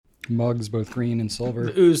mugs, both green and silver.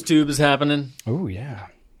 The ooze tube is happening. Oh, yeah.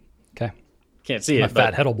 Okay. Can't see it. My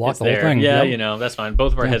fat head will block the whole there. thing. Yeah, Yep. that's fine.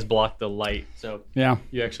 Both of our heads block the light, so Yeah.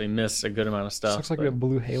 you actually miss a good amount of stuff. Looks like we have a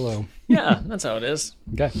blue halo. Yeah, that's how it is.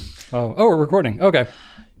 Okay. Oh, we're recording. Okay.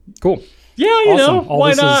 Cool. Yeah, Awesome.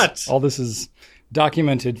 why not? All this is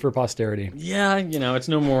documented for posterity. Yeah, it's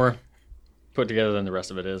no more put together than the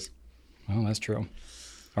rest of it is. Well, that's true.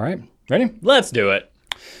 All right. Ready? Let's do it.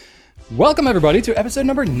 Welcome, everybody, to episode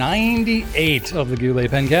number 98 of the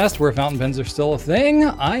Goulet Pencast, where fountain pens are still a thing.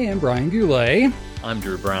 I am Brian Goulet. I'm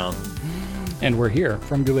Drew Brown. And we're here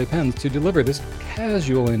from Goulet Pens to deliver this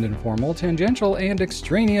casual and informal, tangential and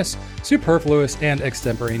extraneous, superfluous and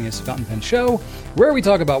extemporaneous fountain pen show, where we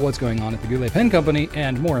talk about what's going on at the Goulet Pen Company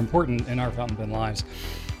and, more important, in our fountain pen lives.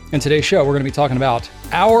 In today's show, we're going to be talking about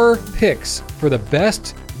our picks for the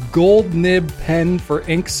best gold nib pen for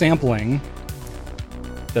ink sampling.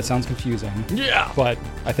 That sounds confusing. Yeah. But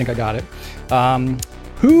I think I got it.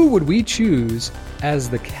 Who would we choose as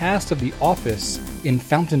the cast of The Office in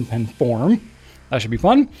fountain pen form? That should be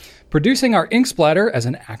fun. Producing our ink splatter as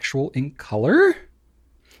an actual ink color. ...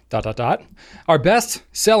 Our best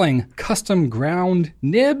selling custom ground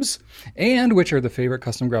nibs, and which are the favorite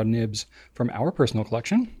custom ground nibs from our personal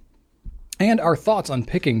collection. And our thoughts on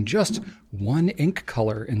picking just one ink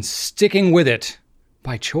color and sticking with it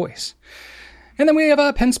by choice. And then we have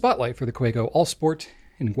a pen spotlight for the Quaco All Sport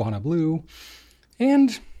in Iguana Blue.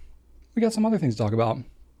 And we got some other things to talk about.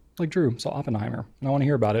 Like Drew saw Oppenheimer, and I want to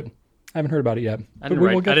hear about it. I haven't heard about it yet. I didn't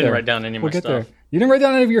write down any of my stuff. There. You didn't write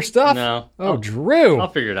down any of your stuff? No. Oh, Drew. I'll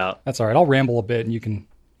figure it out. That's all right. I'll ramble a bit, and you can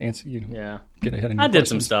answer. Yeah. Get ahead of your I did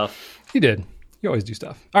some stuff. You did. You always do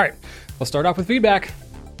stuff. All right. Let's start off with feedback.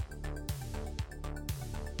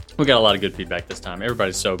 We got a lot of good feedback this time.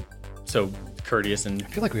 Everybody's so courteous and I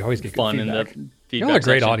feel like we always get fun good feedback. in the feedback You're a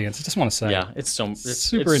great section. audience. I just want to say. Yeah, it's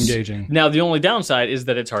super engaging. Now, the only downside is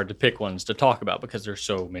that it's hard to pick ones to talk about because there's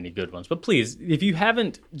so many good ones. But please, if you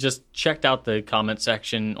haven't just checked out the comment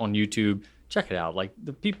section on YouTube, check it out. Like,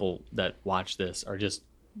 the people that watch this are just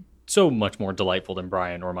so much more delightful than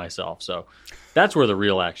Brian or myself. So that's where the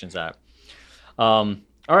real action's at. All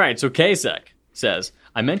right, so Kasek says,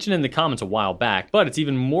 I mentioned in the comments a while back, but it's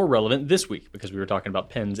even more relevant this week because we were talking about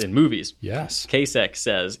pens in movies. Yes. Kasek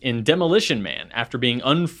says, in Demolition Man, after being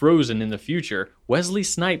unfrozen in the future, Wesley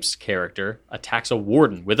Snipes' character attacks a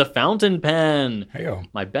warden with a fountain pen. Hey-o.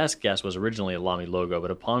 My best guess was originally a Lamy logo,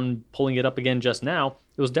 but upon pulling it up again just now,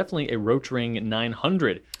 it was definitely a Rotring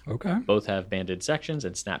 900. Okay. Both have banded sections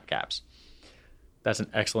and snap caps. That's an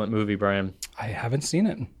excellent movie, Brian. I haven't seen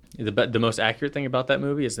it. The most accurate thing about that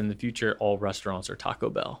movie is in the future, all restaurants are Taco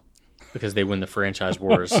Bell because they win the franchise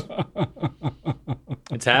wars.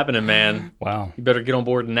 It's happening, man. Wow. You better get on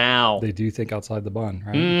board now. They do think outside the bun,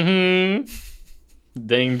 right? Mm-hmm.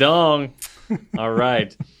 Ding dong. All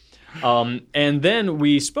right. And then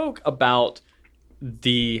we spoke about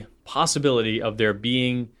the possibility of there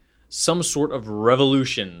being some sort of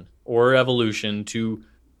revolution or evolution to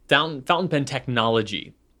fountain pen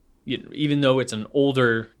technology. Even though it's an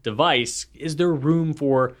older device, is there room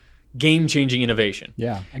for game-changing innovation?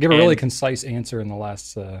 Yeah. I gave a really concise answer in the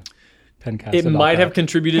last pencast. It might have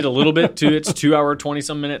contributed a little bit to its 2 hour,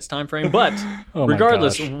 20-some minutes time frame. But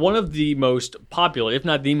regardless, one of the most popular, if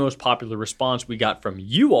not the most popular response we got from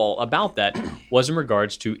you all about that was in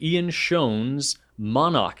regards to Ian Schoen's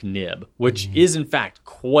Monarch nib, which is, in fact,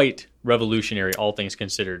 quite revolutionary, all things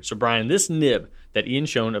considered. So, Brian, this nib that Ian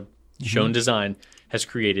Schoen of Schoen Design has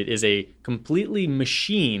created is a completely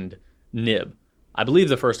machined nib. I believe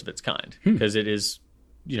the first of its kind because it is,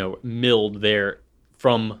 milled there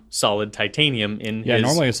from solid titanium in his...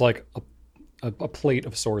 normally it's like a plate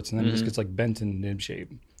of sorts and then it just gets like bent in nib shape.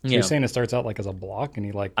 So you're saying it starts out like as a block and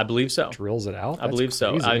he I believe so. drills it out? I believe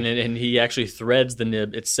so. And he actually threads the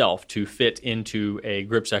nib itself to fit into a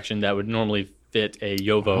grip section that would normally fit a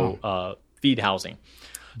Yovo feed housing.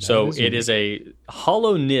 So it is a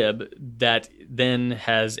hollow nib that then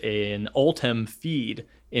has an Ultem feed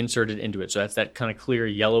inserted into it. So that's that kind of clear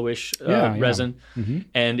yellowish resin. Mm-hmm.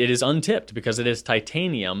 And it is untipped because it is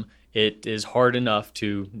titanium. It is hard enough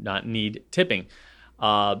to not need tipping.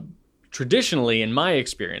 Traditionally, in my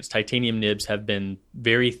experience, titanium nibs have been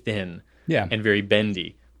very thin and very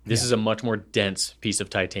bendy. This is a much more dense piece of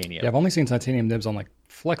titanium. Yeah, I've only seen titanium nibs on like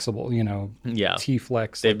flexible,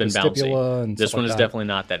 T-flex. They've been bouncy. And this one is that. definitely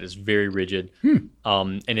not that. It's very rigid.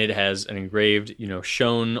 And it has an engraved,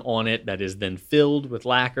 Schoen on it that is then filled with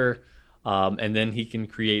lacquer. And then he can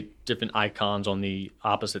create different icons on the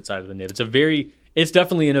opposite side of the nib. It's a very it's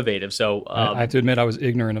definitely innovative. So I have to admit, I was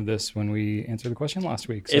ignorant of this when we answered the question last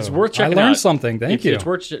week. So it's worth checking out. I learned something. Thank you. It's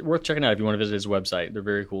worth checking out if you want to visit his website. They're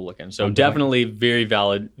very cool looking. So definitely very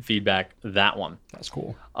valid feedback, that one. That's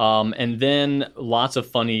cool. And then lots of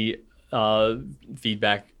funny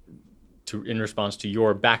feedback in response to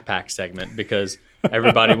your backpack segment, because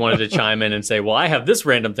everybody wanted to chime in and say, well, I have this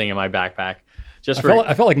random thing in my backpack. I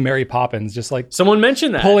felt like Mary Poppins, just like someone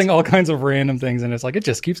mentioned that, pulling all kinds of random things, and it's like it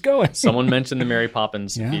just keeps going. Someone mentioned the Mary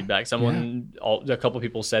Poppins feedback. A couple of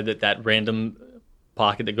people said that random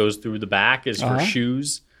pocket that goes through the back is for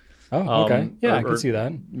shoes. Oh, okay. Yeah, I can see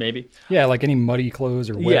that. Maybe. Yeah, like any muddy clothes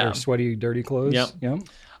or wet or sweaty, dirty clothes. Yep. Yeah.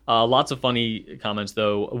 Lots of funny comments,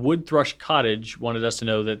 though. Wood Thrush Cottage wanted us to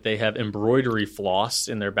know that they have embroidery floss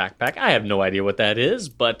in their backpack. I have no idea what that is,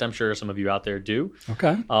 but I'm sure some of you out there do.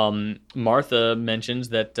 Okay. Martha mentions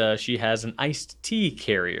that she has an iced tea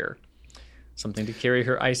carrier, something to carry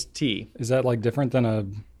her iced tea. Is that like different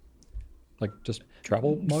than just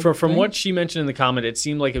travel mug From thing? what she mentioned in the comment, it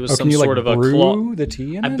seemed like it was can you, sort of a brew the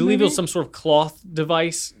tea in I it, believe maybe? it was some sort of cloth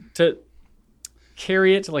device to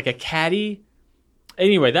carry it, like a caddy.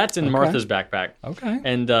 Anyway, that's in Martha's backpack. Okay.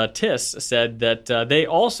 And Tiss said that they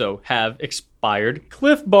also have expired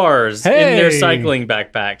Cliff Bars in their cycling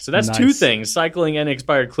backpack. So that's two things, cycling and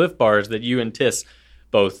expired Cliff Bars, that you and Tiss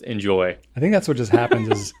both enjoy. I think that's what just happens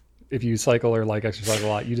is if you cycle or exercise a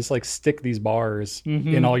lot, you just stick these bars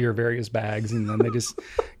in all your various bags, and then they just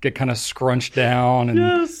get kind of scrunched down,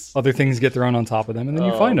 and other things get thrown on top of them, and then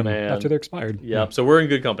you find them after they're expired. Yep. So we're in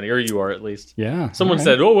good company, or you are at least. Yeah. Someone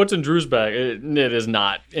said, "Oh, what's in Drew's bag?" It is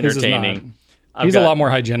not entertaining. Is not. He's a lot more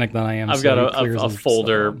hygienic than I am. I've got a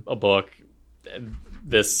folder, a book,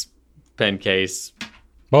 this pen case.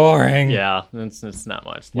 Boring. Yeah, it's not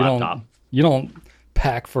much. Laptop. You don't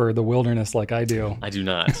pack for the wilderness like I do. I do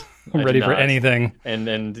not. I'm ready for anything.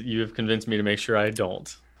 And you have convinced me to make sure I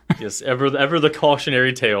don't. Yes, ever the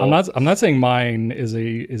cautionary tale. I'm not saying mine is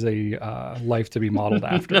a life to be modeled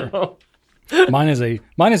after. No. Mine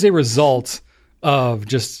is a result of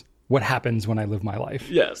just what happens when I live my life.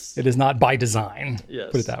 Yes. It is not by design.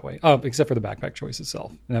 Yes. Put it that way. Except for the backpack choice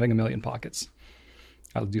itself and having 1 million pockets.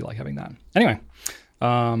 I do like having that. Anyway,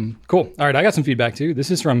 cool. All right, I got some feedback too.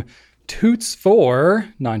 This is from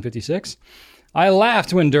Toots4 956. I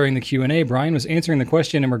laughed when during the Q&A, Brian was answering the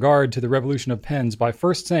question in regard to the revolution of pens by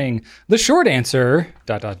first saying the short answer, ...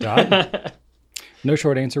 No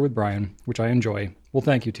short answer with Brian, which I enjoy. Well,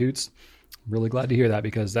 thank you, Toots. I'm really glad to hear that,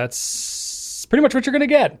 because that's pretty much what you're going to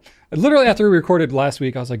get. Literally after we recorded last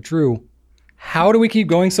week, I was like, Drew, how do we keep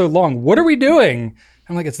going so long? What are we doing?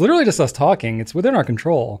 I'm like, it's literally just us talking. It's within our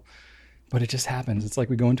control. But it just happens. It's like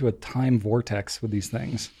we go into a time vortex with these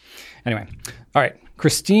things. Anyway, all right.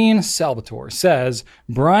 Christine Salvatore says,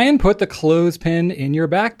 Brian, put the clothespin in your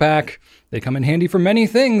backpack. They come in handy for many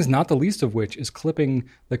things, not the least of which is clipping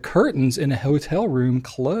the curtains in a hotel room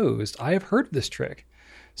closed. I have heard of this trick.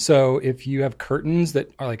 So if you have curtains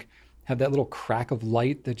that are have that little crack of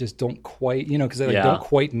light that just don't quite, because they don't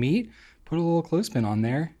quite meet, put a little clothespin on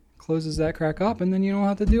there, closes that crack up, and then you don't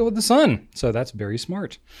have to deal with the sun. So that's very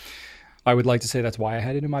smart. I would like to say that's why I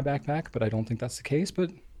had it in my backpack, but I don't think that's the case.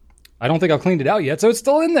 But I don't think I've cleaned it out yet, so it's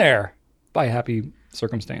still in there by happy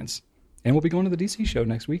circumstance. And we'll be going to the DC show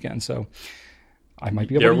next weekend, so I might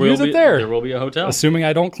be able to use it there. There will be a hotel. Assuming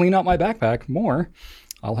I don't clean out my backpack more,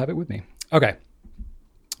 I'll have it with me. Okay.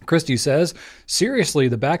 Christy says, seriously,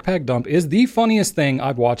 the backpack dump is the funniest thing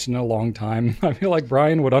I've watched in a long time. I feel like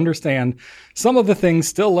Brian would understand some of the things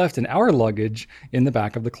still left in our luggage in the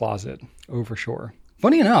back of the closet. Oh, for sure.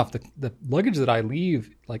 Funny enough, the luggage that I leave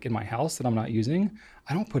in my house that I'm not using,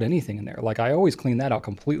 I don't put anything in there. I always clean that out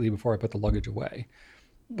completely before I put the luggage away.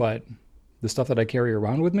 But the stuff that I carry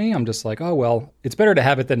around with me, I'm just like, oh, well, it's better to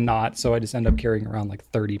have it than not. So I just end up carrying around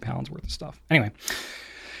 30 pounds worth of stuff. Anyway.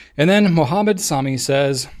 And then Mohammed Sami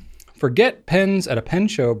says, forget pens at a pen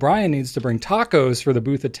show. Brian needs to bring tacos for the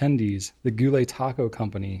booth attendees. The Goulet Taco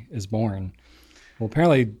Company is born. Well,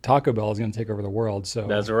 apparently Taco Bell is going to take over the world, so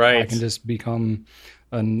that's right. I can just become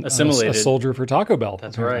a soldier for Taco Bell.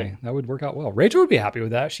 That's apparently. right. That would work out well. Rachel would be happy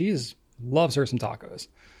with that. She loves her some tacos,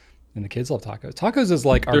 and the kids love tacos. Tacos is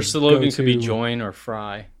our their slogan go-to. Could be join or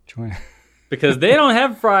fry. Join. Because they don't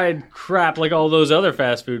have fried crap like all those other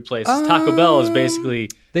fast food places. Taco Bell is basically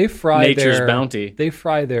nature's bounty. They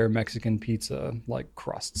fry their Mexican pizza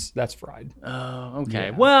crusts. That's fried. Oh, okay.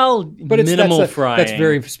 Yeah. Well, but it's minimal frying. That's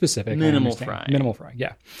very specific. Minimal frying. Minimal frying.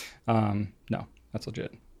 Yeah. No, that's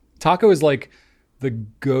legit. Taco is the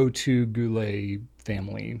go-to Goulet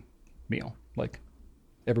family meal.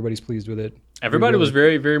 Everybody's pleased with it. Everybody was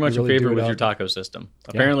very, very much in favor with your taco system.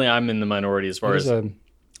 Apparently, I'm in the minority as far as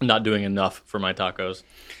not doing enough for my tacos.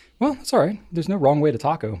 Well, it's all right. There's no wrong way to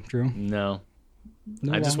taco, Drew. No.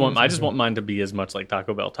 No I just wrong way to want mine to be as much like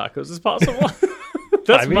Taco Bell tacos as possible.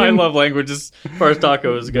 That's my love language as far as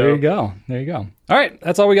tacos go. There you go. All right,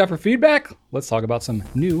 that's all we got for feedback. Let's talk about some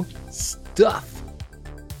new stuff.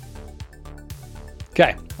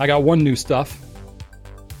 Okay, I got one new stuff,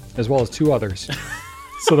 as well as two others.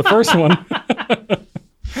 So the first one,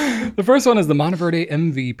 is the Monteverde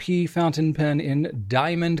MVP fountain pen in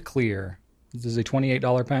Diamond Clear. This is a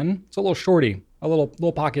 $28 pen. It's a little shorty, a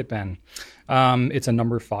little pocket pen. It's a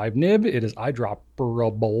number 5 nib. It is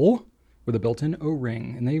eyedropperable with a built-in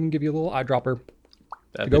O-ring, and they even give you a little eyedropper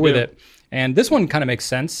to go with it. And this one kind of makes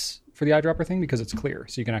sense for the eyedropper thing because it's clear,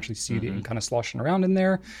 so you can actually see the ink kind of sloshing around in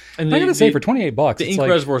there. And I gotta say, for $28, the ink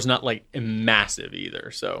reservoir is not like massive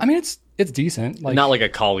either. So I mean, it's decent. Like, not like a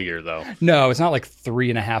Collier though. No, it's not like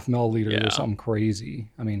 3.5 milliliters or something crazy.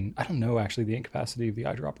 I mean, I don't know actually the ink capacity of the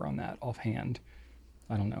eyedropper on that offhand.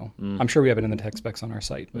 I don't know. I'm sure we have it in the tech specs on our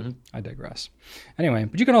site, but I digress. Anyway,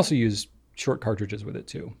 but you can also use short cartridges with it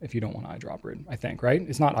too if you don't want to eyedropper it, I think, right?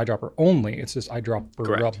 It's not eyedropper only, it's just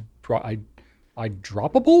eyedropper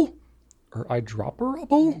eyedroppable or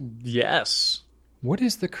eyedropperable? Yes. What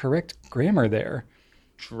is the correct grammar there?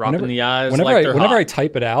 Dropping the eyes whenever I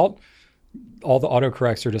type it out, all the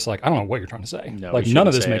autocorrects are just like, I don't know what you're trying to say. No, like none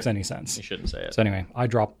of this makes any sense. You shouldn't say it. So anyway,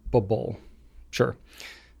 eyedroppable. Sure.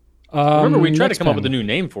 Remember, we tried to come up with a new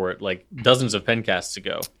name for it like dozens of pencasts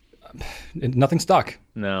ago. Nothing stuck.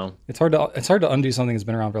 No. It's hard to undo something that's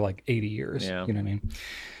been around for like 80 years. Yeah. You know what I mean?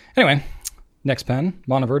 Anyway, next pen,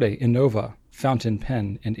 Monteverde Innova fountain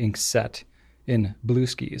pen and ink set in blue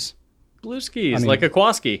skis. Blue skis, like a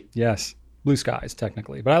Kowalski. Yes, blue skies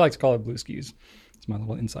technically, but I like to call it blue skis. It's my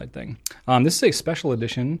little inside thing. This is a special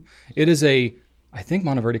edition. It is I think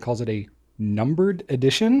Monteverde calls it a numbered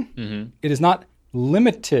edition. It is not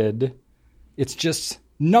limited. It's just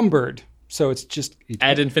numbered. So it's just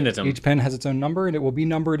ad infinitum. Each pen has its own number, and it will be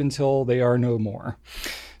numbered until they are no more.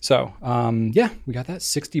 So we got that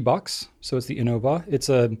 $60. So it's the Innova. It's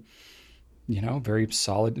a very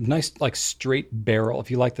solid, nice like straight barrel.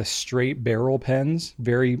 If you like the straight barrel pens,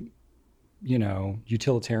 very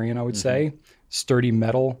utilitarian, I would say. Sturdy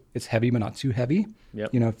metal. It's heavy, but not too heavy.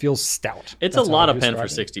 Yep. It feels stout. It's a lot of pen for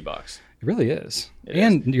 $60. It really is.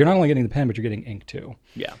 You're not only getting the pen, but you're getting ink too.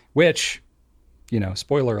 Yeah. Which,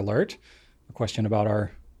 spoiler alert, a question about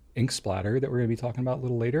our ink splatter that we're going to be talking about a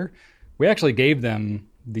little later. We actually gave them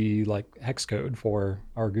the hex code for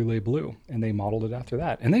our Goulet blue, and they modeled it after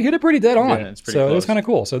that, and they hit it pretty dead on. Yeah, it's pretty close. It was kind of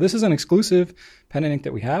cool. So this is an exclusive pen and ink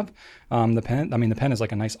that we have. The pen is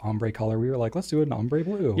like a nice ombre color. We were like, let's do an ombre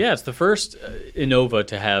blue. Yeah, it's the first Innova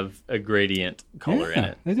to have a gradient color in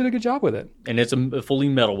it. They did a good job with it, and it's a fully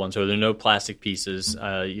metal one, so there are no plastic pieces.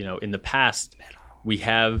 In the past, we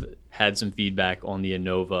have had some feedback on the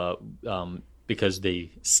Innova because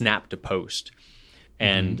they snap to post.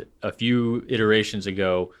 And a few iterations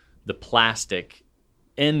ago, the plastic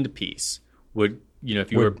end piece would,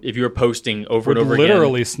 if you were posting over and over again,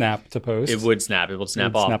 literally snap to post. It would snap. It would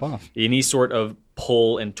snap off. Any sort of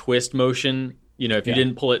pull and twist motion, if you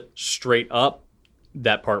didn't pull it straight up,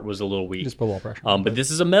 that part was a little weak. Just put a little pressure. But this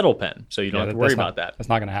is a metal pen, so you don't have to worry about that. That's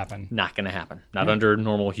not going to happen. Not going to happen. Not under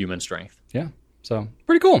normal human strength. Yeah. So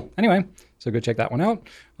pretty cool. Anyway, so go check that one out.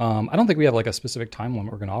 I don't think we have a specific time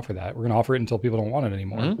limit we're going to offer that. We're going to offer it until people don't want it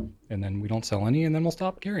anymore. And then we don't sell any, and then we'll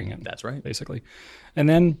stop carrying it. That's right. Basically. And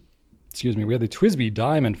then, we have the TWSBI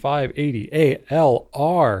Diamond 580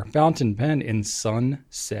 ALR fountain pen in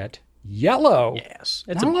Sunset Yellow. Yes.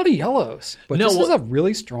 Not a lot of yellows, but this is a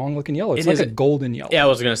really strong looking yellow. It's like a golden yellow. Yeah, I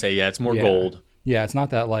was going to say, it's more gold. Yeah, it's not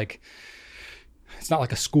that it's not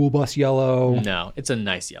like a school bus yellow. No, it's a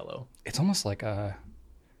nice yellow. It's almost like I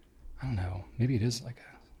don't know. Maybe it is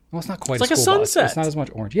it's not quite. It's like a sunset. It's not as much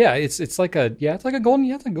orange. Yeah, it's like a golden.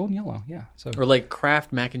 Yeah, it's a golden yellow. Yeah. So or like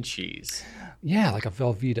Kraft mac and cheese. Yeah, like a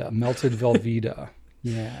Velveeta, melted Velveeta.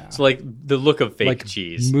 Yeah. So the look of fake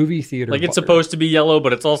cheese, movie theater. It's supposed to be yellow,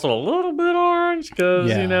 but it's also a little bit orange because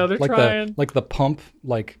they're trying. The pump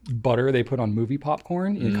butter they put on movie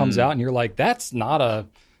popcorn. And it comes out and you're like, that's not a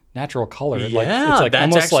natural color. Yeah, it's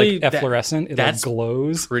almost like efflorescent. It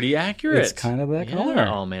glows. Pretty accurate. It's kind of that color.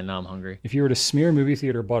 Oh man, now I'm hungry. If you were to smear movie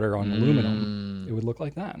theater butter on aluminum, it would look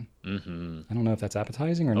like that. I don't know if that's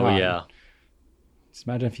appetizing or not. Oh yeah. Just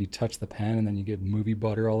imagine if you touch the pen and then you get movie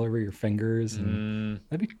butter all over your fingers. And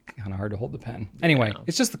that'd be kind of hard to hold the pen. Anyway,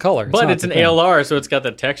 it's just the color. But it's an ALR, so it's got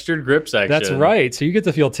the textured grip section. That's right. So you get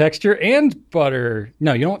to feel texture and butter.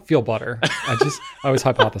 No, you don't feel butter. I was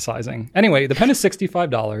hypothesizing. Anyway, the pen is $65.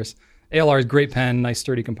 ALR is a great pen, nice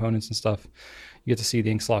sturdy components and stuff. You get to see the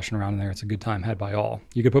ink sloshing around in there. It's a good time had by all.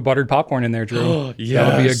 You could put buttered popcorn in there, Drew. Yes.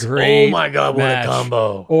 That would be a great Oh my God, what match. a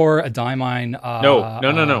combo. Or a Diamine.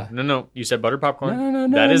 No. You said buttered popcorn. No.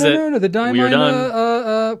 That is it. No. The Diamine. We are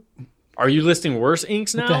done. Are you listing worse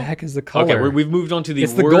inks now? What the heck is the color? Okay, we've moved on to the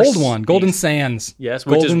It's worst the gold one. Golden inks. Sands. Yes,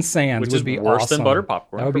 Golden Sands which would is be worse awesome. than butter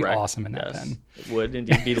popcorn. That would be correct. awesome in that Yes, pen. it would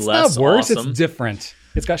indeed be It's less not worse. awesome. It's different.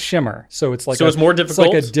 It's got shimmer, so it's like it's more difficult.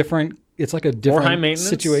 It's like a different. It's like a different high maintenance?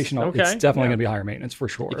 situation. Okay. It's definitely going to be higher maintenance for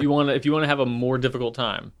sure. If you want to have a more difficult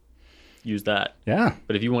time, use that. Yeah.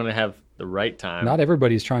 But if you want to have the right time, Not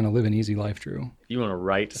everybody's trying to live an easy life, Drew. if you want to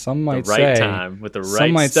write Some might the right say, time with the right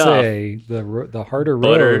some might stuff, say the harder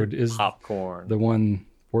buttered road is popcorn. the one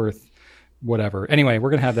worth whatever. Anyway,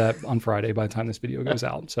 we're going to have that on Friday by the time this video goes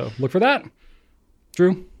out. So look for that.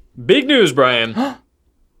 Drew, Big news, Brian.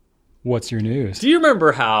 what's your news? Do you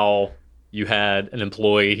remember how you had an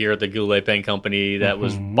employee here at the Goulet Pen Company that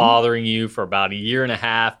was bothering you for about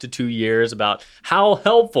 1.5 to 2 years about how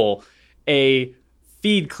helpful a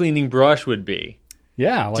feed cleaning brush would be?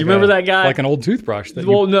 Yeah. Like Do you remember that guy? Like an old toothbrush that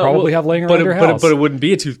you probably have laying around your house. But it wouldn't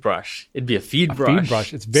be a toothbrush. It'd be a feed brush. Feed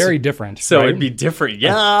brush. It's very different. So right? it'd be different.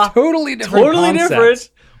 Yeah. Totally different. Totally concept. different.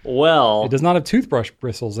 Well, It does not have toothbrush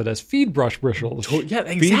bristles. It has feed brush bristles. yeah,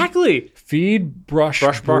 exactly. Feed brush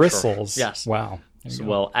bristles. Yes. Wow. There you go.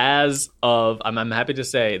 Well, as of, I'm happy to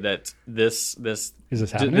say that this Is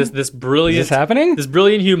this happening? this brilliant Is this happening? this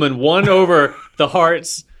brilliant human won over the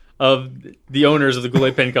hearts of the owners of the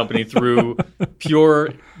Goulet Pen Company through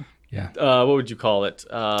pure, Yeah. what would you call it?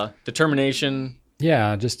 Determination,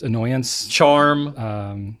 Yeah. Just annoyance,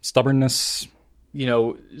 charm, stubbornness,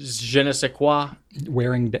 je ne sais quoi.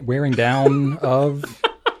 wearing down of.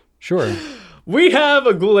 Sure. We have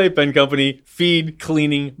a Goulet Pen Company feed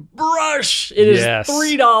cleaning brush. It is Yes.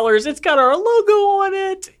 $3. It's got our logo on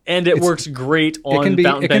it, and it works great on fountain It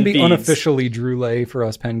pen can be feeds. unofficially Droulet for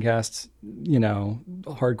us pencasts,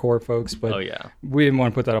 hardcore folks. But Oh, yeah. we didn't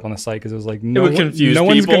want to put that up on the site because it was like would confuse no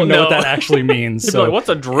one's people. going to know what No. that actually means. They'd be So like, "What's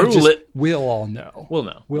a it just- Droulet?" We'll all know. We'll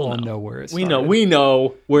know. We'll all know where it's. We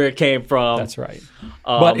know where it came from. That's right.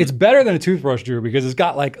 But it's better than a toothbrush, Drew, because it's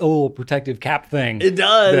got like a little protective cap thing. It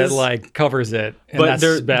does. That like covers it. And But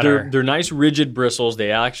that's better. they're nice rigid bristles.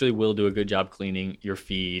 They actually will do a good job cleaning your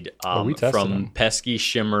feed we tested from them. pesky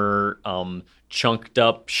shimmer, chunked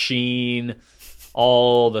up sheen,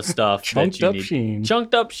 all the stuff Chunked that you up need. sheen.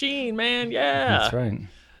 Chunked up sheen, man. Yeah, That's right.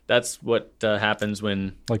 That's what happens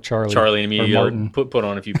when Like Charlie Charlie and me or Martin. put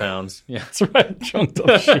on a few pounds. Yeah, That's right. Chunked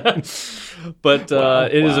up sheen. but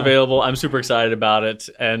it is wow. available. I'm super excited about it,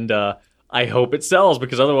 and I hope it sells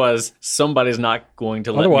because otherwise somebody's not going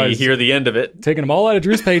to let me Otherwise- hear the end of it. Taking them all out of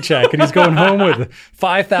Drew's paycheck, and he's going home with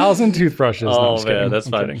 5,000 toothbrushes. No, I'm Oh just man, kidding. that's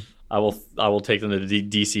I'm fine. kidding. I will take them to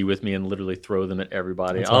DC with me and literally throw them at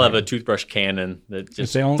everybody. That's I'll all have right. a toothbrush cannon that If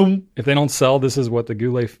just they don't, boom. if they don't sell, this is what the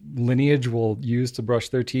Goulet lineage will use to brush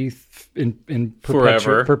their teeth in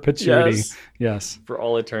Forever. perpetuity. Yes. Yes. For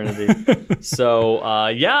all eternity. So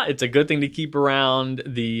yeah, it's a good thing to keep around.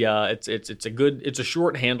 It's a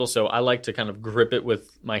short handle, so I like to kind of grip it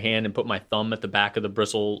with my hand and put my thumb at the back of the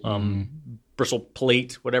bristle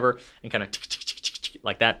plate, whatever, and kind of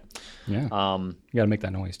like that. Yeah. You got to make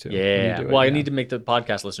that noise too. when you Yeah. do it, Well, I yeah. need to make the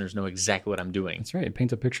podcast listeners know exactly what I'm doing. That's right.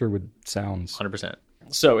 Paint a picture with sounds. 100%.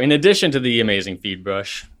 So, in addition to the amazing feed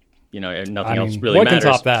brush, nothing else really what matters.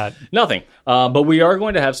 can top that? Nothing. But we are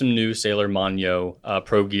going to have some new Sailor Manyo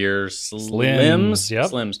Pro Gear Slims. Yep.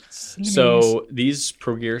 Slims. So these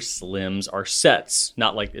Pro Gear Slims are sets,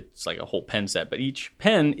 not like it's like a whole pen set, but each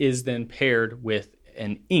pen is then paired with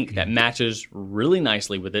an ink that matches really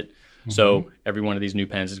nicely with it. So every one of these new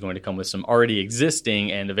pens is going to come with some already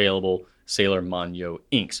existing and available Sailor Manyo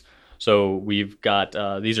inks. So we've got,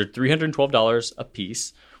 these are $312 a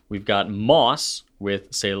piece. We've got Moss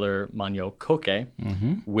with Sailor Manyo Koke,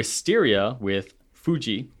 Wisteria with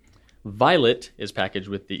Fuji, Violet is packaged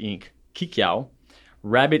with the ink Kikyao,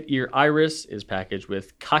 Rabbit Ear Iris is packaged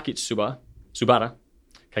with Kakitsubara,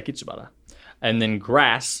 and then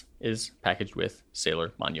Grass is packaged with Sailor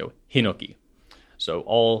Manyo Hinoki. So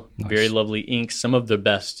all very lovely inks, some of the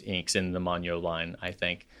best inks in the Manyo line, I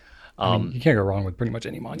think. I mean, you can't go wrong with pretty much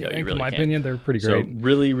any Manyo ink, really in my can't. opinion. They're pretty So great.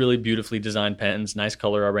 really, really beautifully designed pens, nice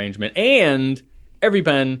color arrangement, and every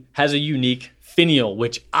pen has a unique finial,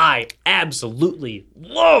 which I absolutely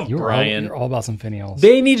love, Brian. You're all about some finials.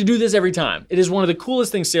 They need to do this every time. It is one of the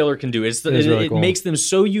coolest things Sailor can do. is really cool. It makes them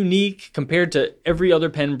so unique compared to every other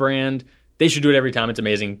pen brand. They should do it every time. It's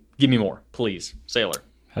amazing. Give me more, please, Sailor.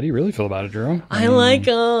 How do you really feel about it, Drew? I like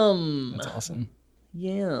them. That's awesome.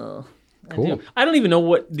 Yeah. Cool. I don't even know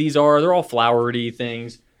what these are. They're all flowery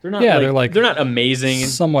things. They're not. They're not amazing,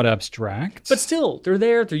 somewhat abstract, but still, they're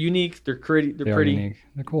there. They're unique. They're pretty. They're pretty. Unique.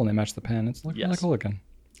 They're cool. And they match the pen. It's really cool looking.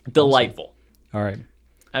 Delightful. Awesome. All right.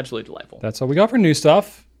 Absolutely delightful. That's all we got for new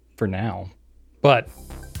stuff for now. But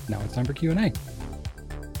now it's time for Q&A.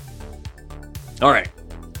 All right.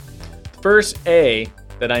 First A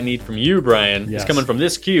that I need from you, Brian, is coming from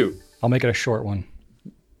this Q. I'll make it a short one.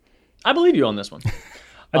 I believe you on this one.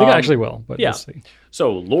 I think I actually will, but we'll see.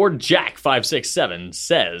 So Lord Jack 567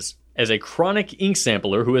 says, as a chronic ink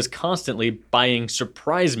sampler who is constantly buying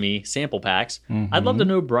Surprise Me sample packs, I'd love to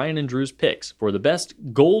know Brian and Drew's picks for the best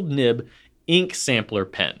gold nib ink sampler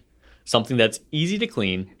pen. Something that's easy to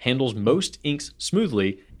clean, handles most inks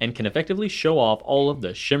smoothly, and can effectively show off all of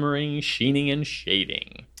the shimmering, sheening, and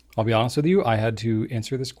shading. I'll be honest with you, I had to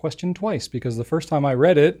answer this question twice because the first time I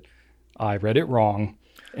read it wrong.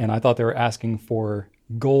 And I thought they were asking for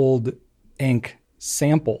gold ink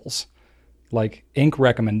samples, like ink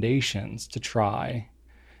recommendations to try.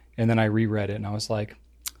 And then I reread it and I was like,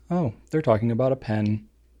 oh, they're talking about a pen.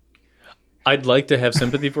 I'd like to have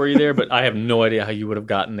sympathy for you there, but I have no idea how you would have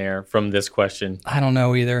gotten there from this question. I don't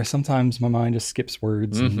know either. Sometimes my mind just skips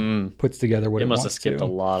words and puts together what it wants to. It must have skipped a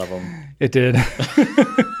lot of them. It did.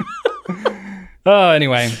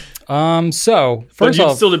 Anyway. So first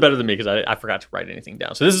off, still did better than me because I forgot to write anything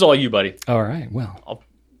down. So this is all you, buddy. All right. Well,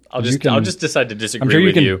 I'll just decide to disagree with you.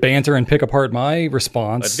 I'm sure you can banter and pick apart my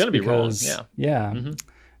response. It's going to be wrong. Yeah.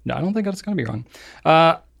 No, I don't think it's going to be wrong.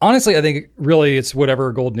 Honestly, I think really it's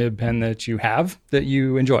whatever gold nib pen that you have that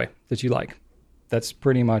you enjoy, that you like. That's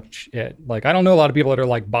pretty much it. Like, I don't know a lot of people that are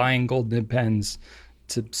like buying gold nib pens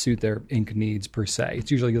to suit their ink needs per se. It's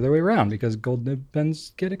usually the other way around because gold nib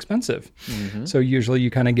pens get expensive. So usually you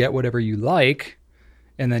kind of get whatever you like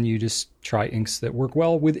and then you just try inks that work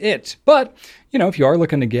well with it. But, you know, if you are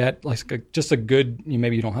looking to get like just a good,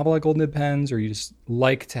 maybe you don't have a lot of gold nib pens or you just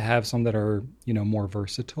like to have some that are, you know, more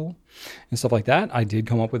versatile and stuff like that, I did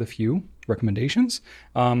come up with a few recommendations.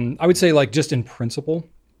 I would say like just in principle,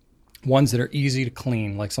 ones that are easy to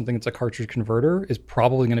clean, like something that's a cartridge converter, is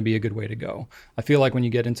probably going to be a good way to go. I feel like when you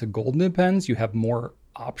get into gold nib pens, you have more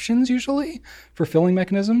options usually for filling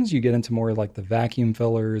mechanisms. You get into more like the vacuum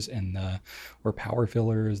fillers and or power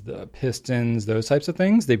fillers, the pistons, those types of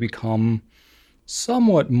things. They become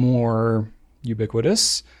somewhat more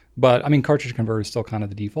ubiquitous. But I mean, cartridge converter is still kind of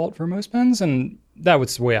the default for most pens, and that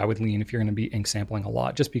was the way I would lean if you're going to be ink sampling a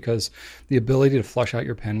lot, just because the ability to flush out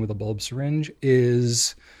your pen with a bulb syringe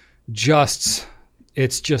is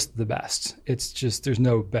it's just the best. It's just, there's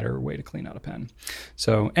no better way to clean out a pen.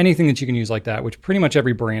 So anything that you can use like that, which pretty much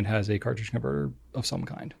every brand has a cartridge converter of some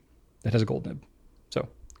kind that has a gold nib. So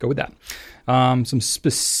go with that. Some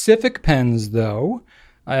specific pens though,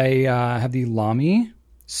 I have the Lamy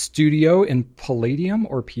Studio in Palladium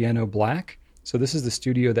or Piano Black. So this is the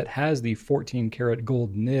Studio that has the 14 karat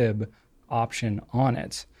gold nib option on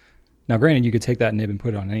it. Now granted, you could take that nib and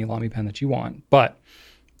put it on any Lamy pen that you want, but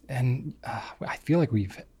I feel like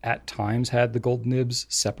we've at times had the gold nibs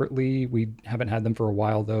separately. We haven't had them for a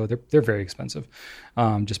while though. They're very expensive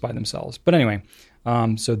just by themselves. But anyway,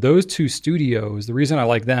 so those two Studios, the reason I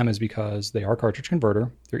like them is because they are cartridge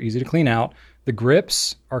converter. They're easy to clean out. The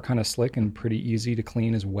grips are kind of slick and pretty easy to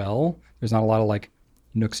clean as well. There's not a lot of like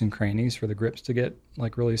nooks and crannies for the grips to get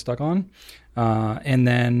like really stuck on. And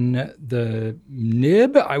then the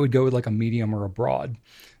nib, I would go with like a medium or a broad.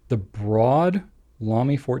 The broad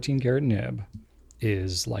Lamy 14 karat nib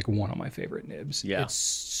is like one of my favorite nibs. Yeah. It's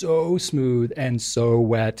so smooth and so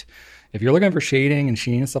wet. If you're looking for shading and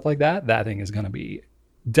sheen and stuff like that, that thing is going to be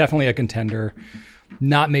definitely a contender.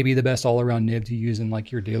 Not maybe the best all-around nib to use in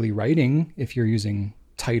like your daily writing if you're using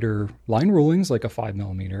tighter line rulings like a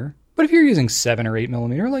 5mm. But if you're using 7 or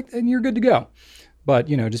 8mm, like, then you're good to go. But,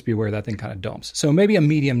 you know, just be aware that thing kind of dumps. So maybe a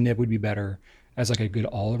medium nib would be better as like a good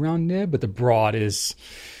all-around nib, but the broad is...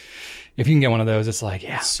 If you can get one of those, it's like,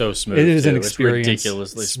 yeah. It's so smooth. It is an experience.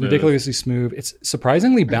 It's ridiculously smooth. It's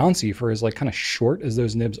surprisingly bouncy for as like kind of short as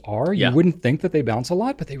those nibs are. Yeah. You wouldn't think that they bounce a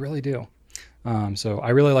lot, but they really do. So I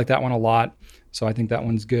really like that one a lot. So I think that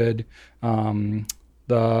one's good.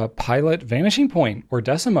 The Pilot Vanishing Point or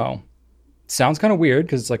Decimo. Sounds kind of weird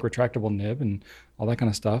because it's like retractable nib and all that kind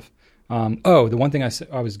of stuff. The one thing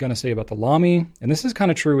I was going to say about the Lamy, and this is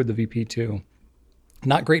kind of true with the VP too,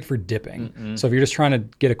 not great for dipping. So if you're just trying to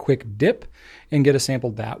get a quick dip and get a sample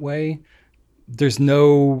that way, there's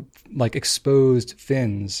no like exposed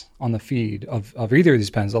fins on the feed of either of these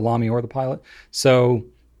pens, the Lamy or the Pilot. So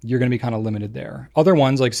you're going to be kind of limited there. Other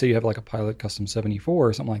ones, like say you have like a Pilot Custom 74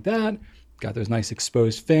 or something like that, got those nice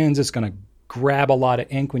exposed fins. It's going to grab a lot of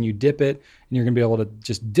ink when you dip it, and you're going to be able to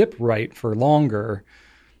just dip right for longer.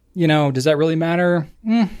 does that really matter?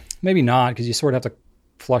 Maybe not, because you sort of have to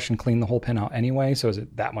flush and clean the whole pen out anyway. So is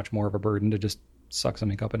it that much more of a burden to just suck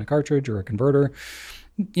some ink up in a cartridge or a converter?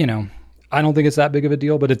 I don't think it's that big of a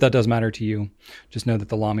deal, but if that does matter to you, just know that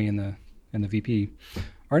the Lamy and the VP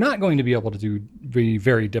are not going to be able to be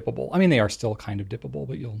very dippable. I mean, they are still kind of dippable,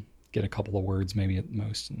 but you'll get a couple of words maybe at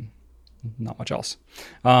most and not much else.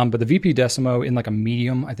 But the VP Decimo in like a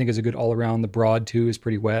medium, I think is a good all around. The broad too is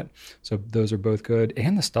pretty wet. So those are both good.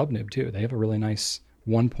 And the stub nib too. They have a really nice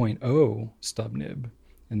 1.0 stub nib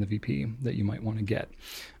in the VP that you might want to get.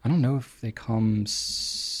 I don't know if they come,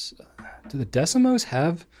 do the Decimos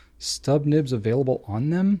have stub nibs available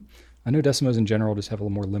on them? I know Decimos in general just have a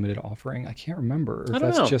little more limited offering. I can't remember if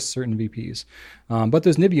that's just certain VPs. But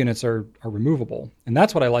those nib units are removable. And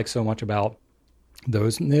that's what I like so much about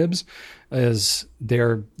those nibs is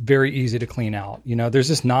they're very easy to clean out. There's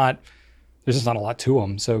just not a lot to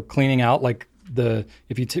them. So cleaning out like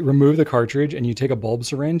if you remove the cartridge and you take a bulb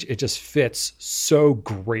syringe, it just fits so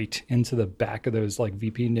great into the back of those like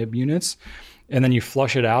VP nib units. And then you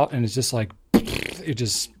flush it out and it's just like, it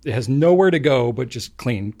has nowhere to go but just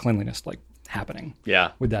cleanliness like happening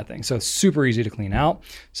with that thing. So it's super easy to clean out.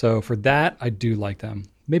 So for that, I do like them.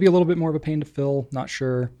 Maybe a little bit more of a pain to fill, not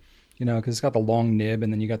sure, because it's got the long nib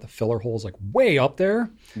and then you got the filler holes like way up there.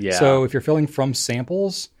 Yeah. So if you're filling from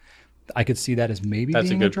samples, I could see that as maybe that's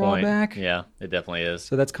being a good drawback. Point. Yeah, it definitely is.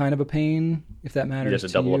 So that's kind of a pain if that matters. You have to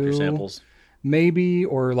double up your samples. Maybe,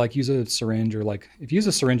 or like use a syringe, or like if you use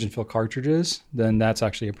a syringe and fill cartridges, then that's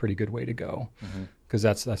actually a pretty good way to go. Because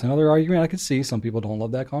that's another argument I could see. Some people don't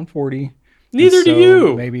love that Con 40. Neither do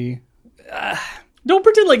you. Maybe. Don't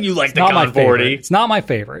pretend like you like the Con 40. It's not my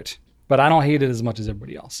favorite, but I don't hate it as much as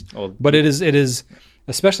everybody else. But it is,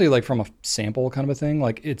 especially like from a sample kind of a thing.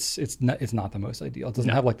 Like it's not the most ideal. It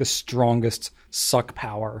doesn't have like the strongest suck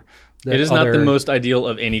power. It is not the most ideal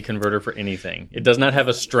of any converter for anything. It does not have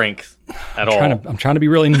a strength at all. I'm trying to be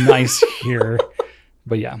really nice here.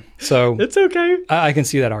 But yeah, so it's okay. I can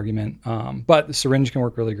see that argument. But the syringe can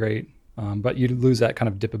work really great. But you lose that kind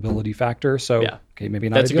of dippability factor. So okay, maybe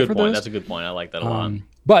not That's a ideal good for point. those. That's a good point. I like that a lot.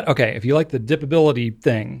 But okay, if you like the dippability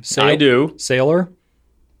thing, I do. Sailor,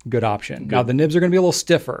 good option. Now the nibs are going to be a little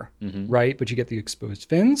stiffer, right? But you get the exposed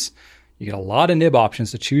fins. You get a lot of nib options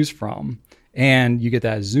to choose from. And you get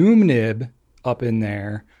that zoom nib up in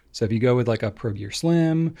there. So if you go with like a Pro Gear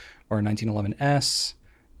Slim or a 1911S,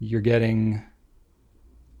 you're getting,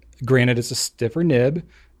 granted it's a stiffer nib,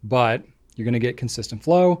 but you're going to get consistent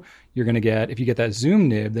flow. You're going to get, if you get that zoom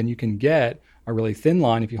nib, then you can get a really thin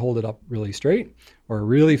line if you hold it up really straight, or a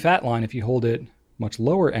really fat line if you hold it much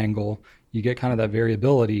lower angle. You get kind of that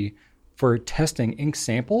variability for testing ink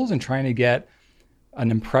samples and trying to get an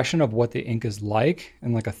impression of what the ink is like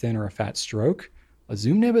in like a thin or a fat stroke. A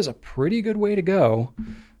zoom nib is a pretty good way to go.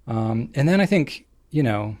 And then I think,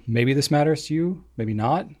 maybe this matters to you, maybe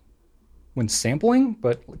not when sampling,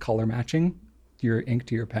 but color matching your ink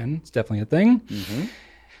to your pen is definitely a thing.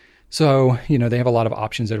 So, they have a lot of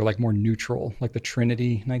options that are like more neutral, like the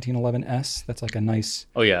Trinity 1911S. That's like a nice,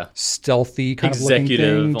 stealthy kind of looking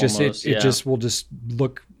thing. It just will just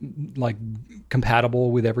look like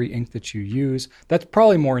compatible with every ink that you use. That's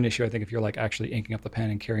probably more an issue, I think, if you're like actually inking up the pen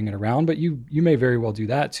and carrying it around. But you may very well do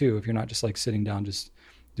that too if you're not just like sitting down, just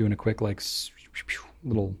doing a quick like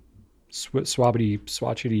little swabbity,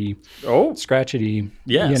 swatchity,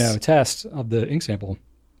 scratchity, test of the ink sample.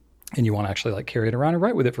 And you want to actually like carry it around and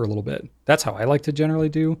write with it for a little bit. That's how I like to generally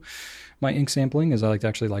do my ink sampling, is I like to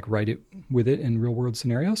actually like write it with it in real world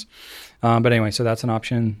scenarios. But anyway, so that's an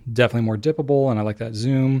option. Definitely more dippable, and I like that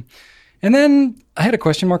zoom. And then I had a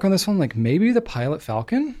question mark on this one, like maybe the Pilot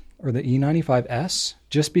Falcon or the E95S,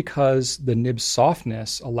 just because the nib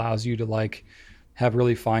softness allows you to like have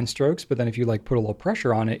really fine strokes, but then if you like put a little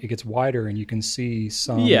pressure on it, it gets wider and you can see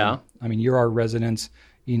some. Yeah. I mean, you're our resident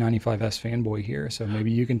E95S fanboy here, so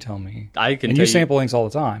maybe you can tell me. I can. And you sample inks all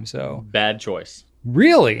the time, so bad choice.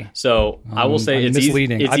 Really? So I will say it's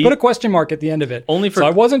misleading. I put a question mark at the end of it, only for. So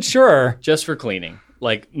I wasn't sure. Just for cleaning,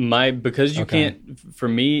 like because you can't. For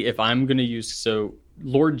me, if I'm going to use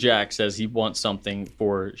Lord Jack says he wants something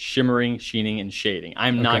for shimmering, sheening, and shading.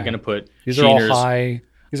 I'm not going to put these are all high.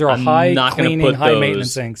 These are all high cleaning, high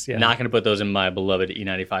maintenance inks. Yeah. Not going to put those in my beloved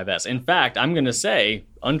E95S. In fact, I'm going to say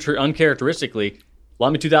uncharacteristically,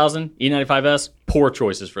 Lamy 2000, E95S, poor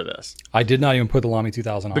choices for this. I did not even put the Lamy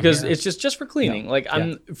 2000 on because here. It's just for cleaning. No. Like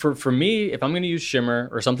for me, if I'm going to use shimmer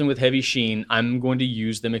or something with heavy sheen, I'm going to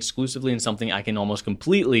use them exclusively in something I can almost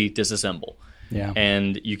completely disassemble. Yeah.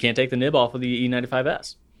 And you can't take the nib off of the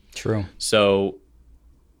E95S. True. So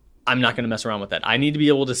I'm not going to mess around with that. I need to be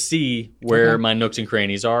able to see where my nooks and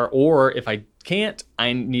crannies are, or if I can't,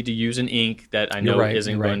 I need to use an ink that I know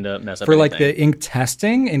isn't going to mess up for anything. like the ink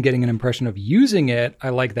testing and getting an impression of using it. I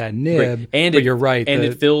like that nib, but you're right. And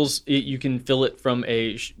it fills. You can fill it from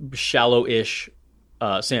a shallow-ish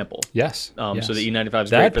sample. Yes. So the E95 is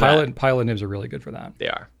great for that. Pilot nibs are really good for that. They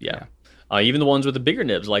are. Yeah. Even the ones with the bigger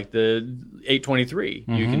nibs, like the 823,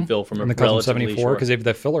 you can fill from a the relatively 74 because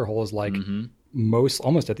the filler hole is like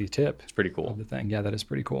almost at the tip. It's pretty cool. Of the thing. Yeah, that is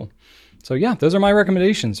pretty cool. So yeah, those are my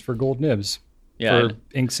recommendations for gold nibs. Yeah. For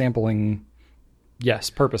ink sampling, yes,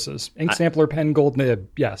 purposes. Ink sampler, pen, gold nib,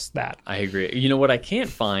 yes, that. I agree. You know what I can't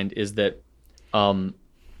find is that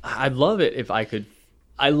I'd love it if I could.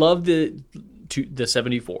 I love the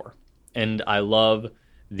 74, and I love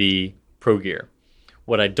the Pro Gear.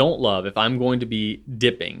 What I don't love, if I'm going to be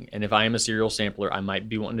dipping, and if I am a serial sampler, I might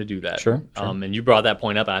be wanting to do that. Sure. And you brought that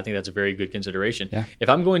point up, and I think that's a very good consideration. Yeah. If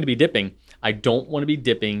I'm going to be dipping, I don't want to be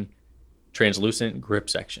dipping translucent grip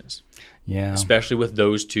sections. Yeah. Especially with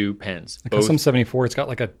those two pens. The Custom 74, it's got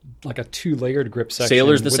like a 2-layered grip section.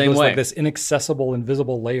 Sailor's the same way. Like this inaccessible,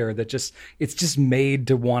 invisible layer that it's just made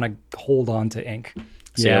to want to hold on to ink.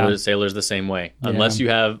 Sailor's the same way. Yeah. Unless you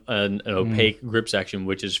have an opaque grip section,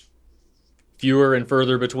 which is fewer and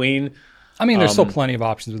further between. I mean, there's still plenty of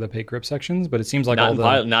options with opaque grip sections, but it seems like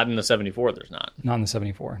not in the 74. There's not. Not in the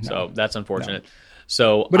 74. No. So that's unfortunate. No.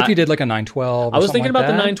 So, but if you did like a 912, I was thinking about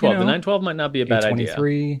the 912. The 912 might not be a bad idea.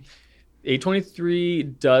 823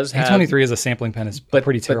 does have. 823 as a sampling pen is a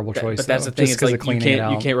pretty terrible choice. But that's the thing. It's like you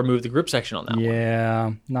can't remove the grip section on that one.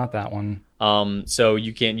 Yeah, not that one. So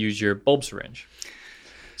you can't use your bulb syringe.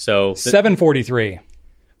 So 743.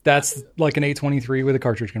 That's like an 823 with a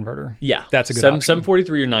cartridge converter. Yeah. That's a good option.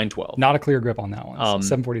 743 or 912. Not a clear grip on that one.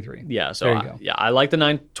 743. Yeah. So I like the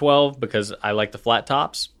 912 because I like the flat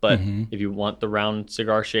tops. But if you want the round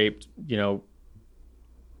cigar shaped,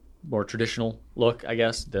 more traditional look, I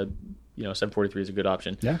guess, the 743 is a good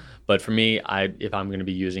option. Yeah. But for me, if I'm going to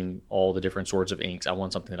be using all the different sorts of inks, I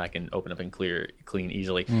want something that I can open up and clean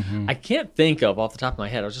easily. I can't think of off the top of my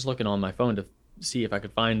head. I was just looking on my phone to see if I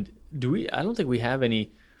could find. I don't think we have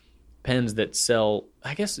any pens that sell.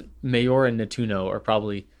 I guess Mayor and Natuno are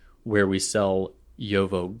probably where we sell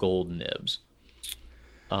Jowo gold nibs.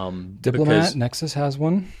 Diplomat Nexus has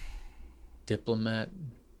one. Diplomat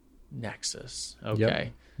Nexus.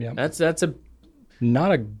 Okay. Yep. That's a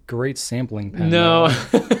not a great sampling pen. No,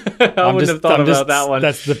 I wouldn't have thought about that one.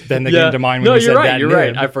 That's the pen that came to mind when you said that. You're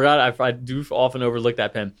right. I forgot. I do often overlook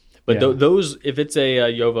that pen. But those, if it's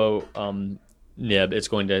a Jowo nib, it's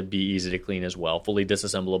going to be easy to clean as well. Fully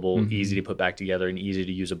disassemblable, easy to put back together, and easy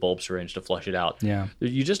to use a bulb syringe to flush it out. Yeah.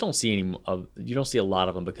 You just don't see you don't see a lot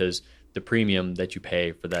of them because the premium that you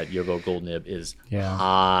pay for that Jowo gold nib is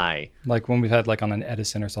high. Like when we've had like on an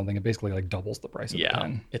Edison or something, it basically like doubles the price of the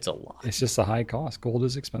pen. It's a lot. It's just a high cost. Gold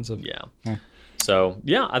is expensive. Yeah. So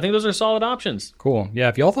I think those are solid options. Cool. Yeah.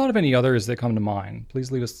 If y'all thought of any others that come to mind,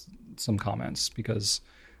 please leave us some comments because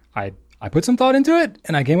I put some thought into it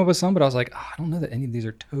and I came up with some, but I was like, I don't know that any of these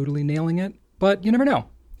are totally nailing it, but you never know.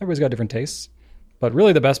 Everybody's got different tastes, but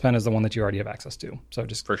really the best pen is the one that you already have access to. So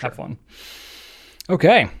just have fun.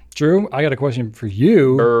 Okay, Drew, I got a question for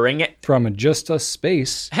you. Bring it. From Just a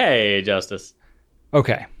Space. Hey, Justice.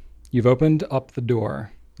 Okay, you've opened up the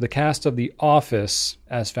door. The cast of The Office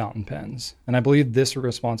as fountain pens. And I believe this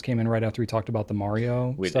response came in right after we talked about the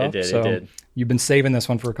Mario stuff. It did. You've been saving this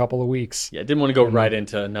one for a couple of weeks. Yeah, I didn't want to go right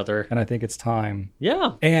into another. And I think it's time.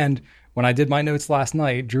 Yeah. And when I did my notes last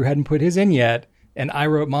night, Drew hadn't put his in yet. And I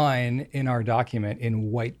wrote mine in our document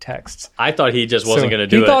in white text. I thought he just wasn't going to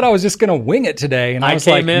do it. He thought I was just going to wing it today. And I was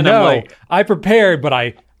like, no, I'm like, I prepared, but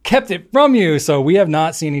I kept it from you, so we have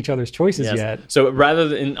not seen each other's choices yet. So rather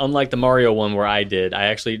than, unlike the Mario one where I did, I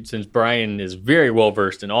actually, since Brian is very well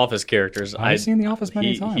versed in Office characters, I've seen The Office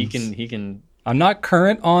many times. He can. I'm not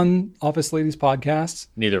current on Office Ladies podcasts.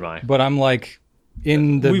 Neither am I. But I'm like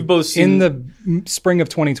we've both seen, in the spring of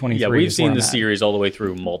 2023. Yeah, we've seen the series all the way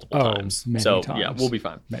through multiple times. So times. Yeah, we'll be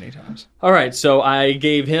fine. Many times. All right, so I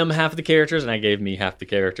gave him half of the characters, and I gave me half the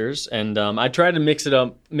characters, and I tried to mix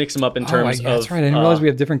them up in terms of. That's right. I didn't realize we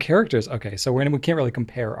have different characters. Okay, so we can't really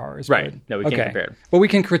compare ours. Right. No, we can't compare. But we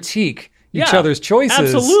can critique each other's choices.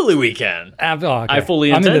 Absolutely, we can. Okay. I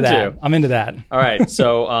fully intend to. I'm into that. All right,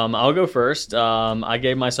 so I'll go first. I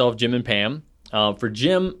gave myself Jim and Pam. For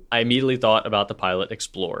Jim, I immediately thought about the Pilot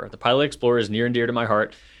Explorer. The Pilot Explorer is near and dear to my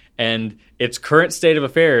heart, and its current state of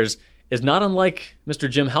affairs is not unlike Mr.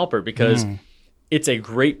 Jim Halpert because it's a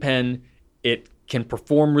great pen. It can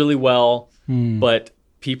perform really well, but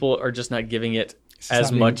people are just not giving it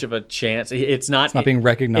as much of a chance. It's not being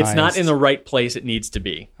recognized. It's not in the right place it needs to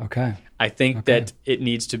be. Okay. I think that it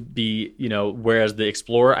needs to be, whereas the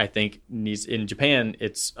Explorer, I think, needs in Japan,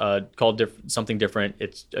 it's called something different.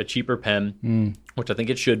 It's a cheaper pen, which I think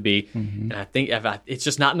it should be. And I think it's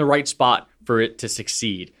just not in the right spot for it to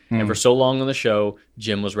succeed. And for so long on the show,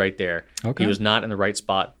 Jim was right there. Okay. He was not in the right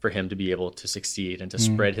spot for him to be able to succeed and to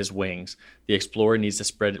spread his wings. The Explorer needs to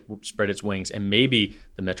spread its wings, and maybe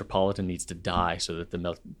the Metropolitan needs to die so that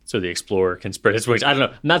the Explorer can spread its wings. I don't know.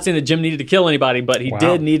 I'm not saying that Jim needed to kill anybody, but he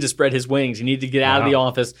did need to spread his wings. He needed to get out of the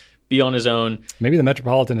office, be on his own. Maybe the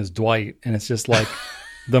Metropolitan is Dwight, and it's just like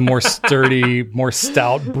the more sturdy, more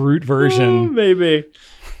stout, brute version. Maybe.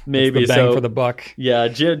 The bang for the buck. Yeah,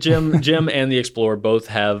 Jim and the Explorer both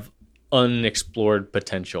have unexplored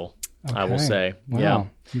potential, I will say. Wow. Yeah.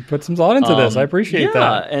 You put some thought into this. I appreciate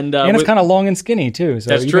that. And it's kind of long and skinny, too. So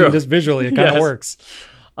that's even true. just visually, it kind of works.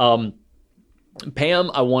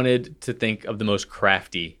 Pam, I wanted to think of the most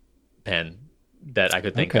crafty pen that I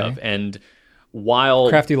could think of. And while...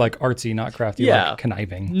 Crafty like artsy, not crafty like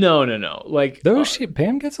conniving. No. Like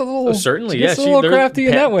Pam gets a little... certainly, she gets a little crafty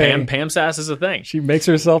in that way. Pam sass is a thing. She makes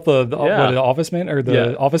herself the office man or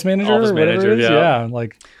the office manager or whatever it is. Yeah.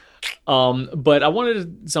 But I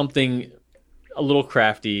wanted something a little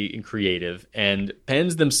crafty and creative, and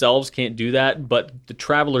pens themselves can't do that, but the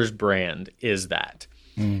Traveler's brand is that.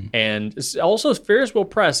 And also Ferris Wheel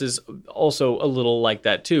Press is also a little like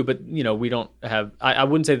that too, but we don't have, I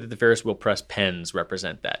wouldn't say that the Ferris Wheel Press pens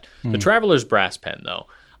represent that. The Traveler's brass pen, though,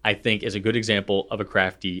 I think is a good example of a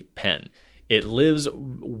crafty pen. It lives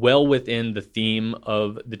well within the theme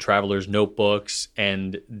of the Traveler's notebooks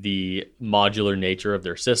and the modular nature of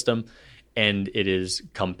their system, and it is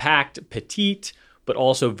compact, petite, but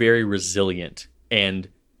also very resilient and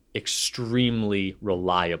extremely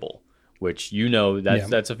reliable. Which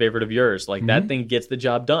that's a favorite of yours. Like that thing gets the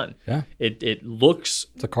job done. Yeah. It looks...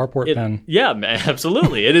 It's a carport pen. Yeah,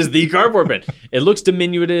 absolutely. It is the carport pen. It looks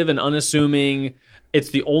diminutive and unassuming.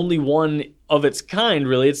 It's the only one of its kind,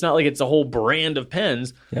 really. It's not like it's a whole brand of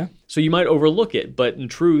pens. Yeah. So you might overlook it, but in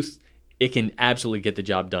truth, it can absolutely get the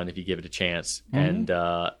job done if you give it a chance. And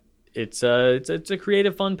it's a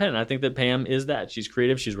creative, fun pen. I think that Pam is that. She's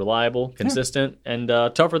creative, she's reliable, consistent, and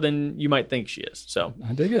tougher than you might think she is. So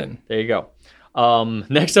I dig it. There you go.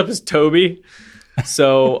 Next up is Toby.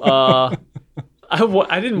 So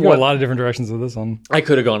I didn't want a lot of different directions with this one. I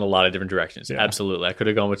could have gone a lot of different directions. Yeah. Absolutely, I could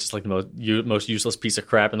have gone with just like the most useless piece of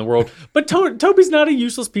crap in the world. But Toby's not a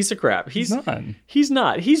useless piece of crap. He's not. He's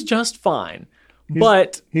not. He's just fine.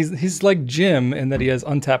 But he's like Jim in that he has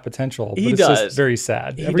untapped potential. But it's just very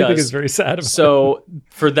sad. Everything is very sad about so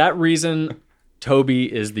for that reason,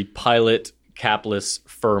 Toby is the Pilot capless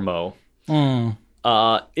Firmo.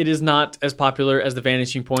 It is not as popular as the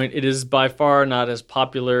Vanishing Point. It is by far not as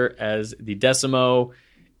popular as the Decimo.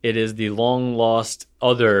 It is the long lost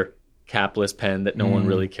other capless pen that no one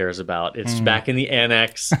really cares about. It's back in the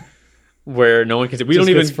annex. Where no one can say we don't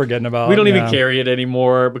even carry it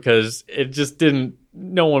anymore because it just didn't.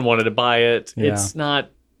 No one wanted to buy it. Yeah. It's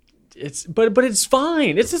not. But it's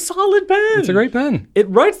fine. It's a solid pen. It's a great pen. It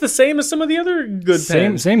writes the same as some of the other good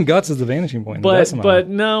pens. Same guts as the Vanishing Point. But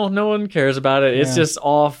no one cares about it. It's just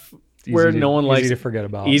off where no one likes. Easy to forget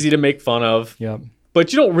about. Easy to make fun of. Yep.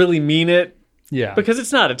 But you don't really mean it. Yeah. Because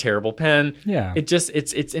it's not a terrible pen. Yeah.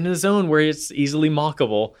 It's in a zone where it's easily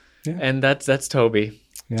mockable. Yeah. And that's Toby.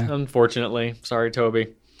 Yeah. Unfortunately. Sorry,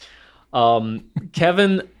 Toby.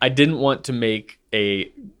 Kevin, I didn't want to make a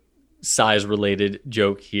size-related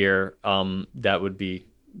joke here. That would be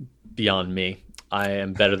beyond me. I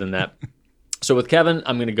am better than that. So with Kevin,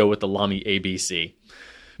 I'm going to go with the Lamy ABC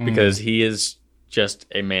because he is just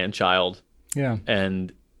a man-child. Yeah.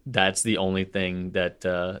 And that's the only thing that...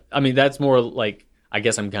 that's more like... I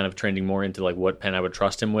guess I'm kind of trending more into like what pen I would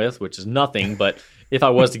trust him with, which is nothing, but... If I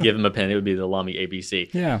was to give him a pen, it would be the Lamy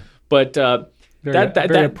ABC. Yeah. But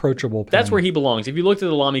very approachable pen. That's where he belongs. If you looked at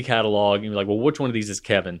the Lamy catalog and you're like, well, which one of these is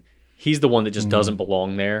Kevin? He's the one that just doesn't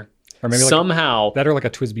belong there. Or maybe somehow. That or like a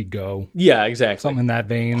Twisby Go. Yeah, exactly. Something in that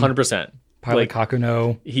vein. 100%. Pilot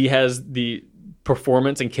Kakuno. He has the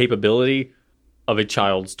performance and capability of a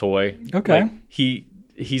child's toy. Okay. Like,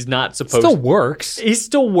 he's not supposed still works. He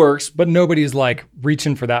still works. But nobody's like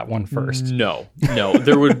reaching for that one first. No.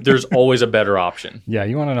 There's always a better option. Yeah,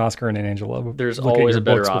 you want an Oscar and an Angela. There's always a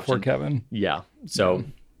better option. Before Kevin. Yeah. So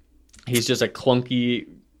he's just a clunky,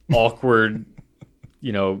 awkward,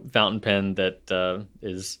 fountain pen that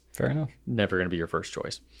is fair enough. Never going to be your first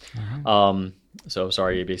choice. Uh-huh. So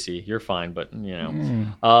sorry, ABC. You're fine, but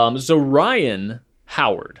So Ryan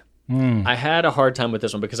Howard I had a hard time with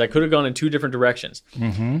this one because I could have gone in two different directions.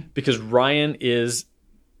 Because Ryan is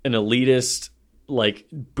an elitist, like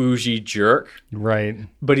bougie jerk, right?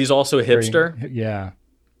 But he's also a hipster. Yeah.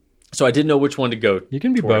 So I didn't know which one to go. You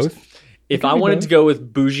can be towards. both. If I wanted to go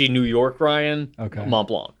with bougie New York Ryan, okay. Mont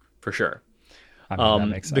Blanc for sure. I mean, that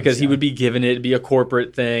makes sense, because he would be given it to be a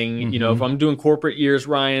corporate thing. You know, if I'm doing corporate years,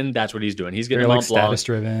 Ryan, that's what he's doing. He's getting very a Mont Blanc. Status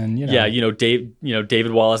driven. You know. Yeah,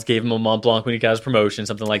 David Wallace gave him a Mont Blanc when he got his promotion,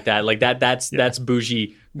 something like that. Like that's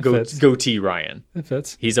bougie goatee Ryan. It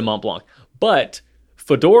fits. He's a Mont Blanc. But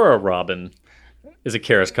Fedora Robin is a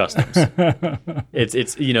Karas Customs. It's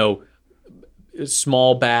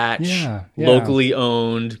small batch, locally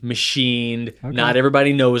owned, machined. Okay. Not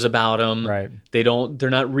everybody knows about them. Right. They're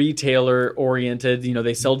not retailer oriented. You know,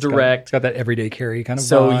 they sell direct. It's got that everyday carry kind of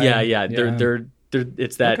vibe. Yeah. They're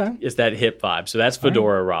it's that hip vibe. So that's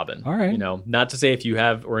Fedora Robin. All right. You know, not to say if you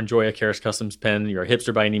have or enjoy a Karas Customs pen, you're a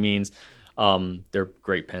hipster by any means. They're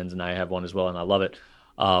great pens, and I have one as well, and I love it.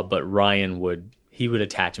 But Ryan would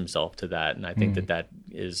attach himself to that, and I think that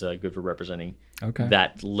is good for representing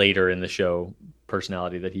that later in the show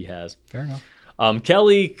personality that he has. Fair enough.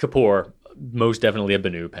 Kelly Kapoor, most definitely a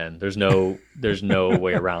Banu pen. There's no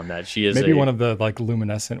way around that. She is maybe one of the like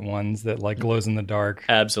luminescent ones that like glows in the dark.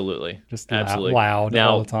 Absolutely, just absolutely loud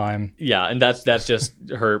all the time. Yeah, and that's just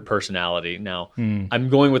her personality. Now, I'm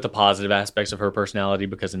going with the positive aspects of her personality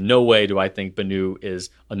because in no way do I think Banu is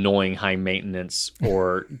annoying, high maintenance,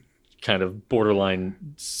 or kind of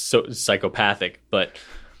borderline psychopathic, but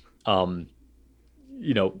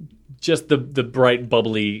just the bright,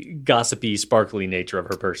 bubbly, gossipy, sparkly nature of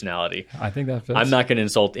her personality. I think that fits. I'm not going to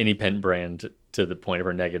insult any pen brand to the point of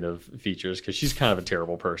her negative features because she's kind of a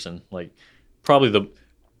terrible person. Like, probably the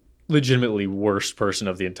legitimately worst person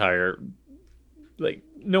of the entire. Like,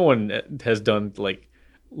 no one has done like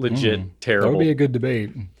legit terrible. That would be a good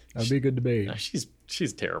debate. That would be a good debate.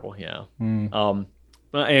 She's terrible. Yeah.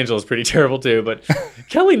 Well, Angela's pretty terrible too, but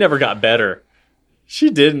Kelly never got better. She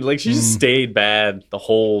didn't. Like, she just stayed bad the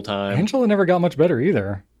whole time. Angela never got much better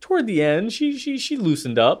either. Toward the end, she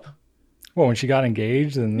loosened up. Well, when she got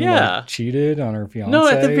engaged and like, cheated on her fiance. No,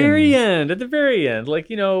 at the very end. Like,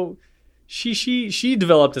 you know, she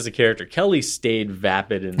developed as a character. Kelly stayed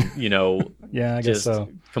vapid and, yeah, I guess so.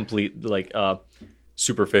 Complete, like,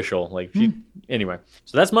 superficial. Like, anyway.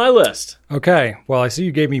 So that's my list. Okay. Well, I see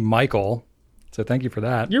you gave me Michael. So thank you for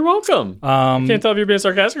that. You're welcome. I can't tell if you're being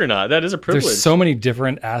sarcastic or not. That is a privilege. There's so many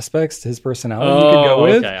different aspects to his personality you could go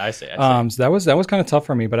with. Okay, I see. So that was kind of tough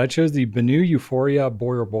for me, but I chose the Banu Euphoria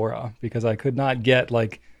Bora Bora because I could not get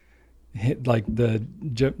the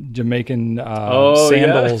Jamaican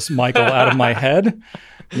sandals Michael out of my head.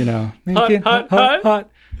 Hot.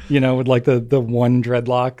 With like the one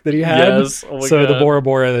dreadlock that he had. Yes. Oh my so God. The Bora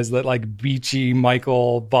Bora is that like beachy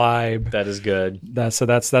Michael vibe. That is good. That's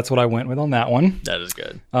what I went with on that one. That is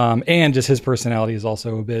good. And just his personality is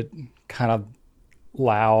also a bit kind of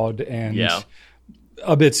loud and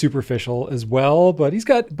a bit superficial as well. But he's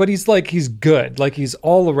good. Like he's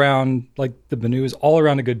all around. Like the Banu is all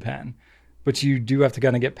around a good pen. But you do have to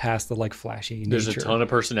kind of get past the like flashy nature. There's a ton of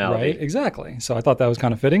personality. Right? Exactly. So I thought that was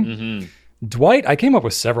kind of fitting. Dwight, I came up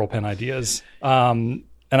with several pen ideas. And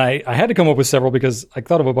I had to come up with several because I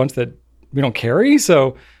thought of a bunch that we don't carry.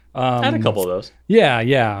 So I had a couple of those.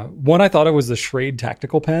 Yeah. One I thought it was the Schrade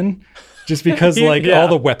tactical pen. Just because all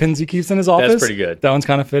the weapons he keeps in his office. That's pretty good. That one's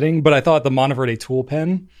kind of fitting. But I thought the Monteverde tool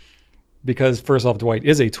pen. Because first off, Dwight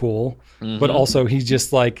is a tool. But also he's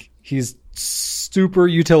just he's super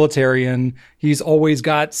utilitarian. He's always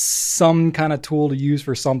got some kind of tool to use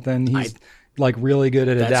for something. He's really good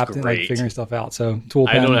at adapting, figuring stuff out. So tool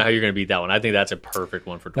pen. I don't know how you're going to beat that one. I think that's a perfect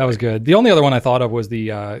one for Dwight. That was good. The only other one I thought of was the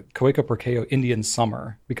Coeco Porqueo Indian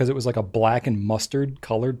Summer because it was like a black and mustard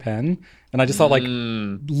colored pen. And I just thought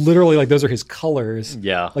literally those are his colors.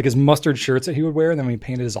 Yeah. Like his mustard shirts that he would wear. And then when he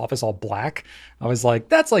painted his office all black, I was like,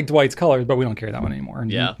 that's like Dwight's colors, but we don't carry that one anymore.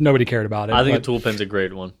 And nobody cared about it. I think a tool pen's a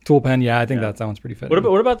great one. Tool pen. Yeah. I think that one's pretty fitting.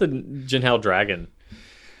 What about the Jinhao Dragon?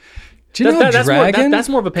 That's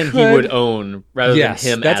more of a pen he would own rather than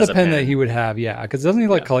him that's as a pen that he would have, because doesn't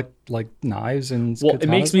he collect knives and it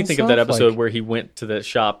makes me think of that episode where he went to the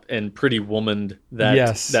shop and Pretty Womaned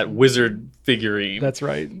that wizard figurine. That's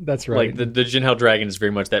right. Like the Jinhao Dragon is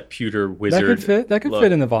very much that pewter wizard. That could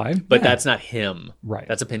fit in the vibe. But that's not him. Right.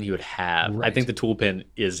 That's a pen he would have. Right. I think the tool pen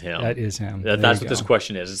is him. That is him. That's what this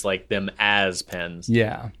question is. It's like them as pens.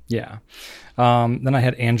 Yeah. Then I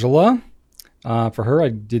had Angela. For her, I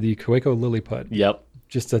did the Coeco Lilliput. Yep.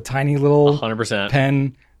 Just a tiny little 100%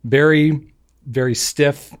 pen, very, very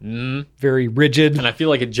stiff, very rigid. And I feel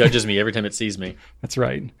like it judges me every time it sees me. That's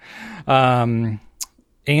right.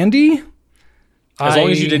 Andy? As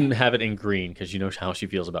long as you didn't have it in green, because you know how she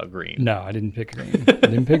feels about green. No, I didn't pick green. I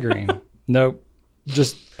didn't pick green. Nope.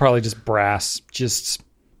 Probably just brass. Just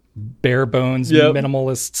bare bones,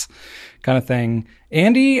 minimalists kind of thing.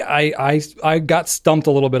 Andy, I got stumped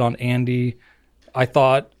a little bit on Andy. I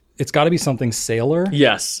thought it's got to be something sailor.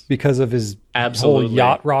 Yes. Because of his whole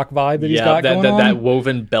yacht rock vibe that he's got going on. That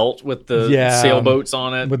woven belt with the sailboats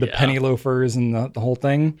on it. With the penny loafers and the whole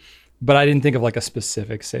thing. But I didn't think of like a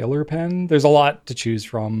specific sailor pen. There's a lot to choose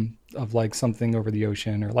from of like something over the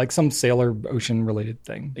ocean or like some sailor ocean related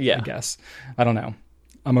thing, I guess. I don't know.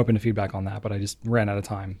 I'm open to feedback on that, but I just ran out of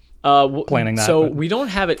time planning that. So we don't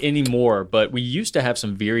have it anymore, but we used to have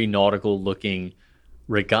some very nautical looking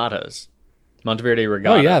regattas. Monteverde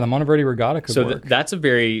Regatta. Oh, yeah, the Monteverde Regatta could work. So that's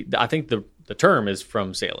I think the term is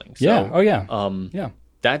from sailing. So, yeah,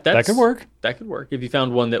 that could work. That could work. If you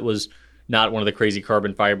found one that was not one of the crazy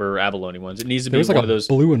carbon fiber abalone ones. It needs to be one of those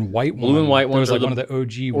blue and white ones. Blue and white ones. There was like one of the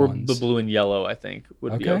OG ones. Or the blue and yellow, I think,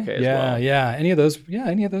 would be okay as well. Yeah. Any of those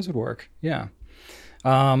would work. Yeah.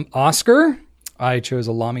 Oscar, I chose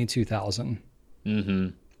a Lamy 2000. Mm-hmm.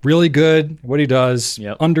 Really good. What he does.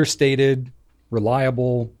 Understated,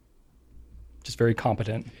 reliable, just very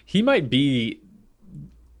competent. He might be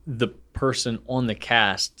the person on the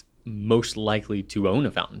cast most likely to own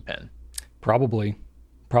a fountain pen. Probably.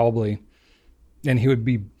 And he would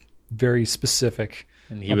be very specific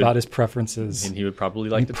about his preferences. And he would probably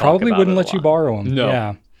like to talk probably about wouldn't it a let lot. you borrow them. No.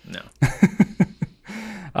 Yeah. No.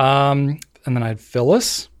 And then I had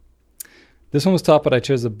Phyllis. This one was tough, but I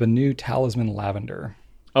chose a Benu Talisman Lavender.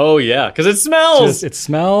 Oh, yeah, because it smells. It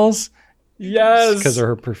smells. Yes. Because of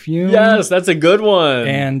her perfume. Yes, that's a good one.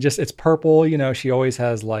 And just it's purple. You know, she always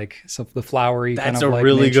has like the flowery kind of That's a like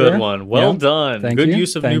really nature. good one. Well done. Thank good you.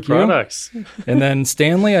 use of new products. And then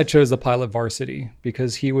Stanley, I chose the Pilot Varsity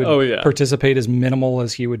because he would participate as minimal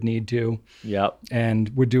as he would need to. Yep. And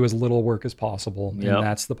would do as little work as possible. And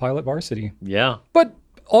that's the Pilot Varsity. Yeah. But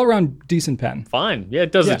all around decent pen. Fine. Yeah,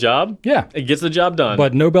 it does the job. Yeah. It gets the job done.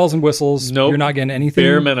 But no bells and whistles. Nope. You're not getting anything.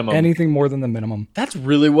 Bare minimum. Anything more than the minimum. That's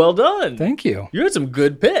really well done. Thank you. You had some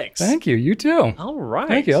good picks. Thank you. You too. All right.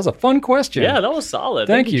 Thank you. That was a fun question. Yeah, that was solid.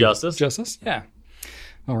 Thank you, Justice. Justice. Yeah.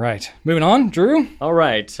 All right. Moving on. Drew? All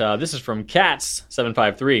right. This is from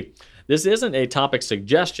Cats753. This isn't a topic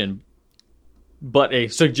suggestion, but a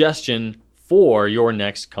suggestion for your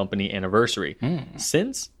next company anniversary.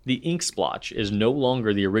 Since the ink splotch is no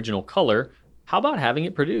longer the original color, how about having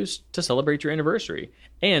it produced to celebrate your anniversary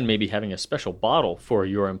and maybe having a special bottle for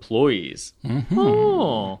your employees? Mm-hmm.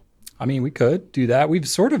 Oh. I mean, we could do that. We've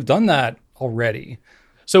sort of done that already.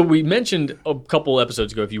 So we mentioned a couple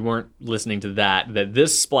episodes ago, if you weren't listening to that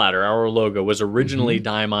this splatter, our logo, was originally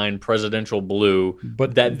Diamine Presidential Blue,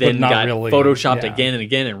 but then got really photoshopped again and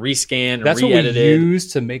again and rescanned and That's re-edited. What we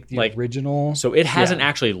used to make the original. So it hasn't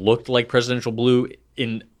actually looked like Presidential Blue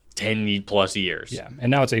in 10 plus years. Yeah, and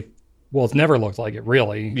now it's it's never looked like it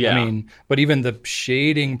really. Yeah. I mean, but even the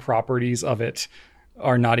shading properties of it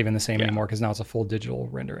are not even the same anymore because now it's a full digital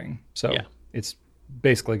rendering. So it's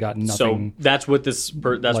basically got nothing. So that's what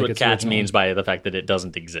what Cats means by the fact that it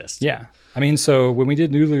doesn't exist. Yeah. I mean, so when we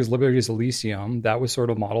did Noodler's Liberty's Elysium, that was sort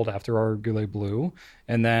of modeled after our Goulet Blue.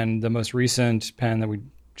 And then the most recent pen that we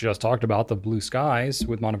just talked about, the Blue Skies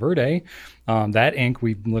with Monteverde, that ink,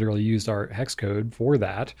 we literally used our hex code for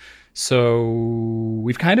that. So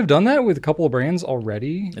we've kind of done that with a couple of brands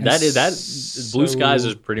already. And Blue Skies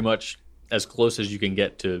is pretty much as close as you can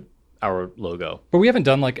get to our logo. But we haven't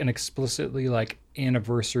done like an explicitly like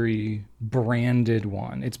anniversary branded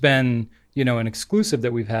one. It's been, an exclusive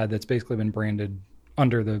that we've had that's basically been branded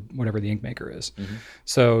under the whatever the ink maker is. Mm-hmm.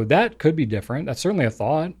 So that could be different. That's certainly a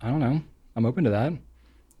thought. I don't know. I'm open to that.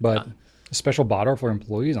 But a special bottle for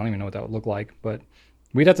employees, I don't even know what that would look like. But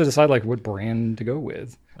we'd have to decide like what brand to go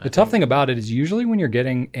with. The tough thing about it is usually when you're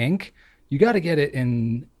getting ink, you got to get it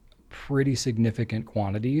in pretty significant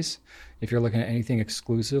quantities if you're looking at anything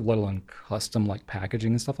exclusive, let alone custom like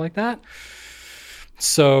packaging and stuff like that.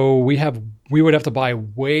 So we would have to buy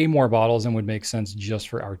way more bottles than would make sense just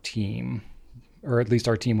for our team, or at least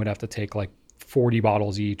our team would have to take like 40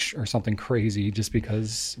 bottles each or something crazy just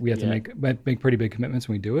because we have to make pretty big commitments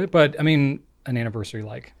when we do it. But I mean, an anniversary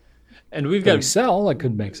and we've got sell that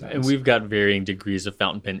could make sense. And we've got varying degrees of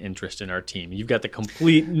fountain pen interest in our team. You've got the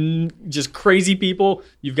complete just crazy people.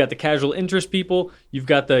 You've got the casual interest people. You've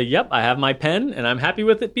got the I have my pen and I'm happy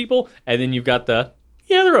with it people. And then you've got the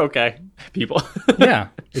they're okay people. Yeah,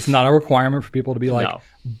 it's not a requirement for people to be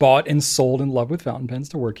bought and sold in love with fountain pens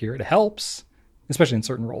to work here. It helps, especially in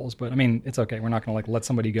certain roles. But I mean, it's okay. We're not going to like let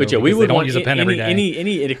somebody go But yeah, because we would they don't want use a pen every day.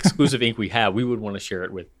 Any exclusive ink we have, we would want to share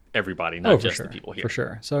it with everybody, not just the people here. For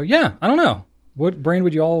sure. So yeah, I don't know. What brand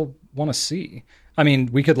would you all want to see? I mean,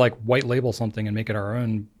 we could like white label something and make it our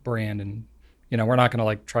own brand, and we're not going to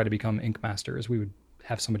like try to become ink masters. We would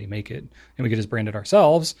have somebody make it, and we could just brand it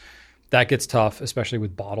ourselves. That gets tough, especially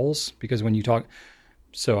with bottles, because when you talk,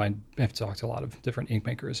 so I have talked to a lot of different ink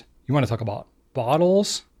makers. You want to talk about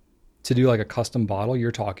bottles to do like a custom bottle,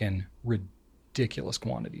 you're talking ridiculous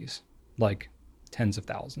quantities, like tens of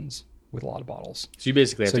thousands with a lot of bottles. So you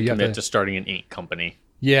basically have to commit to starting an ink company.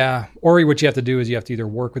 Yeah. Or what you have to do is you have to either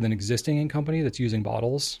work with an existing ink company that's using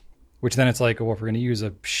bottles, which then it's like, well, if we're going to use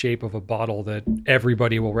a shape of a bottle that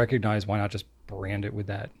everybody will recognize, why not just brand it with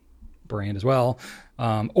that brand as well?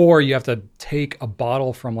 Or you have to take a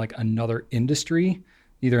bottle from like another industry,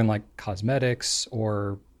 either in like cosmetics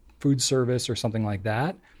or food service or something like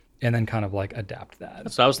that, and then kind of like adapt that.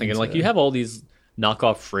 That's what I was thinking. Like you have all these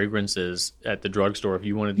knockoff fragrances at the drugstore. If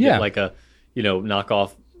you wanted to get like a,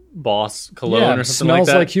 knockoff Boss cologne or something like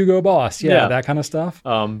that. Smells like Hugo Boss. Yeah, that kind of stuff.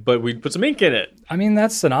 But we'd put some ink in it. I mean,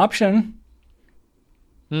 that's an option.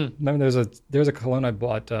 Remember, there's a cologne I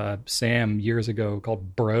bought Sam years ago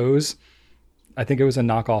called Bros. I think it was a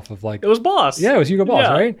knockoff of like... It was Boss. Yeah, it was Hugo Boss,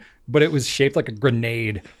 right? But it was shaped like a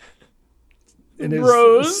grenade. And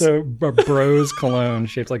Bros? So Bros cologne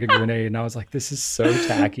shaped like a grenade. And I was like, this is so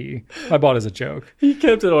tacky. I bought it as a joke. He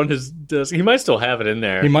kept it on his desk. He might still have it in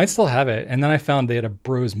there. He might still have it. And then I found they had a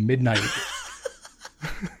Bros Midnight.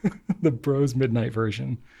 The Bros Midnight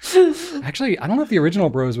version. Actually, I don't know if the original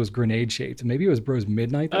Bros was grenade shaped. Maybe it was Bros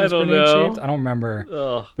Midnight that was grenade shaped. I don't remember.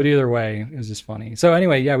 Ugh. But either way, it was just funny. So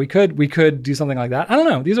anyway, yeah, we could do something like that. I don't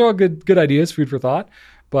know. These are all good ideas, food for thought.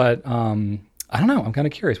 But I don't know. I'm kind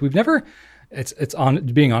of curious. We've never... It's on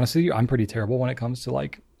being honest with you, I'm pretty terrible when it comes to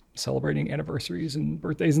like celebrating anniversaries and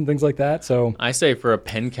birthdays and things like that. So I say for a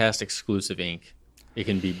Pencast exclusive ink, it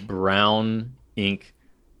can be brown ink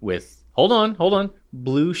with hold on,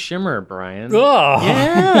 blue shimmer, Brian. Oh,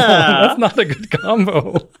 yeah, that's not a good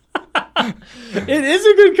combo. It is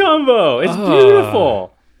a good combo. It's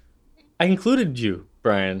beautiful. I included you,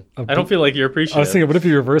 Brian. I don't feel like you're appreciative. I was thinking, what if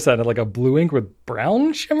you reverse that into like a blue ink with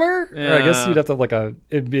brown shimmer? Yeah. Or I guess you'd have to like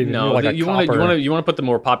it'd be like a copper. You want to put the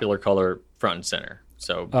more popular color front and center.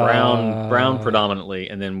 So brown predominantly,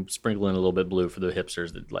 and then sprinkle in a little bit blue for the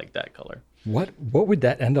hipsters that like that color. What would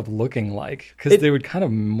that end up looking like? Because they would kind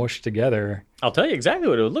of mush together. I'll tell you exactly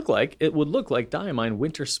what it would look like. It would look like Diamine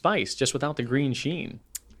Winter Spice, just without the green sheen.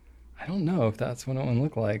 I don't know if that's what it would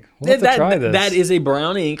look like. We'll have to try this. That is a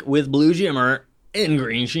brown ink with blue shimmer and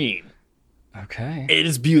green sheen. Okay. It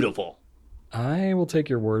is beautiful. I will take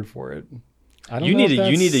your word for it. You need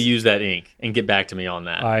to use that ink and get back to me on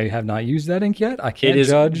that. I have not used that ink yet. I can't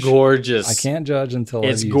judge. It is gorgeous. I can't judge until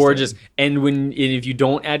it's gorgeous. And if you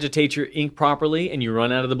don't agitate your ink properly and you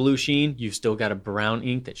run out of the blue sheen, you've still got a brown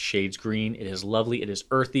ink that shades green. It is lovely. It is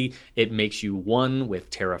earthy. It makes you one with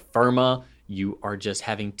terra firma. You are just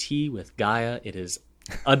having tea with Gaia. It is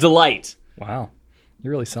a delight. Wow.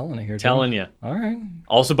 You're really selling it here. Telling you. All right.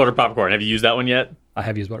 Also butter popcorn. Have you used that one yet? I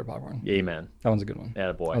have used butter popcorn. Amen. That one's a good one.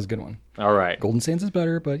 Yeah, boy. That was a good one. All right. Golden Sands is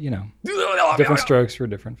better, but different strokes for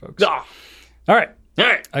different folks. All right.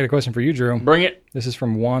 I got a question for you, Drew. Bring it. This is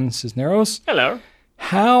from Juan Cisneros. Hello.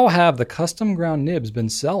 How have the custom ground nibs been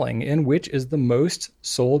selling, and which is the most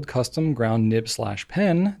sold custom ground nib /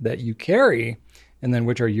 pen that you carry? And then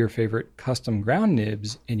which are your favorite custom ground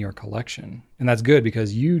nibs in your collection? And that's good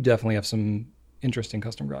because you definitely have some interesting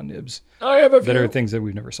custom ground nibs. I have a few. That are things that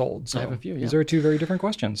we've never sold. So I have a few, yeah. These are two very different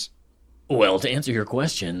questions. Well, to answer your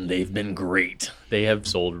question, they've been great. They have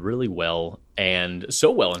sold really well, and so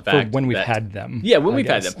well, in fact. For when we've had them. Yeah, when we've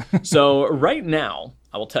had them. So right now,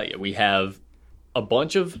 I will tell you, we have a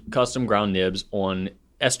bunch of custom ground nibs on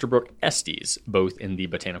Esterbrook Estes, both in the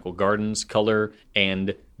Botanical Gardens color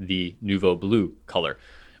and the Nouveau Blue color.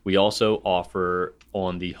 We also offer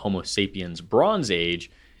on the Homo sapiens Bronze Age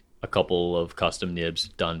a couple of custom nibs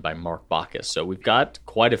done by Mark Bacchus. So we've got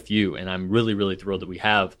quite a few, and I'm really, really thrilled that we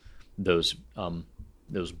have those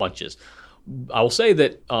bunches. I will say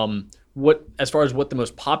that as far as what the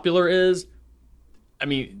most popular is, I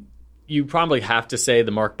mean, you probably have to say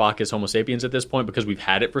the Mark Bacchus Homo sapiens at this point because we've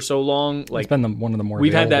had it for so long. Like, it's been one of the more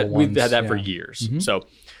we've had that ones. We've had that for years. Mm-hmm. So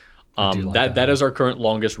like that is our current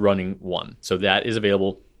longest running one. So that is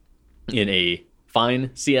available in a fine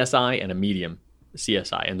CSI and a medium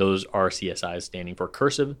CSI, and those are CSIs standing for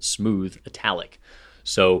cursive, smooth, italic.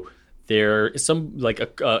 So there is some like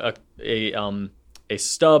a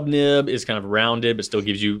stub nib is kind of rounded, but still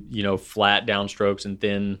gives you flat downstrokes and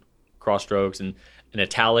thin cross strokes, and an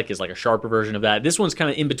Italic is like a sharper version of that. This one's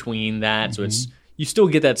kind of in between that, so you still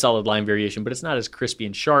get that solid line variation, but it's not as crispy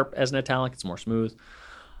and sharp as an Italic. It's more smooth.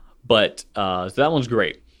 But so that one's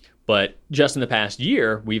great. But just in the past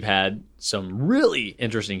year, we've had some really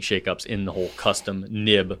interesting shakeups in the whole custom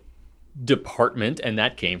nib department, and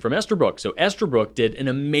that came from Esterbrook. So Esterbrook did an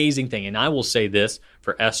amazing thing, and I will say this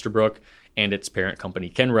for Esterbrook and its parent company,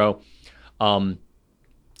 Kenro.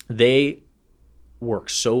 They work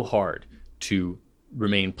so hard to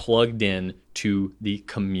remain plugged in to the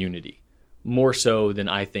community, more so than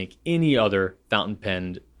I think any other fountain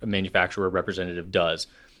pen manufacturer representative does.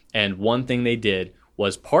 And one thing they did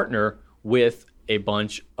was partner with a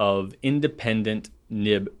bunch of independent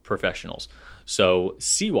nib professionals. So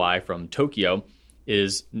CY from Tokyo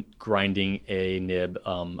is grinding a nib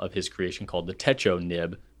of his creation called the Techo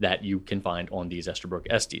nib that you can find on these Esterbrook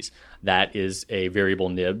Estes. That is a variable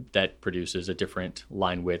nib that produces a different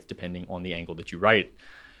line width depending on the angle that you write.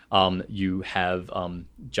 You have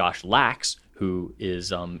Josh Lax, who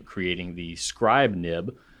is creating the Scribe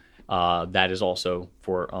nib. That is also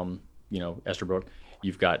for Esterbrook.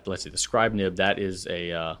 You've got, let's see, the Scribe nib. That is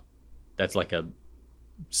that's like a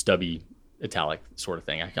stubby Italic sort of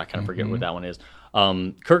thing. I kind of forget what that one is.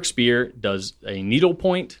 Kirk Spear does a needle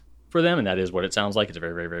point for them, and that is what it sounds like. It's a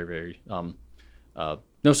very, very, very, very.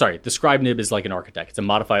 No, sorry. The Scribe nib is like an Architect. It's a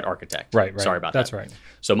modified Architect. Right. Sorry about that. That's right.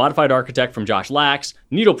 So modified Architect from Josh Lax,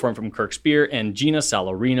 needle point from Kirk Spear, and Gina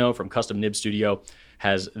Salarino from Custom Nib Studio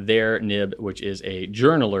has their nib, which is a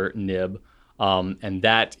journaler nib, and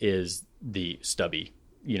that is the stubby.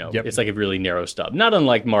 It's like a really narrow stub, not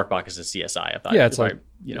unlike Mark Bacchus' CSI. I thought. Yeah, it's like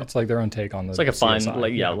their own take on the. It's like a fine,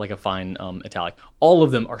 CSI. Like a fine Italic. All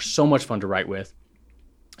of them are so much fun to write with.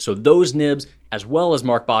 So those nibs, as well as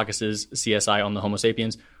Mark Bacchus' CSI on the Homo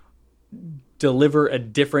sapiens, deliver a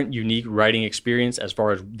different, unique writing experience as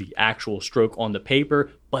far as the actual stroke on the paper.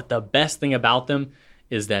 But the best thing about them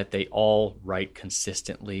is that they all write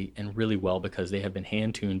consistently and really well because they have been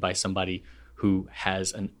hand-tuned by somebody who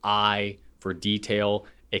has an eye for detail,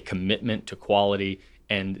 a commitment to quality,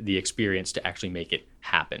 and the experience to actually make it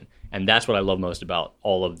happen. And that's what I love most about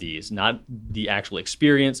all of these. Not the actual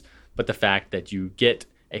experience, but the fact that you get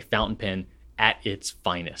a fountain pen at its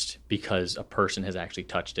finest because a person has actually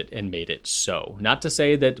touched it and made it so. Not to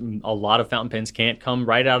say that a lot of fountain pens can't come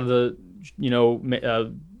right out of the,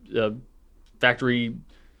 factory,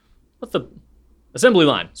 what's the assembly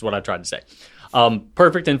line is what I tried to say.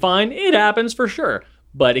 Perfect and fine, it happens for sure,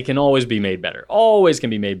 but it can always be made better. Always can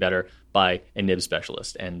be made better by a nib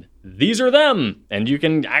specialist, and these are them. And you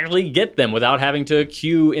can actually get them without having to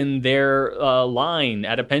queue in their line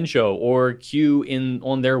at a pen show or queue in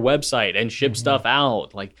on their website and ship stuff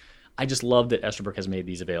out. Like, I just love that Esterbrook has made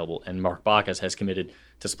these available, and Mark Bacchus has committed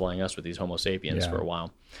to supplying us with these Homo sapiens for a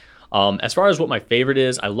while. As far as what my favorite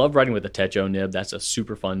is, I love writing with the Techo nib. That's a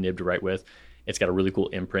super fun nib to write with. It's got a really cool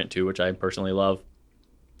imprint too, which I personally love.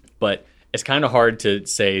 But it's kind of hard to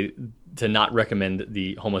say to not recommend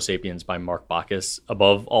the Homo sapiens by Mark Bacchus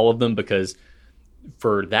above all of them, because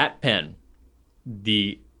for that pen,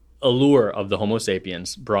 the allure of the Homo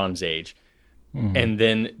sapiens Bronze Age, and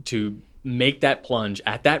then to make that plunge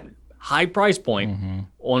at that high price point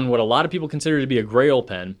on what a lot of people consider to be a grail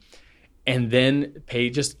pen, and then pay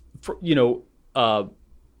just for, what's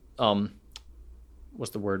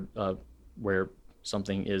the word, where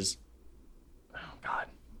something is, oh God.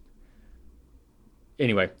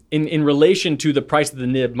 Anyway, in relation to the price of the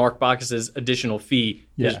nib, Mark Bacchus' additional fee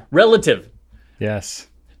is relative. Yes.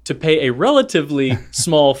 To pay a relatively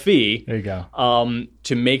small fee. There you go.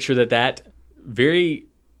 To make sure that very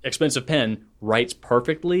expensive pen writes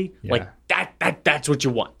perfectly. Like that's what you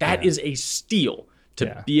want. That is a steal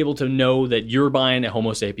to be able to know that you're buying a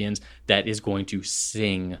Homo sapiens that is going to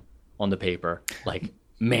sing on the paper. Like,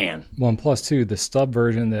 man. Well, and plus, too, the stub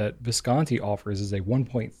version that Visconti offers is a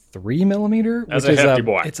 1.3 millimeter. That's a hefty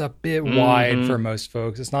boy. It's a bit wide for most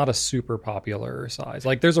folks. It's not a super popular size.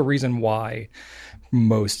 Like, there's a reason why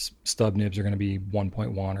most stub nibs are going to be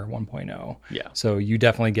 1.1 or 1.0. Yeah. So you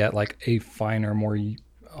definitely get like a finer, more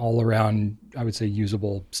all around, I would say,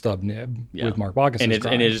 usable stub nib with Mark Bacchus. And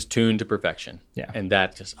it is tuned to perfection. Yeah. And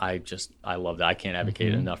that I love that. I can't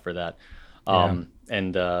advocate enough for that.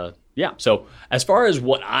 So as far as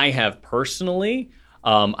what I have personally,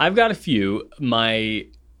 I've got a few. My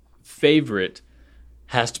favorite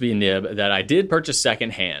has to be a nib that I did purchase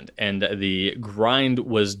secondhand, and the grind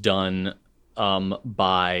was done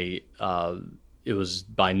by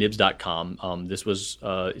nibs.com. This was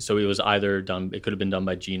so it was either done. It could have been done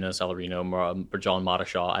by Gina Salarino or John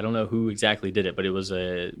Matashaw. I don't know who exactly did it, but it was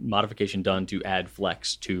a modification done to add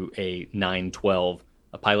flex to a 912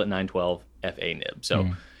 a Pilot 912 FA nib. So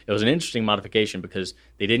it was an interesting modification because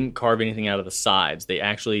they didn't carve anything out of the sides. They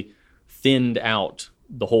actually thinned out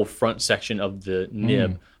the whole front section of the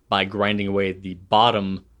nib by grinding away the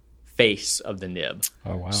bottom face of the nib.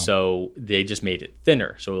 Oh, wow. So they just made it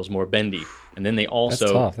thinner, so it was more bendy. And then they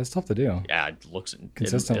also... That's tough to do. Yeah, it looks...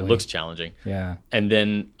 Consistently. It looks challenging. Yeah. And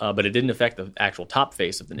then... but it didn't affect the actual top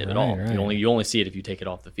face of the nib at all. Right. You only see it if you take it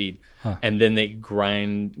off the feed. Huh. And then they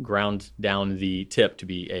ground down the tip to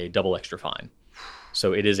be a double extra fine.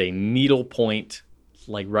 So it is a needle point,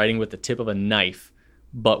 like writing with the tip of a knife,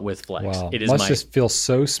 but with flex. Wow. It is Must just feel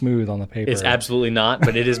so smooth on the paper. It's absolutely not,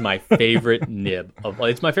 but it is my favorite nib.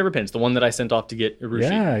 It's my favorite pen. It's the one that I sent off to get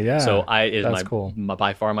Urushi. Yeah. So it is cool.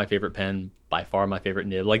 By far my favorite pen, by far my favorite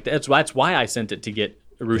nib. Like that's why I sent it to get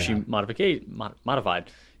Urushi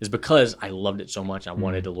modified, is because I loved it so much. I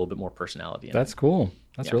wanted a little bit more personality in it. That's cool.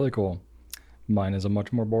 That's really cool. Mine is a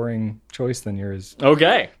much more boring choice than yours.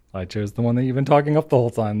 Okay. I chose the one that you've been talking up the whole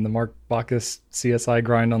time, the Mark Bacchus CSI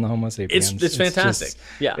grind on the Homo sapiens. It's fantastic.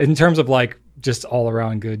 Just, in terms of like just all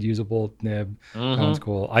around good usable nib, that one's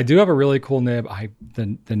cool. I do have a really cool nib.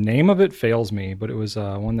 The name of it fails me, but it was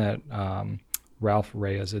one that Ralph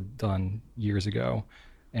Reyes had done years ago,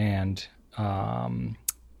 and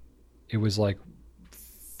it was like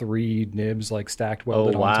 3 nibs like stacked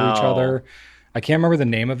welded onto each other. I can't remember the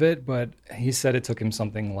name of it, but he said it took him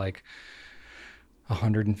something like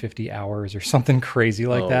 150 hours or something crazy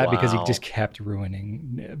like that because he just kept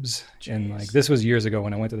ruining nibs. Jeez. And like this was years ago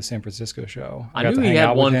when I went to the San Francisco show. I knew he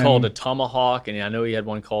had one called a Tomahawk, and I know he had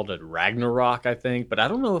one called a Ragnarok, I think, but I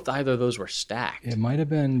don't know if either of those were stacked. It might have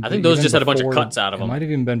been. I think those just had a bunch of cuts out of them. It might have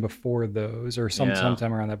even been before those or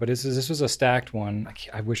sometime around that. But this was a stacked one.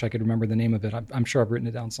 I wish I could remember the name of it. I'm sure I've written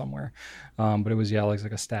it down somewhere. But it was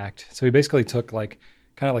like a stacked. So he basically took like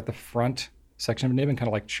kind of like the front section of a nib and kind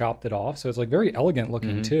of like chopped it off. So it's like very elegant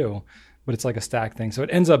looking too, but it's like a stack thing. So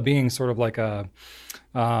it ends up being sort of like a,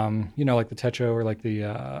 like the Techo or like the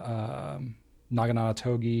Naginata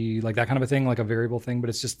Togi, like that kind of a thing, like a variable thing, but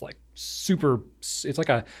it's just like super, it's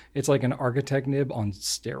like an architect nib on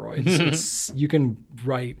steroids. You can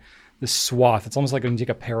write this swath. It's almost like when you take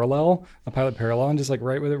a pilot parallel, and just like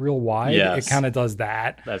write with it real wide. Yes. It kind of does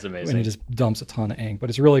that. That's amazing. And it just dumps a ton of ink. But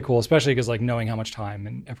it's really cool, especially because like knowing how much time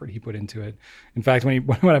and effort he put into it. In fact,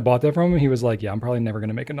 when I bought that from him, he was like, "Yeah, I'm probably never going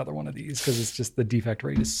to make another one of these because it's just the defect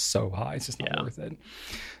rate is so high. It's just not worth it."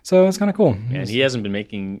 So it's kind of cool. And he hasn't been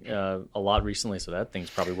making a lot recently, so that thing's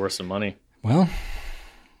probably worth some money. Well,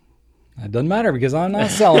 it doesn't matter because I'm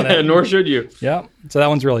not selling it. Nor should you. Yeah. So that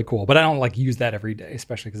one's really cool, but I don't like use that every day,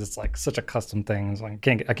 especially because it's like such a custom thing. So I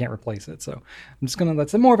can't replace it. So I'm just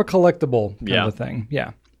that's more of a collectible kind of a thing.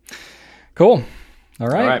 Yeah. Cool. All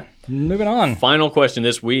right. Moving on. Final question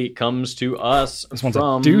this week comes to us. This one's a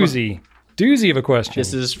doozy of a question.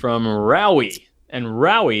 This is from Rowie, and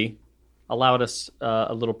Rowie allowed us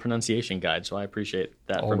a little pronunciation guide, so I appreciate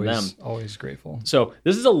that from them. Always grateful. So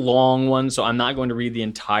this is a long one, so I'm not going to read the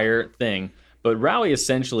entire thing, but Rowie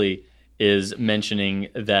essentially is mentioning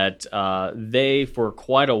that they, for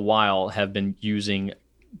quite a while, have been using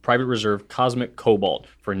Private Reserve Cosmic Cobalt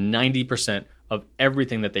for 90% of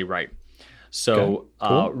everything that they write. So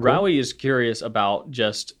Rowie is curious about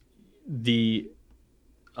just the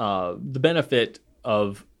benefit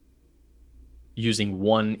of using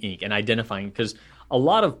one ink and identifying, because a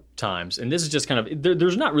lot of times, and this is just kind of,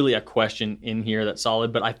 there's not really a question in here that's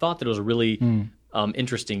solid, but I thought that it was a really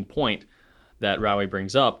interesting point that Rowie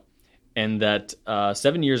brings up, and that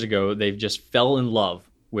 7 years ago, they've just fell in love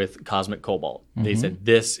with Cosmic Cobalt. They said,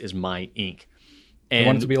 "This is my ink." And they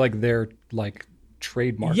want it to be like their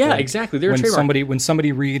trademark. Yeah, exactly. Their trademark. When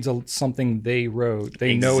somebody reads something they wrote,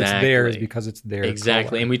 they know it's theirs because it's their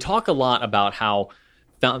color. And we talk a lot about how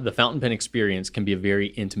the fountain pen experience can be a very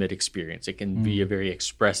intimate experience. It can be a very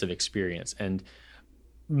expressive experience. And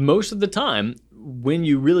most of the time, when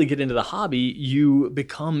you really get into the hobby, you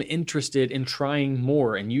become interested in trying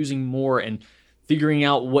more and using more and figuring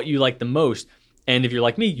out what you like the most. And if you're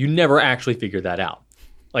like me, you never actually figure that out.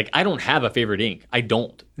 Like, I don't have a favorite ink. I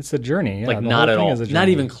don't. It's a journey. Yeah, like, not at all. Not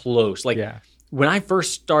even close. Like, when I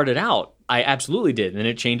first started out, I absolutely did. And then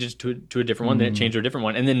it changes to a different one. Then it changed to a different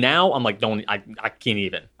one. And then now I'm like, I can't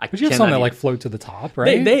even. But you have some that like float to the top,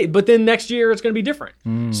 right? But then next year it's going to be different.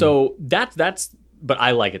 So that's, but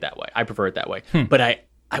I like it that way. I prefer it that way. But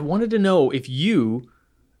I wanted to know if you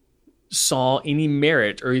saw any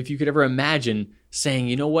merit, or if you could ever imagine saying,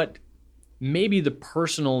 you know what, maybe the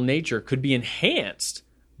personal nature could be enhanced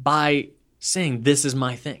by saying, this is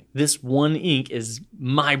my thing. This one ink is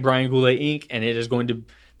my Brian Goulet ink, and it is going to,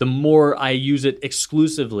 the more I use it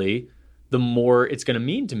exclusively, the more it's going to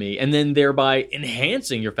mean to me, and then thereby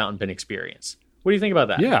enhancing your fountain pen experience. What do you think about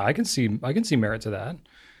that? Yeah, I can see merit to that.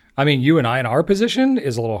 I mean, you and I in our position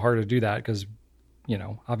is a little harder to do that because,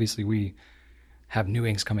 obviously we have new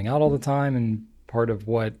inks coming out all the time, and part of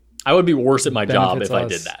what I would be worse at my job if I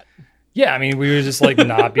did that. Yeah, I mean, we would just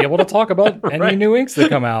not be able to talk about any new inks that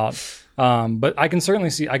come out. But I can certainly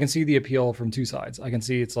see the appeal from two sides. I can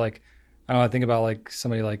see it's I think about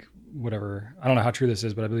somebody whatever. I don't know how true this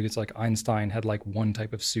is, but I believe it's Einstein had one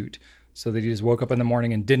type of suit. So that he just woke up in the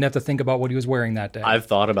morning and didn't have to think about what he was wearing that day. I've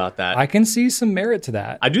thought about that. I can see some merit to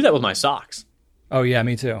that. I do that with my socks. Oh, yeah,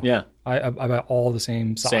 me too. Yeah. I buy all the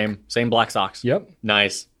same socks. Same black socks. Yep.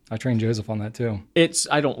 Nice. I trained Joseph on that too.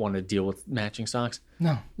 I don't want to deal with matching socks.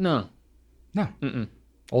 No. Mm-mm.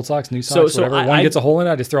 Old socks, new socks, whatever. One gets a hole in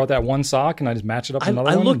it, I just throw out that one sock and I just match it up with another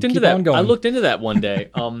one. I looked into that one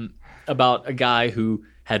day about a guy who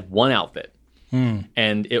had one outfit.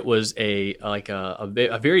 And it was a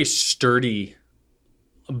very sturdy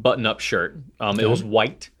button-up shirt. It was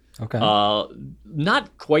white. Okay.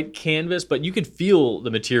 Not quite canvas, but you could feel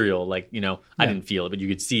the material. I didn't feel it, but you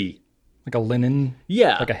could see. Like a linen?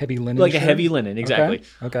 Yeah. Like a heavy linen Like shirt? a heavy linen, exactly.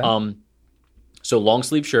 Okay. So long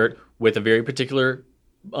sleeve shirt with a very particular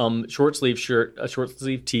short sleeve shirt, a short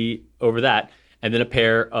sleeve tee over that, and then a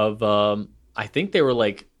pair of I think they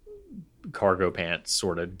were cargo pants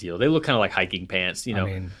sort of deal. They look kind of like hiking pants,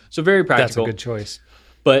 so very practical. That's a good choice.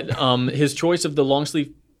 But his choice of the long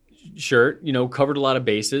sleeve shirt, covered a lot of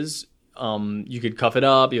bases. You could cuff it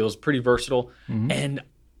up. It was pretty versatile. Mm-hmm. And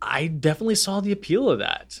I definitely saw the appeal of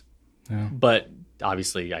that. Yeah. But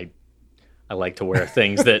obviously I like to wear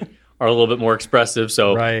things that are a little bit more expressive.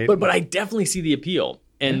 So, right. But I definitely see the appeal.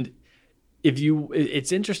 And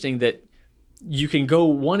it's interesting that you can go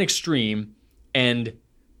one extreme and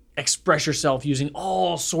express yourself using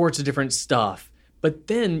all sorts of different stuff. But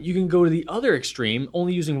then you can go to the other extreme,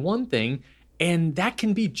 only using one thing, and that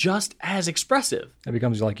can be just as expressive. It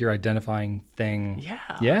becomes your identifying thing.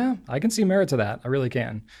 Yeah. Yeah, I can see merit to that. I really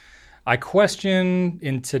can. I question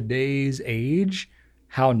in today's age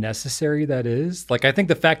how necessary that is. I think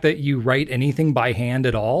the fact that you write anything by hand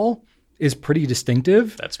at all is pretty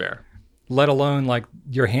distinctive. That's fair. Let alone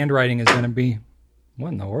your handwriting is going to be, what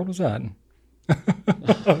in the world was that?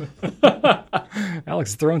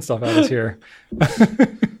 Alex is throwing stuff at us here. I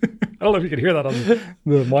don't know if you could hear that on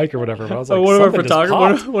the mic or whatever, but I was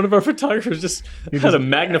one of our photographers just had a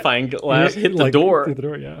magnifying glass hit the door. Hit the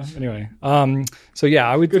door, yeah. Anyway, so yeah,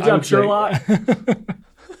 I would. Good job, Sherlock.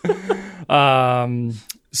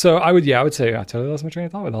 So I would say I totally lost my train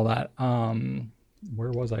of thought with all that.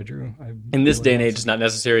 Where was I, Drew? In this day and age, it's not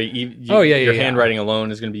necessary. Your handwriting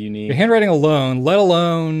alone is going to be unique. Your handwriting alone, let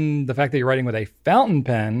alone the fact that you're writing with a fountain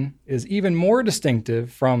pen, is even more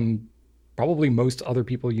distinctive from probably most other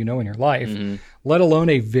people in your life, let alone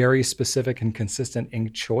a very specific and consistent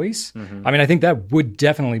ink choice. Mm-hmm. I mean, I think that would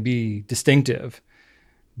definitely be distinctive,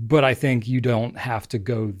 but I think you don't have to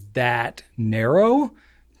go that narrow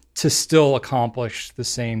to still accomplish the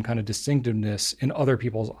same kind of distinctiveness in other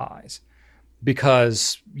people's eyes.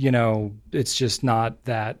 Because, it's just not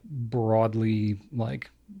that broadly,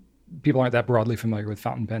 people aren't that broadly familiar with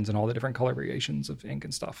fountain pens and all the different color variations of ink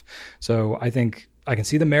and stuff. So I think I can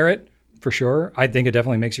see the merit for sure. I think it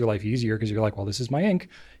definitely makes your life easier because you're well, this is my ink.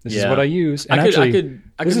 This is what I use. And this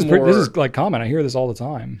is common. I hear this all the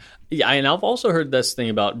time. Yeah, and I've also heard this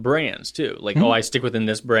thing about brands too. I stick within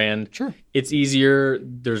this brand. Sure. It's easier.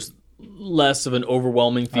 There's less of an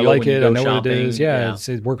overwhelming feel. I like when it. You go I know shopping. what it is. Yeah.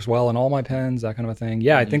 It works well in all my pens, that kind of a thing.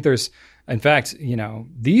 Yeah, I think there's, in fact,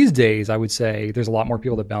 these days I would say there's a lot more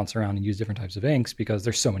people that bounce around and use different types of inks because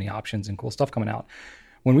there's so many options and cool stuff coming out.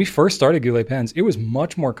 When we first started Goulet pens, it was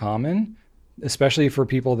much more common, especially for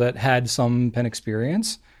people that had some pen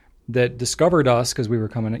experience that discovered us because we were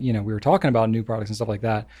we were talking about new products and stuff like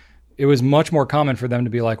that. It was much more common for them to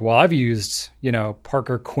be well, I've used,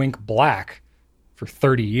 Parker Quink Black for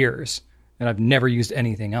 30 years, and I've never used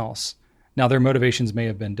anything else. Now, their motivations may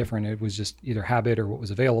have been different. It was just either habit or what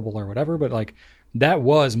was available or whatever, but that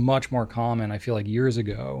was much more common, I feel years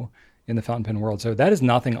ago in the fountain pen world. So that is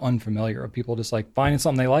nothing unfamiliar of people just finding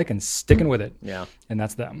something they like and sticking with it. Yeah. And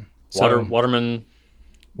that's them. Waterman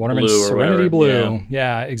Blue Serenity Blue.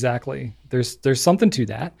 Yeah, exactly. There's something to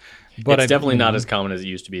that. But it's definitely not as common as it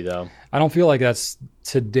used to be, though. I don't feel like that's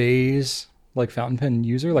today's fountain pen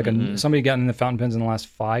user, somebody gotten into fountain pens in the last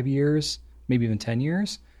 5 years, maybe even 10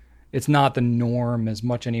 years. It's not the norm as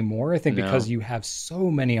much anymore. I think because you have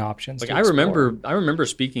so many options. I remember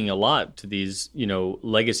speaking a lot to these,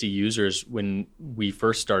 legacy users when we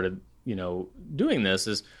first started, doing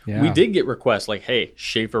this. We did get requests hey,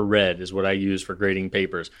 Schaefer Red is what I use for grading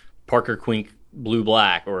papers. Parker Quink Blue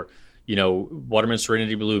Black, or Waterman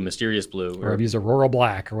Serenity Blue, Mysterious Blue, or I've used Aurora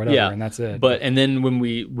Black or whatever, and that's it. And then when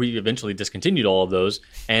we eventually discontinued all of those,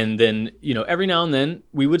 and then every now and then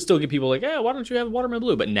we would still get people like, "Yeah, why don't you have Waterman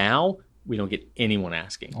Blue?" But now we don't get anyone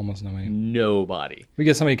asking. Almost nobody. Nobody. We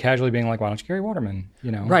get somebody casually being like, "Why don't you carry Waterman?"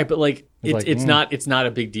 Right? But it's not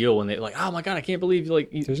a big deal when they're like, "Oh my god, I can't believe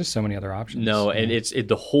There's just so many other options. No, and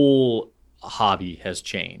the whole hobby has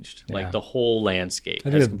changed. Yeah. Like the whole landscape. I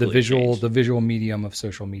think the visual medium of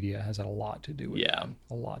social media has had a lot to do with that.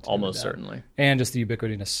 A lot. Almost certainly. And just the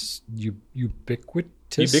ubiquity.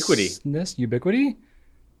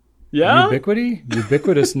 Yeah.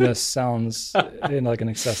 Ubiquitousness sounds in like an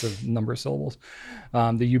excessive number of syllables.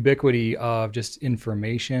 The ubiquity of just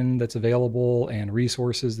information that's available and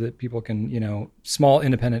resources that people can, small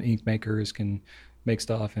independent ink makers can make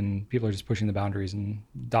stuff, and people are just pushing the boundaries, and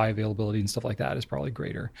dye availability and stuff like that is probably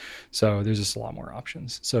greater. So there's just a lot more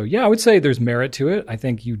options. So yeah, I would say there's merit to it. I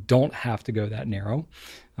think you don't have to go that narrow.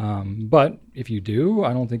 But if you do,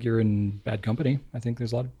 I don't think you're in bad company. I think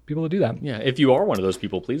there's a lot of people that do that. Yeah. If you are one of those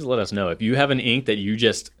people, please let us know. If you have an ink that you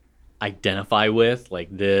just identify with,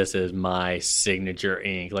 like, this is my signature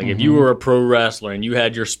ink. Like if you were a pro wrestler and you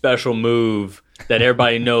had your special move that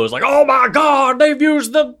everybody knows, like, oh my God, they've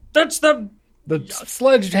used the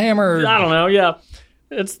sledgehammer. I don't know. Yeah.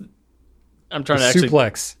 I'm trying to actually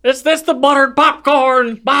suplex. That's the buttered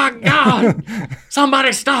popcorn. By God,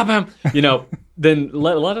 somebody stop him. Then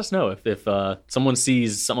let us know if someone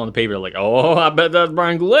sees something on the paper like, oh, I bet that's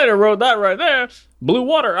Brian Goulet who wrote that right there. Blue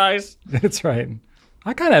water ice. That's right.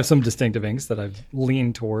 I kind of have some distinctive inks that I've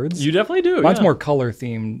leaned towards. You definitely do. Mine's more color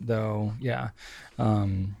themed though. Yeah.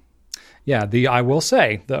 I will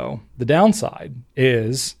say though, the downside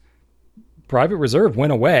is Private Reserve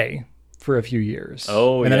went away for a few years.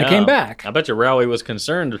 Oh, and then it came back. I bet you Rowley was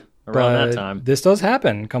concerned around that time. This does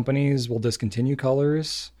happen. Companies will discontinue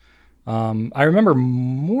colors. I remember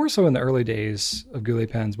more so in the early days of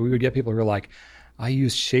Goulet pens, but we would get people who were like, I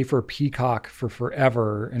used Schaefer Peacock for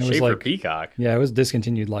forever. And it was like Peacock? Yeah, it was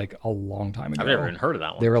discontinued like a long time ago. I've never even heard of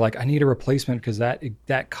that one. They were like, I need a replacement because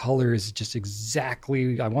that color is just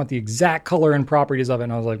exactly, I want the exact color and properties of it.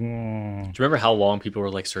 And I was like, Do you remember how long people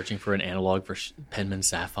were like searching for an analog for Penman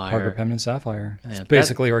Sapphire? Parker Penman Sapphire. It's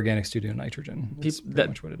basically organic studio nitrogen. That's pretty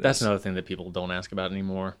much what it is. That's another thing that people don't ask about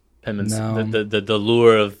anymore. Penman's, the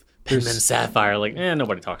lure of Penman Sapphire, like,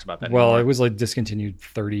 nobody talks about that anymore. Well, it was like discontinued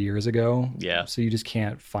 30 years ago. Yeah. So you just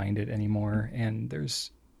can't find it anymore. And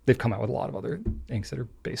they've come out with a lot of other inks that are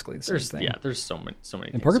basically the same thing. Yeah, there's so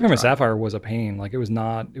many. And Parker Penman Sapphire was a pain. Like it was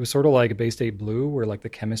sort of like a Bay State Blue where like the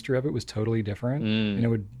chemistry of it was totally different. And it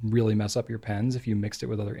would really mess up your pens if you mixed it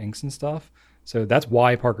with other inks and stuff. So that's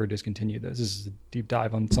why Parker discontinued those. This is a deep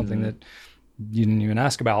dive on something that you didn't even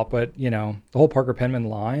ask about, but the whole Parker Penman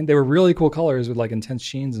line, they were really cool colors with like intense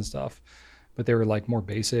sheens and stuff, but they were like more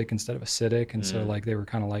basic instead of acidic. And so like, they were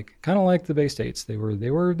kind of like the Bay States. They were a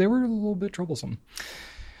little bit troublesome.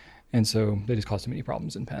 And so they just caused too many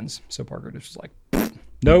problems in pens. So Parker just was like,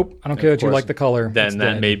 nope, I don't care that you like the color. Then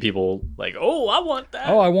that made people like, oh, I want that.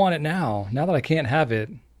 Oh, I want it now. Now that I can't have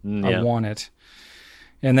it, I want it.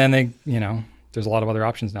 And then there's a lot of other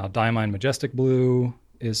options now. Diamine Majestic Blue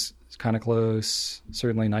is kind of close.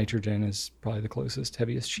 Certainly nitrogen is probably the closest,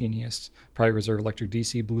 heaviest, sheeniest. Probably Reserve Electric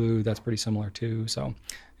DC Blue, that's pretty similar too. So,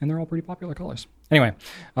 and they're all pretty popular colors. Anyway,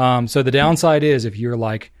 so the downside is if you're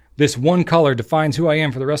like, this one color defines who I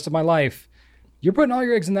am for the rest of my life, you're putting all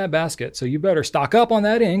your eggs in that basket. So you better stock up on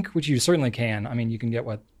that ink, which you certainly can. I mean, you can get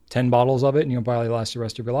 10 bottles of it and you'll probably last the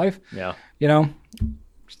rest of your life. Yeah.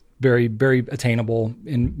 Very, very attainable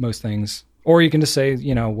in most things. Or you can just say,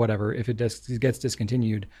 whatever, if it gets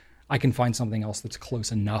discontinued, I can find something else that's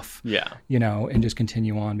close enough. Yeah. And just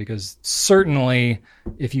continue on, because certainly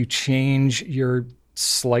if you change your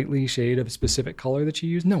slightly shade of a specific color that you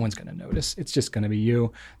use, no one's going to notice. It's just going to be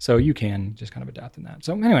you. So you can just kind of adapt in that.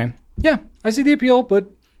 So anyway, yeah, I see the appeal, but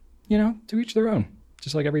to each their own,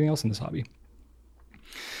 just like everything else in this hobby.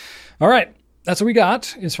 All right. That's what we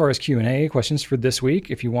got as far as Q&A questions for this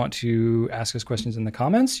week. If you want to ask us questions in the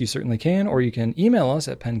comments, you certainly can, or you can email us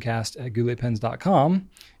at pencast@gouletpens.com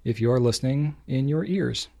if you're listening in your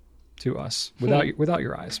ears to us without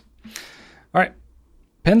your eyes. All right.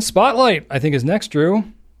 Pen Spotlight, I think, is next, Drew.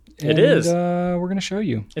 It is. We're going to show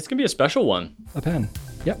you. It's going to be a special one. A pen.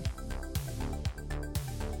 Yep.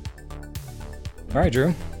 All right,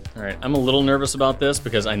 Drew. All right. I'm a little nervous about this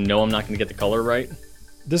because I know I'm not going to get the color right.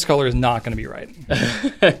 This color is not going to be right.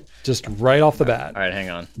 Just right off the bat. All right,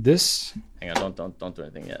 hang on. Hang on, don't do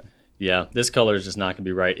anything yet. Yeah, this color is just not going to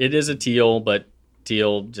be right. It is a teal, but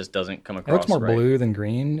teal just doesn't come It across looks more right. blue than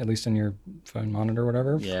green, at least in your phone monitor or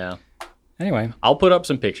whatever. Yeah. Anyway, I'll put up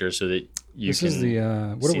some pictures so that you this can is the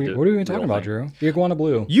what see are the we even talking real about, thing. Drew? The iguana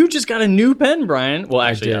blue. You just got a new pen, Brian. Well,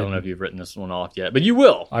 actually, I did. don't know if you've written this one off yet, but you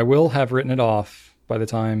will. I will have written it off by the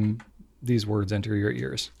time these words enter your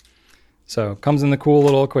ears. So comes in the cool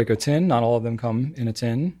little Quaco tin. Not all of them come in a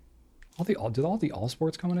tin. Do all the All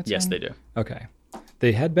Sports come in a tin? Yes, they do. Okay.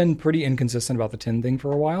 They had been pretty inconsistent about the tin thing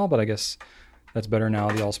for a while, but I guess that's better now,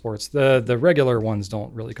 the All Sports. The regular ones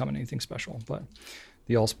don't really come in anything special, but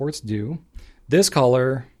the All Sports do. This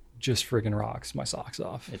color just freaking rocks my socks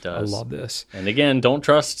off. It does. I love this. And again, don't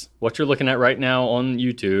trust what you're looking at right now on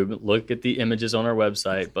YouTube. Look at the images on our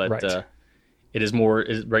website, but Right. it is more.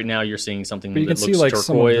 Right now, you're seeing something But you that can looks see like turquoise.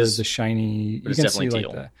 some of the shiny. but You it's can see definitely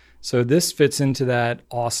like teal. that. So this fits into that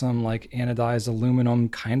awesome like anodized aluminum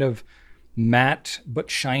kind of matte but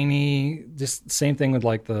shiny. This same thing with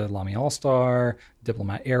like the Lamy All Star,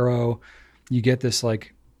 Diplomat Aero. You get this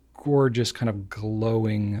like gorgeous kind of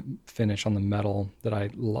glowing finish on the metal that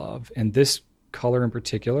I love. And this color in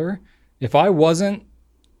particular, if I wasn't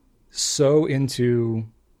so into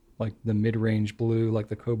like the mid-range blue, like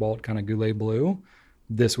the cobalt kind of Goulet blue,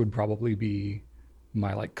 this would probably be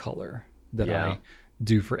my like color that Yeah. I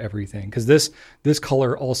do for everything. Because this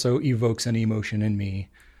color also evokes an emotion in me,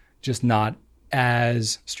 just not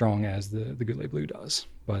as strong as the Goulet blue does.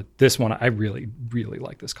 But this one, I really, really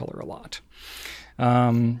like this color a lot.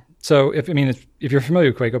 So if you're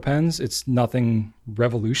familiar with Quaco pens, it's nothing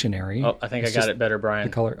revolutionary. Oh, I think It's I got just it better, Brian.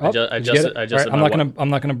 the color. I Oh, just did you get it? adjusted All my right, I'm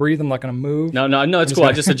not gonna breathe. I'm not gonna move. No, it's cool.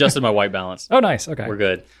 I just adjusted my white balance. Oh, nice. Okay. We're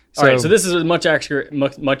good. All right, so this is a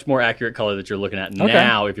much more accurate color that you're looking at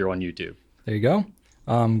now if you're on YouTube. There you go.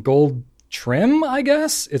 Gold trim, I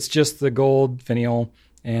guess. It's just the gold finial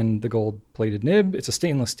and the gold plated nib. It's a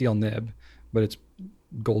stainless steel nib, but it's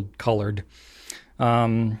gold colored.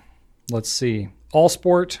 Let's see. All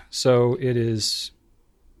Sport, so it is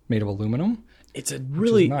made of aluminum. It's a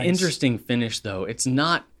really nice. interesting finish, though. It's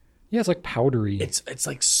not. Yeah, it's like powdery. It's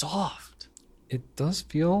like soft. It does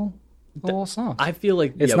feel a little soft. I feel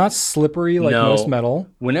like It's not slippery like No. most metal.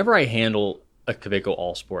 Whenever I handle a Quaco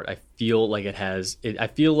All Sport, I feel like it has. I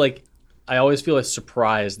feel like I always feel a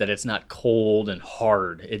surprise that it's not cold and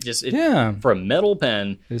hard. Yeah. For a metal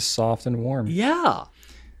pen. It's soft and warm. Yeah.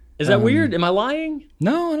 Is that weird? Am I lying?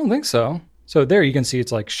 No, I don't think so. So there you can see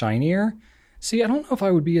it's like shinier. See, I don't know if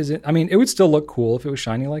I would be it would still look cool if it was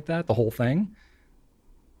shiny like that, the whole thing.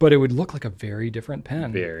 But it would look like a very different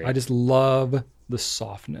pen. Very. I just love the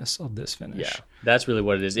softness of this finish. Yeah. That's really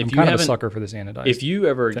what it is. I'm kind of a sucker for this anodized. If you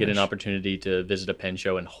ever get an finish. opportunity to visit a pen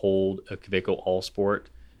show and hold a Quaco All Sport,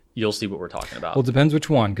 you'll see what we're talking about. Well, it depends which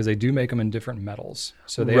one, because they do make them in different metals.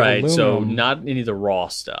 So they right. have aluminum. So not any of the raw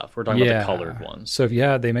stuff. We're talking about the colored ones. So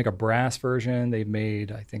they make a brass version. They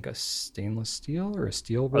made, I think, a stainless steel or a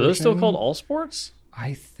steel version. Are those still called All Sports?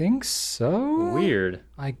 I think so. Weird.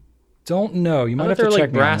 I don't know. You might I have thought to they're check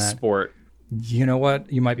like me on brass that. sport. You know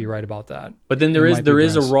what? You might be right about that. But then It there might be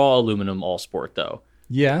is a brass. raw aluminum All Sport though,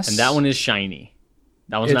 Yes. and that one is shiny.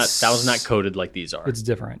 That was not coated like these are. It's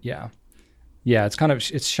different. Yeah. Yeah.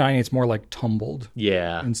 It's shiny. It's more like tumbled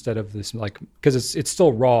Yeah, instead of this because it's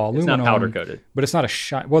still raw it's aluminum. not powder coated. But it's not a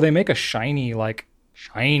shiny. Well, they make a shiny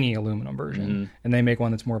aluminum version, and they make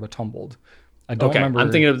one that's more of a tumbled. I don't remember.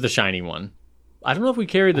 I'm thinking of the shiny one. I don't know if we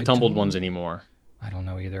carry the tumbled ones anymore. I don't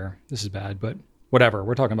know either. This is bad, but whatever.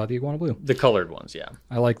 We're talking about the iguana blue. The colored ones, yeah.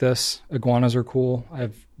 I like this. Iguanas are cool. I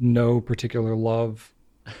have no particular love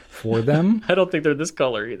for them. I don't think they're this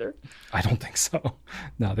color either. I don't think so.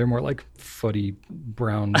 No, they're more like footy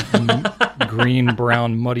brown, green,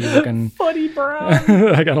 brown, muddy looking. Fuddy brown.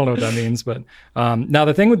 I don't know what that means, but now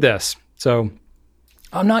the thing with this. So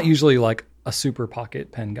I'm not usually like a super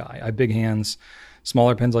pocket pen guy. I have big hands.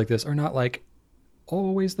 Smaller pens like this are not like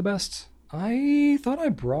always the best. I thought I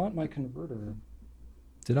brought my converter.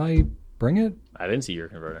 Did I bring it? I didn't see your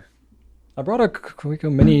converter. I brought a Quaco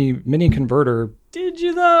mini converter. Did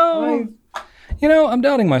you though? I'm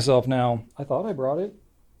doubting myself now. I thought I brought it.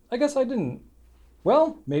 I guess I didn't.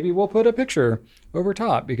 Well, maybe we'll put a picture over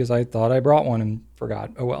top because I thought I brought one and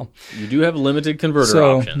forgot. Oh well. You do have limited converter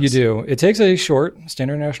So options. you do. It takes a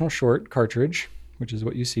standard national short cartridge, which is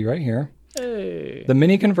what you see right here. Hey. The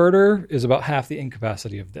mini converter is about half the ink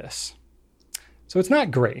capacity of this. So it's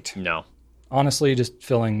not great. No. Honestly, just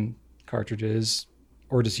filling cartridges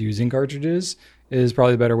or just using cartridges is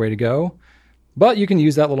probably the better way to go. But you can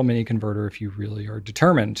use that little mini converter if you really are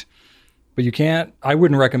determined. But I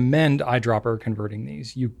wouldn't recommend eyedropper converting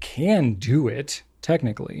these. You can do it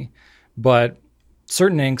technically, but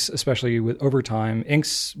certain inks, especially over time,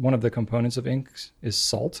 one of the components of inks is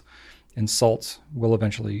salt. And salt will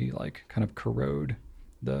eventually like kind of corrode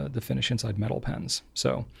the finish inside metal pens.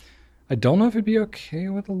 So I don't know if it'd be okay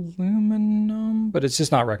with aluminum, but it's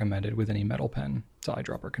just not recommended with any metal pen to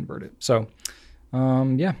eyedrop or convert it. So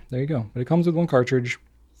yeah, there you go. But it comes with one cartridge,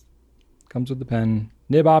 comes with the pen.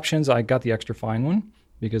 Nib options, I got the extra fine one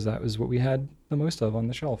because that was what we had the most of on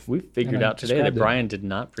the shelf. We figured out today that Brian did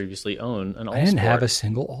not previously own an All-Sport. I didn't have a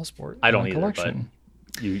single All-Sport I don't in my either, collection.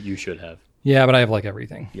 but you should have. Yeah, but I have like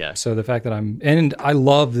everything. Yeah. So the fact that and I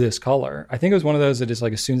love this color. I think it was one of those that just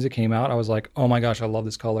like as soon as it came out, I was like, oh my gosh, I love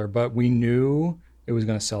this color. But we knew it was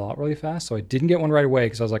going to sell out really fast. So I didn't get one right away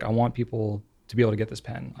because I was like, I want people to be able to get this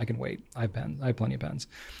pen. I can wait. I have pens. I have plenty of pens.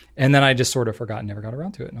 And then I just sort of forgot and never got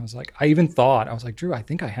around to it. And I was like, I was like, Drew, I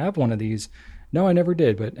think I have one of these. No, I never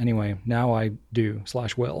did. But anyway, now I do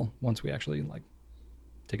 /will once we actually like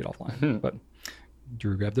take it offline. But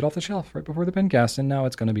Drew grabbed it off the shelf right before the pen cast, and now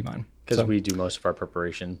it's going to be mine. Because we do most of our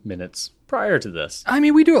preparation minutes prior to this. I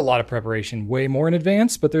mean, we do a lot of preparation way more in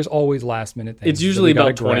advance, but there's always last minute things. It's usually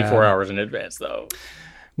about 24 hours in advance, though.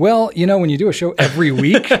 Well, when you do a show every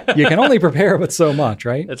week, you can only prepare with so much,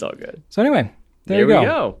 right? It's all good. So anyway, there we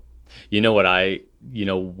go. You know what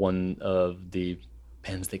one of the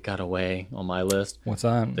pens that got away on my list? What's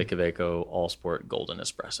that? The Kaweco All-Sport Golden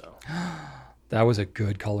Espresso. That was a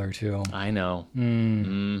good color, too. I know.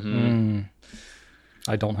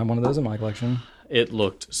 I don't have one of those in my collection. It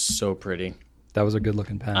looked so pretty. That was a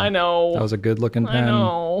good-looking pen. I know. That was a good-looking pen. I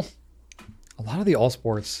know. A lot of the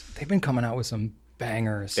All-Sports, they've been coming out with some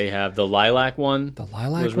bangers. They have the lilac one. The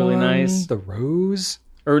lilac was really nice. The rose.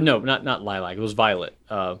 Or no, not lilac. It was violet.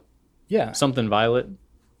 Yeah. Something violet.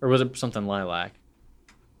 Or was it something lilac?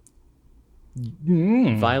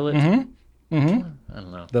 Violet? I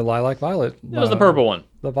don't know. The lilac violet. It was the purple one.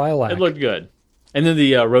 The violet. It looked good. And then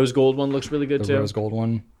the rose gold one looks really good, too. The rose gold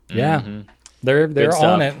one. Yeah. They're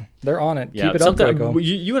on it. They're on it. Yeah, keep it up, Kaweco.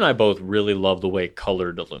 You and I both really love the way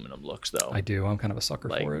colored aluminum looks, though. I do. I'm kind of a sucker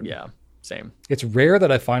for it. Yeah, same. It's rare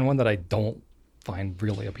that I find one that I don't find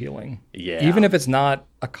really appealing. Yeah. Even if it's not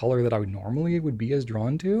a color that I would normally would be as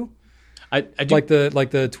drawn to. I do. Like the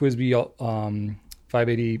TWSBI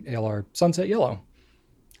 580 ALR Sunset Yellow.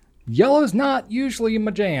 Yellow is not usually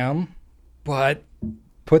my jam, but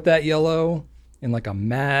put that yellow in like a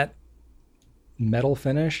matte metal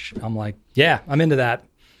finish. I'm like, yeah, I'm into that.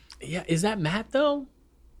 Yeah, is that matte though?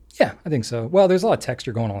 Yeah, I think so. Well, there's a lot of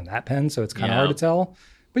texture going on in that pen, so it's kind of hard to tell.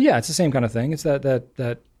 But yeah, it's the same kind of thing. It's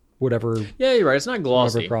that whatever. Yeah, you're right. It's not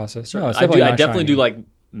glossy. Process. No, it's I definitely do like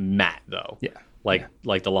matte though. Yeah.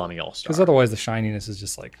 Like the Lamy All-Star. Because otherwise the shininess is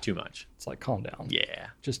just like too much. It's like calm down. Yeah.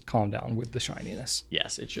 Just calm down with the shininess.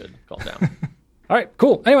 Yes, it should. Calm down. All right,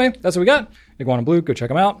 cool. Anyway, that's what we got. Iguana Blue, go check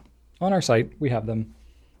them out on our site. We have them.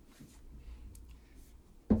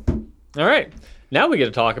 All right. Now we get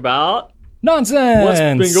to talk about nonsense. What's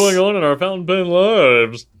been going on in our fountain pen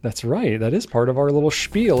lives. That's right. That is part of our little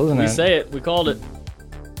spiel, isn't it? We say it. We called it.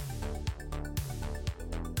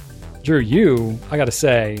 Drew, I got to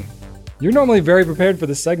say, you're normally very prepared for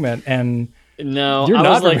this segment, and no, you're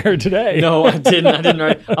not prepared today. No, I didn't.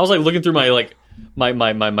 I was like looking through my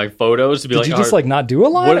photos to be did like, you just like not do a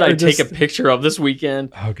lot? What did I take a picture of this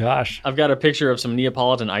weekend? Oh gosh, I've got a picture of some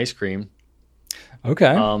Neapolitan ice cream.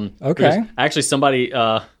 Okay. Okay. Actually, somebody,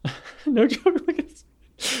 no joke. Look at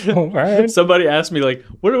this. All right. Somebody asked me like,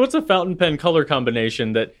 what's a fountain pen color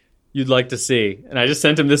combination that you'd like to see? And I just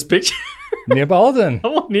sent him this picture. Neapolitan. I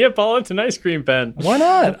want Neapolitan ice cream pen. Why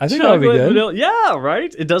not? I think that would be good. Vanilla. Yeah,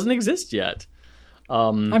 right. It doesn't exist yet.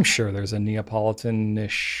 I'm sure there's a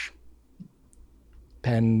Neapolitan-ish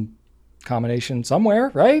pen combination somewhere,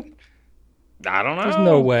 right? I don't know. There's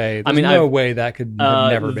no way. There's no way that could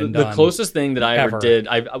have never been done. The closest thing that I ever did,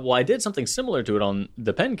 I did something similar to it on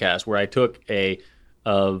the Pencast, where I took a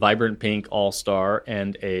Vibrant Pink All-Star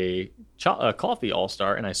and a Coffee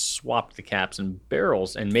All-Star, and I swapped the caps and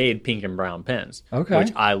barrels and made pink and brown pens. Okay.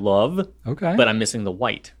 Which I love. Okay. But I'm missing the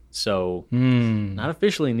white, so not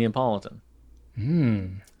officially Neapolitan.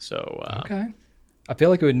 So okay. I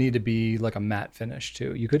feel like it would need to be like a matte finish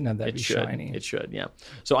too. You couldn't have that shiny. It should, yeah.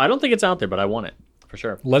 So I don't think it's out there, but I want it for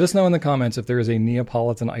sure. Let us know in the comments if there is a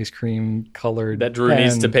Neapolitan ice cream colored that Drew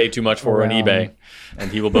needs to pay too much for on eBay,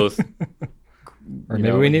 and he will both. Or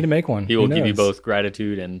maybe we need to make one. He will give you both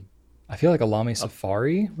gratitude and. I feel like a Lamy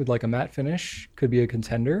Safari with like a matte finish could be a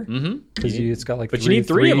contender because it's got like you need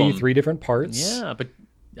three of them. 3 different parts. Yeah, but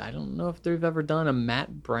I don't know if they've ever done a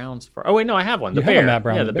matte brown Safari. Oh wait, no, I have one. You have a matte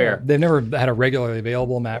brown. Yeah, the bear. They've never had a regularly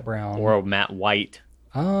available matte brown or a matte white.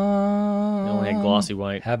 They only had glossy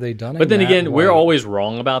white. Have they done it? But then again, we're always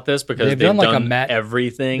wrong about this because they've done like a matte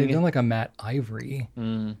everything. They've done like a matte ivory,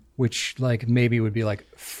 which like maybe would be like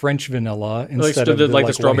French vanilla instead of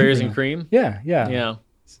the strawberries and cream. Yeah.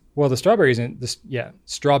 Well, the strawberries and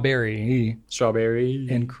strawberry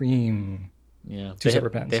and cream. Yeah, two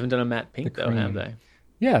separate pens. They haven't done a matte pink though, have they?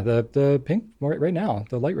 Yeah, the pink right now,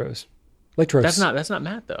 the light rose. That's not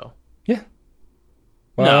matte though. Yeah.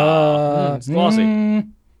 No, it's glossy.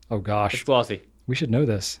 Oh gosh, it's glossy. We should know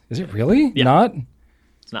this. Is it really? Yeah. Not?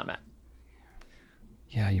 It's not matte.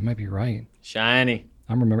 Yeah, you might be right. Shiny.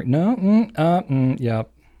 I'm remembering. No. Yeah,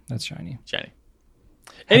 that's shiny. Shiny.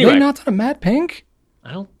 Anyway, have they not done a matte pink?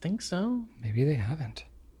 I don't think so. Maybe they haven't.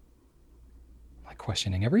 I'm like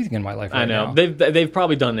questioning everything in my life right now. now. They've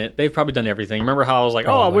probably done it. They've probably done everything. Remember how I was like,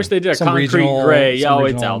 I wish they did a concrete gray. Yeah,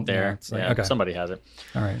 it's out there. Okay. Somebody has it.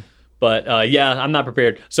 All right. But I'm not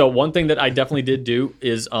prepared. So one thing that I definitely did do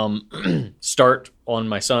is start on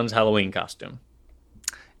my son's Halloween costume.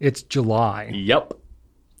 It's July. Yep.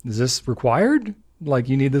 Is this required? Like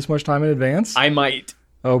you need this much time in advance? I might.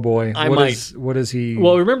 Oh boy. What is he?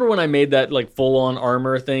 Well, remember when I made that like full-on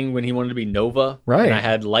armor thing when he wanted to be Nova? Right. And I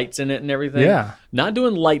had lights in it and everything? Yeah. Not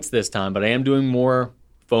doing lights this time, but I am doing more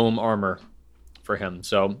foam armor for him.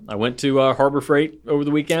 So I went to Harbor Freight over the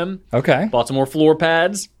weekend. Okay. Bought some more floor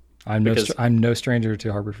pads. I'm no stranger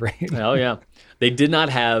to Harbor Freight. Oh, yeah. They did not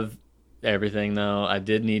have everything, though. I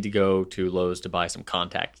did need to go to Lowe's to buy some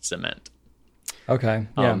contact cement. Okay,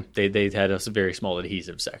 yeah. They had a very small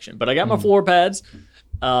adhesive section. But I got my floor pads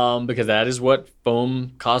because that is what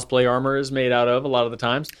foam cosplay armor is made out of a lot of the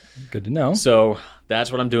times. Good to know. So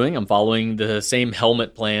that's what I'm doing. I'm following the same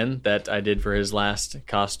helmet plan that I did for his last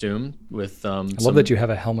costume. With I love that you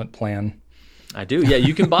have a helmet plan. I do. Yeah,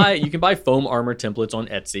 you can buy foam armor templates on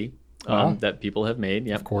Etsy that people have made.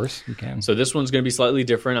 Yeah, of course you can. So this one's going to be slightly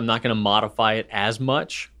different. I'm not going to modify it as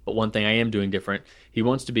much, but one thing I am doing different. He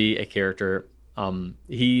wants to be a character.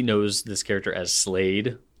 He knows this character as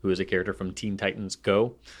Slade, who is a character from Teen Titans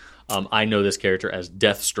Go. I know this character as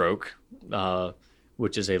Deathstroke,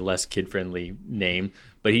 which is a less kid-friendly name,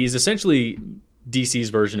 but he's essentially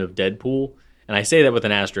DC's version of Deadpool. And I say that with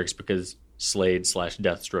an asterisk because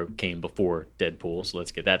Slade/Deathstroke came before Deadpool, so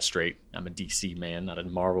let's get that straight. I'm a DC man, not a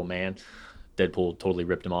Marvel man. Deadpool totally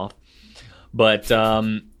ripped him off. But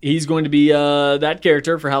he's going to be that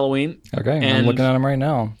character for Halloween. Okay, and I'm looking at him right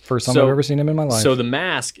now. First time I've ever seen him in my life. So the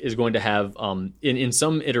mask is going to have, in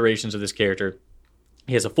some iterations of this character,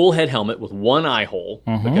 he has a full head helmet with one eye hole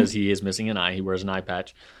because he is missing an eye. He wears an eye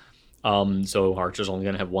patch. So Archer's only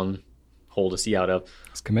going to have one hole to see out of.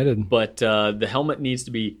 It's committed. But the helmet needs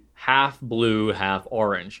to be half blue, half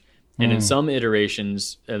orange. And in some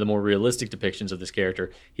iterations, the more realistic depictions of this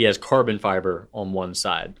character, he has carbon fiber on one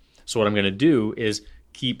side. So what I'm going to do is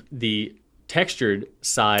keep the textured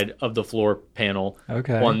side of the floor panel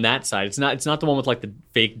on that side. It's not the one with like the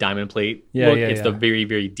fake diamond plate look. It's the very,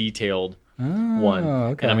 very detailed one.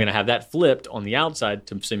 Okay. And I'm going to have that flipped on the outside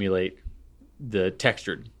to simulate the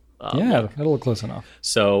textured look. That'll look close enough.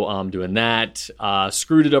 So I'm doing that.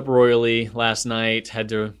 Screwed it up royally last night. Had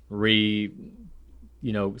to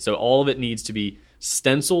so all of it needs to be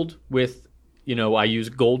stenciled with, I use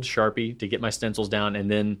gold Sharpie to get my stencils down, and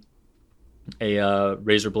then a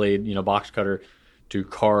razor blade, box cutter to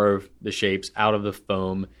carve the shapes out of the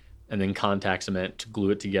foam, and then contact cement to glue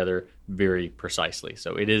it together very precisely.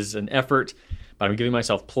 So it is an effort, but I'm giving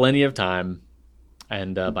myself plenty of time,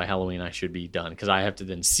 and by Halloween I should be done because I have to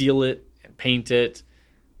then seal it and paint it,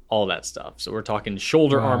 all that stuff. So we're talking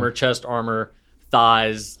shoulder armor, chest armor,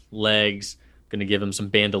 thighs, legs. Going to give him some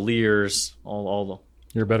bandoliers, all the.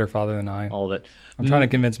 You're a better father than I. All of it. I'm trying to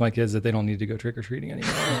convince my kids that they don't need to go trick-or-treating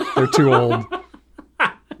anymore. They're too old.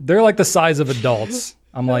 They're like the size of adults.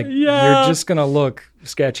 I'm like, you're just going to look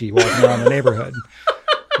sketchy walking around the neighborhood.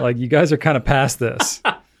 Like, you guys are kind of past this.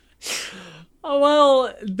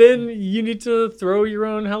 Well, then you need to throw your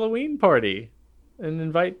own Halloween party and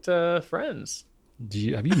invite friends.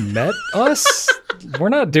 Have you met us? We're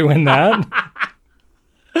not doing that.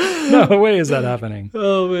 No way is that happening.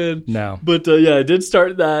 Oh, man. No. But, I did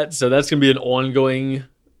start that, so that's going to be an ongoing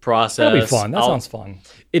process. That'll be fun. That sounds fun.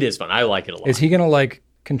 It is fun. I like it a lot. Is he going to,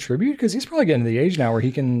 contribute? Because he's probably getting to the age now where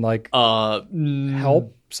he can,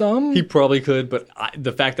 help some. He probably could, but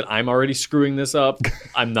the fact that I'm already screwing this up,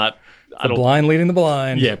 I'm not... The blind leading the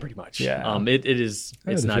blind. Yeah, pretty much. Yeah.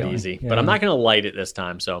 It's not easy. Yeah. But I'm not going to light it this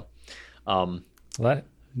time, so... that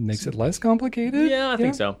makes it less complicated? Yeah, I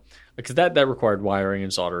think so. Because that required wiring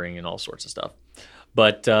and soldering and all sorts of stuff.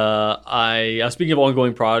 But speaking of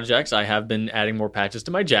ongoing projects, I have been adding more patches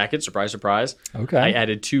to my jacket. Surprise, surprise. Okay. I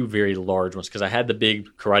added 2 very large ones because I had the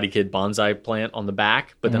big Karate Kid bonsai plant on the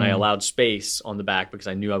back, but then I allowed space on the back because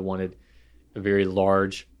I knew I wanted a very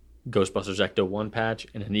large Ghostbusters Ecto 1 patch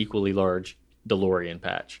and an equally large DeLorean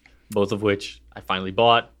patch, both of which I finally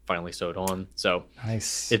bought, finally sewed on. So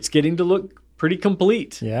nice. It's getting to look pretty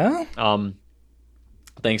complete. Yeah?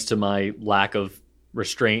 Thanks to my lack of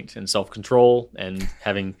restraint and self-control and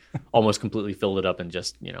having almost completely filled it up in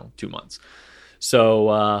just 2 months. So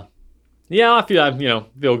I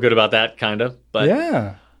feel good about that kind of. But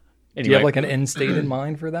yeah. Anyway, do you have like an end state in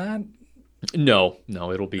mind for that? No,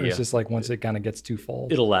 it'll be. It's just like once it kind of gets too full,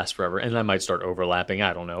 it'll last forever, and I might start overlapping.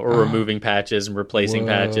 I don't know, or removing patches and replacing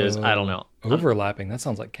patches. I don't know. Overlapping, that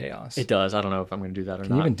sounds like chaos. It does. I don't know if I'm going to do that or not.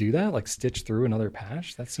 Can you even do that? Like stitch through another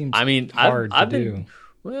patch? That seems. Hard to do.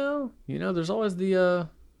 Well, there's always the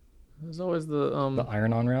the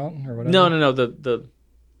iron-on route or whatever. No. The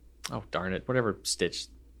oh darn it! Whatever stitch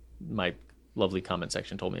my lovely comment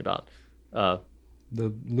section told me about. The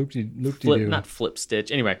flip, not flip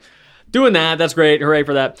stitch. Anyway, doing that's great. Hooray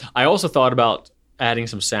for that! I also thought about adding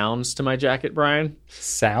some sounds to my jacket, Brian.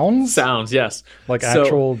 Sounds? Sounds, yes. Like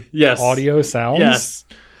actual audio sounds? Yes.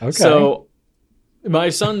 Okay. So my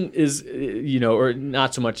son is, or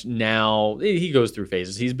not so much now. He goes through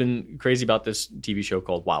phases. He's been crazy about this TV show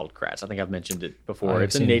called Wild Kratts. I think I've mentioned it before.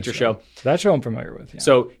 It's a nature show. That show I'm familiar with, yeah.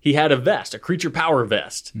 So he had a vest, a creature power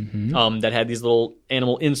vest, that had these little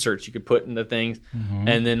animal inserts you could put in the things.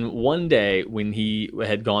 And then one day when he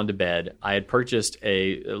had gone to bed, I had purchased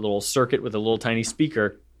a little circuit with a little tiny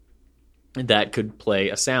speaker that could play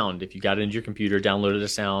a sound. If you got it into your computer, downloaded a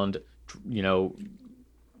sound,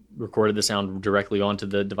 recorded the sound directly onto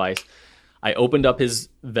the device. I opened up his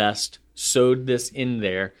vest, sewed this in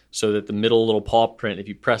there so that the middle little paw print, if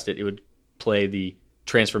you pressed it, it would play the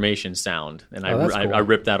transformation sound. And I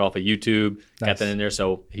ripped that off of YouTube, got that in there.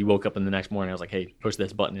 So he woke up in the next morning. I was like, hey, push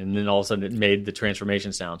this button. And then all of a sudden it made the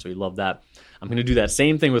transformation sound. So he loved that. I'm going to do that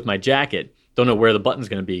same thing with my jacket. Don't know where the button's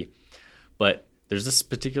going to be. But there's this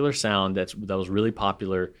particular sound that was really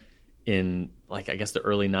popular in, I guess, the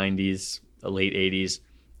early 90s, the late 80s.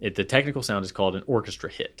 The technical sound is called an orchestra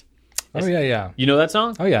hit. Yeah. You know that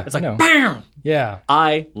song? Oh, yeah. It's like, bam! Yeah.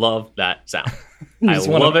 I love that sound. I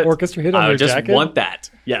love it. Orchestra hit on your jacket? I just want that.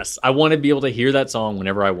 Yes. I want to be able to hear that song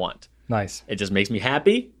whenever I want. Nice. It just makes me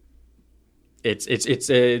happy. It's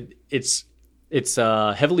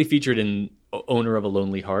heavily featured in Owner of a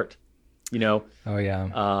Lonely Heart, Oh,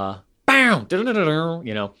 yeah. Bam!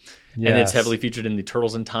 And it's heavily featured in the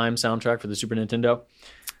Turtles in Time soundtrack for the Super Nintendo.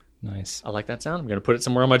 Nice. I like that sound. I'm going to put it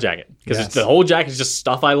somewhere on my jacket because the whole jacket is just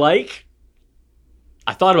stuff I like.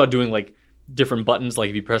 I thought about doing different buttons. Like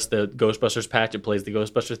if you press the Ghostbusters patch, it plays the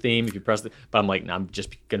Ghostbuster theme. If you press but I'm like, nah, I'm just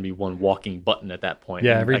going to be one walking button at that point.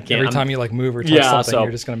 Yeah, every time you move or touch something,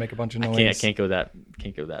 you're just going to make a bunch of noise. I can't go that.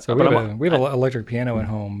 So we have an electric piano at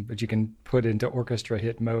home that you can put into orchestra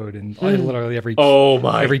hit mode, and literally every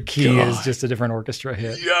key is just a different orchestra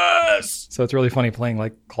hit. Yes. So it's really funny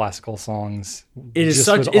playing classical songs.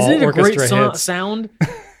 Isn't it a great sound?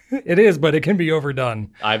 It is, but it can be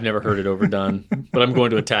overdone. I've never heard it overdone, but I'm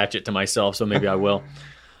going to attach it to myself, so maybe I will.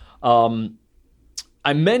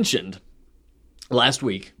 I mentioned last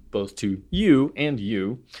week, both to you and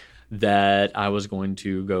you, that I was going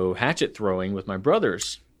to go hatchet throwing with my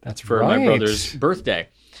brothers. That's for my brother's birthday.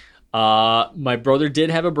 My brother did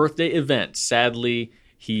have a birthday event. Sadly,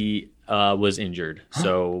 he was injured,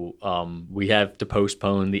 so we have to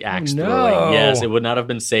postpone the axe throwing. Yes, it would not have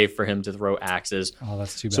been safe for him to throw axes. Oh,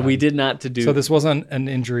 that's too bad. So we did not do. So this wasn't an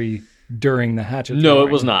injury during the hatchet throwing? No,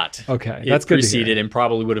 it was not. Okay, that's good. It preceded and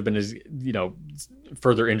probably would have been as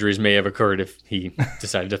further injuries may have occurred if he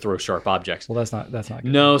decided to throw sharp objects. Well, that's not good.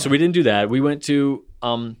 No, so we didn't do that. We went to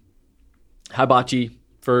hibachi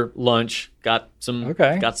for lunch. Got some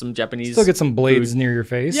Japanese. Still get some blades near your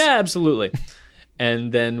face. Yeah, absolutely.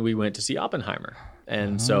 And then we went to see Oppenheimer,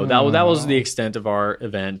 and so that was the extent of our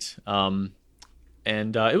event.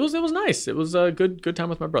 And it was nice. It was a good time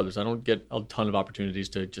with my brothers. I don't get a ton of opportunities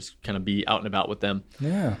to just kind of be out and about with them.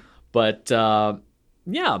 Yeah. But fun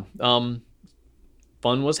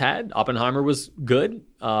was had. Oppenheimer was good. It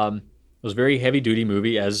was a very heavy duty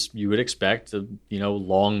movie, as you would expect. A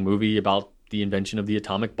long movie about the invention of the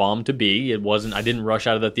atomic bomb to be. It wasn't. I didn't rush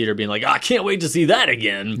out of the theater being like, I can't wait to see that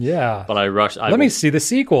again. Yeah. But I rushed. Let me see the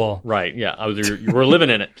sequel. Right. Yeah. You were living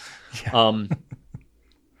in it. Yeah.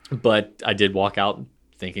 But I did walk out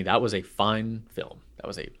thinking that was a fine film. That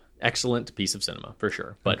was a excellent piece of cinema for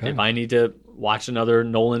sure. But if I need to watch another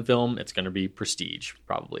Nolan film, it's going to be Prestige,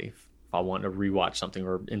 probably if I want to rewatch something,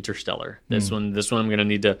 or Interstellar. This one I'm going to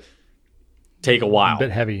need to take a while. A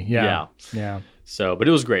bit heavy. Yeah. So, but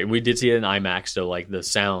it was great. We did see it in IMAX, so like the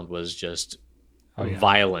sound was just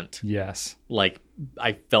violent. Yes. Like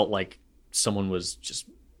I felt like someone was just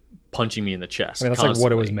punching me in the chest. I mean, that's constantly. like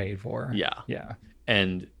what it was made for. Yeah.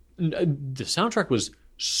 And the soundtrack was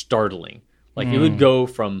startling. Like it would go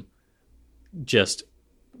from just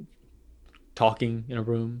talking in a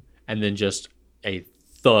room and then just a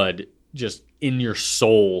thud just in your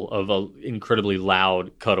soul of an incredibly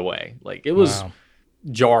loud cutaway. Like it was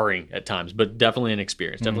jarring at times, but definitely an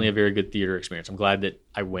experience. Definitely a very good theater experience. I'm glad that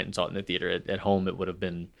I went and saw it in the theater. At home, it would have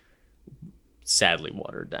been sadly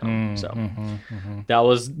watered down. That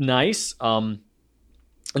was nice. And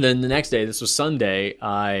then the next day, this was Sunday,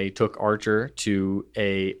 I took Archer to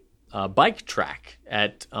a bike track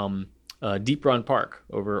at Deep Run Park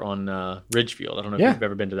over on Ridgefield. I don't know if you've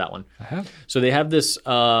ever been to that one. I have. So they have this,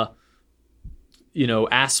 asphalt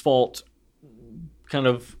kind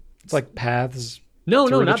of. It's like paths. No,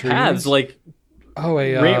 not paths. Like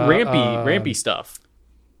rampy stuff.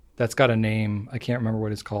 That's got a name. I can't remember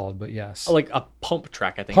what it's called, but yes. Like a pump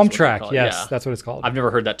track, I think. Pump track, yes. That's what it's called. I've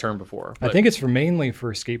never heard that term before. I think it's mainly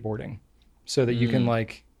for skateboarding, so that you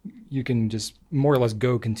can just more or less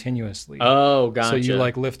go continuously. Oh, gotcha. So you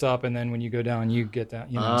like lift up, and then when you go down, you get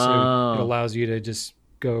down. So it allows you to just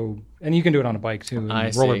go, and you can do it on a bike too, and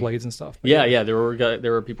rollerblades and stuff. Yeah. There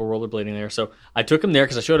were people rollerblading there. So I took him there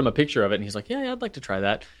because I showed him a picture of it, and he's like, "Yeah, I'd like to try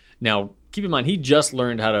that." Now, keep in mind, he just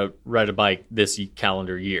learned how to ride a bike this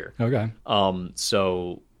calendar year. Okay.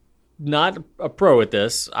 So not a pro at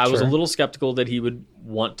this. I was a little skeptical that he would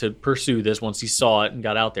want to pursue this once he saw it and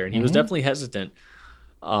got out there, and he was definitely hesitant.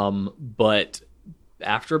 But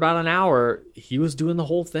after about an hour, he was doing the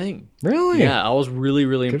whole thing. Really? Yeah, I was really,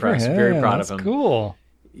 really impressed. Very proud of him. Cool.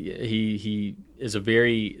 He is a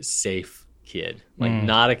very safe kid. Like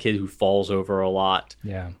not a kid who falls over a lot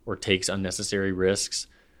or takes unnecessary risks.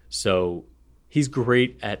 So he's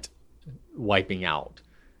great at wiping out.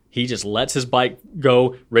 He just lets his bike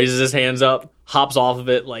go, raises his hands up, hops off of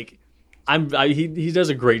it. Like he does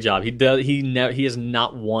a great job. He has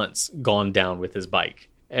not once gone down with his bike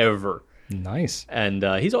ever. Nice. And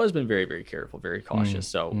he's always been very, very careful, very cautious.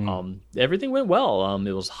 So everything went well.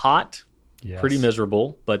 It was hot, pretty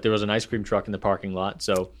miserable, but there was an ice cream truck in the parking lot,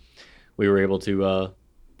 so we were able to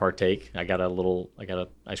partake. I got an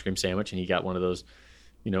ice cream sandwich, and he got one of those,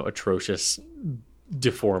 atrocious,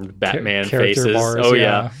 deformed Batman faces. Bars, oh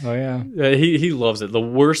yeah. He loves it. The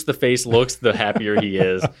worse the face looks, the happier he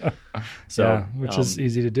is. So, which is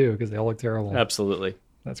easy to do because they all look terrible. Absolutely.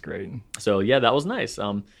 That's great. So yeah, that was nice.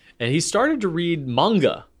 And he started to read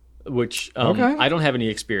manga, which I don't have any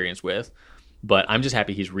experience with, but I'm just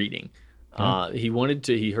happy he's reading.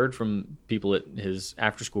 He heard from people at his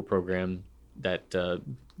after school program that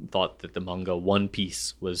thought that the manga One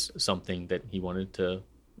Piece was something that he wanted to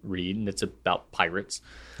read, and it's about pirates.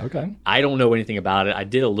 Okay. I don't know anything about it. I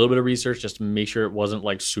did a little bit of research just to make sure it wasn't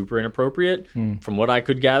like super inappropriate. From what I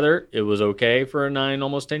could gather, it was okay for a 9,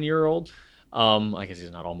 almost 10-year-old. I guess he's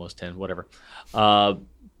not almost 10, whatever.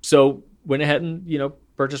 So went ahead and,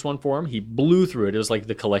 purchased one for him. He blew through it. It was like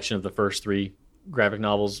the collection of the first 3 graphic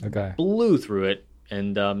novels. Okay. Blew through it.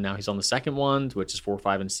 And now he's on the second one, which is 4,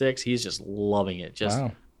 5, and 6. He's just loving it. Just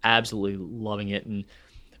absolutely loving it. And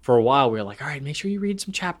for a while, we were like, all right, make sure you read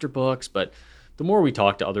some chapter books. But the more we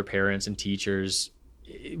talk to other parents and teachers,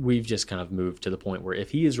 we've just kind of moved to the point where if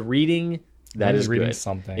he is reading, that is reading good.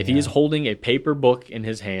 Something. If he is holding a paper book in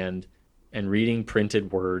his hand and reading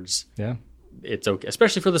printed words, it's okay.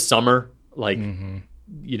 Especially for the summer, like,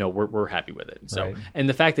 we're happy with it. So, and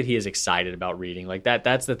the fact that he is excited about reading, like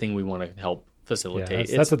that's the thing we want to help facilitate.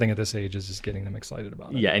 That's the thing at this age, is just getting them excited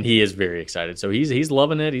about it. Yeah, and he is very excited. So he's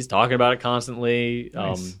loving it. He's talking about it constantly.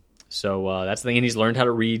 Nice. So that's the thing. And he's learned how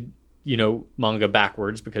to read, manga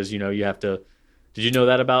backwards because, you have to. Did you know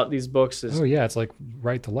that about these books? It's like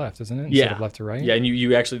right to left, isn't it? Instead of left to right. Yeah, and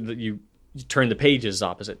you actually you turn the pages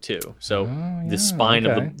opposite too. So the spine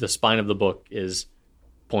of the book is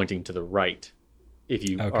pointing to the right if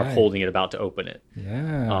you are holding it about to open it.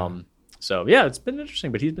 Yeah. So yeah, it's been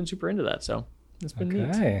interesting, but he's been super into that. So it's been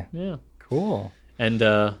neat. Yeah. Cool. And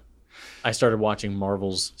I started watching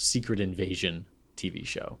Marvel's Secret Invasion TV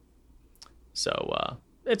show. So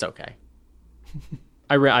it's okay.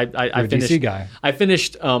 I finished. DC guy. I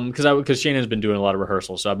finished because Shannon's been doing a lot of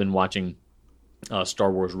rehearsals, so I've been watching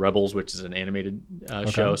Star Wars Rebels, which is an animated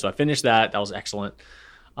show. So I finished that. That was excellent.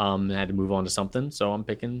 I had to move on to something, so I'm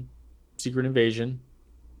picking Secret Invasion.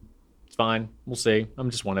 It's fine. We'll see.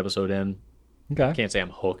 I'm just one episode in. Okay. Can't say I'm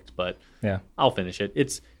hooked, but yeah, I'll finish it.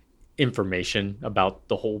 It's information about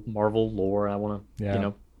the whole Marvel lore. I want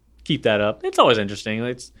to, keep that up. It's always interesting.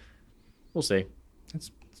 We'll see.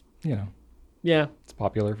 It's yeah, it's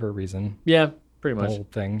popular for a reason. Yeah, pretty much. The whole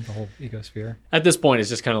thing, the whole ecosphere. At this point, it's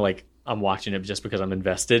just kind of like I'm watching it just because I'm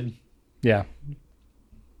invested. Yeah.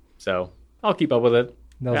 So I'll keep up with it.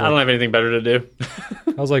 I don't have anything better to do.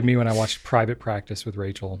 That was like me when I watched Private Practice with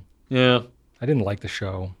Rachel. Yeah. I didn't like the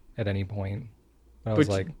show at any point. But I was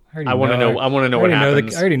like, I want to know what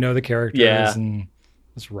happens. I already know the characters Yeah. and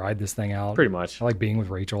let's ride this thing out. Pretty much. I like being with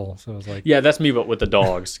Rachel. So I was like, yeah, that's me, but with the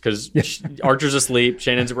dogs. Because Archer's asleep.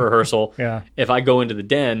 Shannon's at rehearsal. Yeah. If I go into the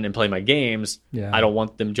den and play my games, Yeah. I don't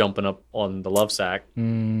want them jumping up on the love sack.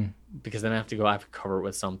 Because then I have to cover it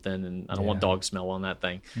with something, and I don't want dog smell on that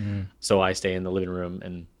thing. So I stay in the living room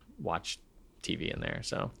and watch TV in there.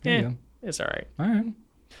 So it's all right. All right.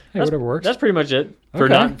 Hey, whatever works. That's pretty much it for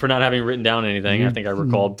not having written down anything. I think I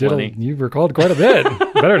recalled plenty. You recalled quite a bit.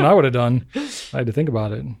 Better than I would have done. I had to think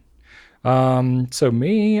about it. So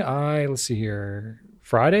let's see here.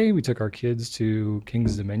 Friday, we took our kids to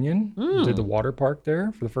King's Dominion. Did the water park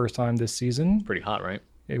there for the first time this season. Pretty hot, right?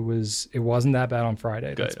 It wasn't that bad on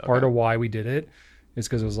Friday. Good, That's part of why we did it. Is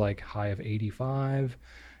because it was like high of 85,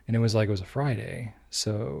 and it was a Friday,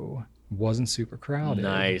 so it wasn't super crowded.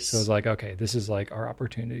 Nice. So it was like, okay, this is like our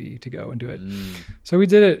opportunity to go and do it. So we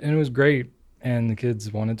did it, and it was great. And the kids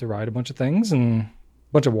wanted to ride a bunch of things and a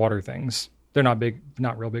bunch of water things. They're not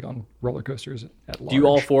real big on roller coasters at large. Do you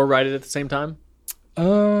all four ride it at the same time?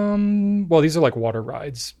 Well, these are like water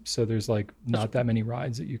rides, so there's like not that many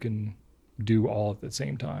rides that you can do all at the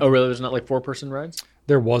same time. Oh, really? There's not like 4-person rides?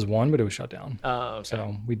 There was one, but it was shut down. Oh, okay.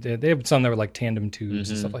 So we did. They have some that were like tandem tubes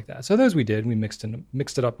and stuff like that. So those we did. We mixed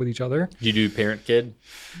it up with each other. Do you do parent-kid?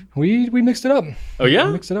 We mixed it up. Oh, yeah?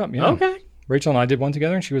 We mixed it up, yeah. Okay. Rachel and I did one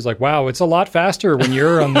together, and she was like, wow, it's a lot faster when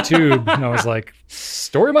you're on the tube. And I was like,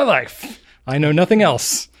 story of my life. I know nothing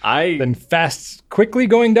else than quickly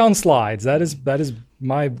going down slides. That is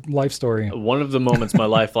my life story. One of the moments my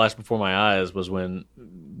life flashed before my eyes was when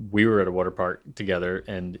we were at a water park together,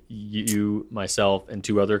 and you, myself, and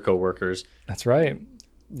 2 other coworkers. That's right.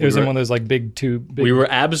 It was in one of those like big tube. We were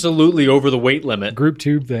absolutely over the weight limit. Group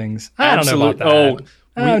tube things. I don't know about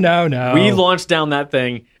that. No. We launched down that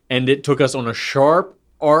thing, and it took us on a sharp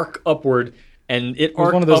arc upward, and it was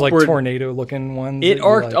arced one of those upward, like tornado looking ones. It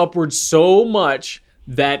arced upward so much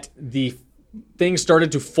that the thing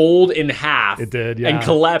started to fold in half. It did, yeah. And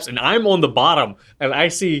collapse. And I'm on the bottom, and I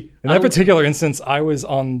see... In that particular instance, I was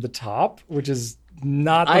on the top, which is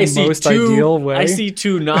not the most ideal way. I see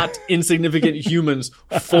 2 not insignificant humans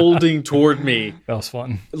folding toward me. That was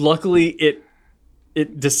fun. Luckily,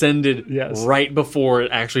 it descended right before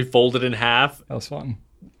it actually folded in half. That was fun.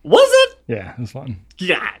 Was it? Yeah, it was fun.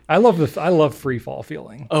 Yeah. I love free fall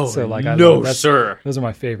feeling. Oh, so like sir. Those are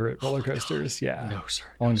my favorite roller coasters. Yeah. No, sir.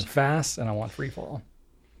 I want to go fast, and I want free fall.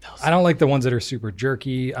 I don't like the ones that are super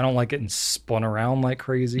jerky. I don't like getting spun around like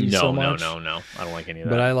crazy so much. No. I don't like any of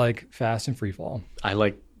that. But I like fast and free fall. I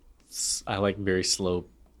like very slow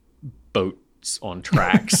boats on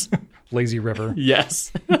tracks. Lazy river.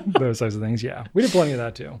 Yes. Those types of things. Yeah. We did plenty of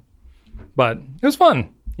that too. But it was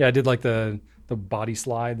fun. Yeah, I did like the body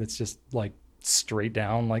slide that's just like straight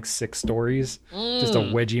down like 6 stories. Just a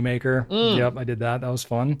wedgie maker. Yep, I did that. That was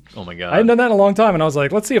fun. Oh my God. I hadn't done that in a long time, and I was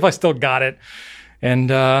like, let's see if I still got it. And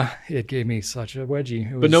it gave me such a wedgie.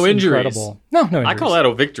 It was but no injuries. Incredible. No injuries. I call that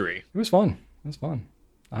a victory. It was fun. I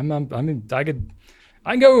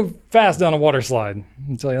can go fast down a water slide.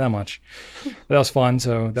 I'll tell you that much. That was fun.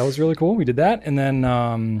 So that was really cool. We did that, and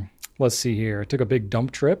then let's see here. I took a big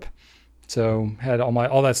dump trip. So had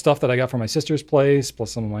all that stuff that I got from my sister's place,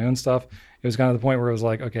 plus some of my own stuff. It was kind of the point where it was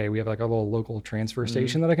like, okay, we have like a little local transfer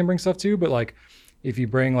station that I can bring stuff to. But like, if you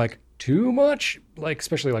bring like too much, like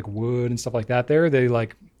especially like wood and stuff like that, they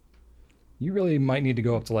like, you really might need to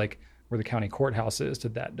go up to like where the county courthouse is to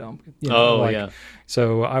that dump. You know, yeah.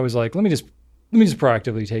 So I was like, let me just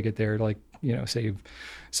proactively take it there to like,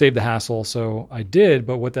 save the hassle. So I did.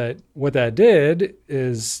 But what that did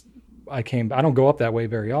is I don't go up that way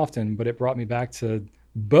very often, but it brought me back to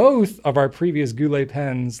both of our previous Goulet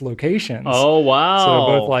Pens locations. Oh, wow. So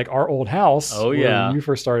both like our old house where you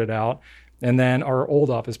first started out, and then our old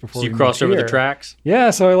office before so you crossed over the tracks? Yeah,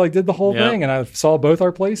 so I like did the whole thing, and I saw both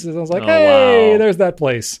our places. I was like, hey, there's that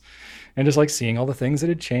place. And just like seeing all the things that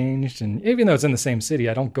had changed. And even though it's in the same city,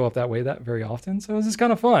 I don't go up that way that very often. So it was just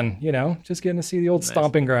kind of fun, just getting to see the old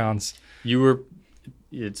stomping grounds.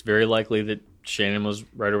 It's very likely that Shannon was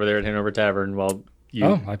right over there at Hanover Tavern while you...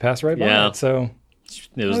 Oh, I passed right by it, so...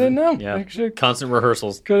 I didn't know. Yeah, constant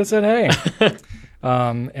rehearsals. Could have said, hey.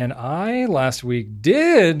 And I last week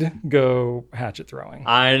did go hatchet throwing.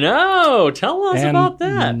 I know. Tell us about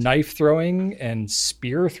that. Knife throwing and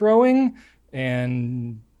spear throwing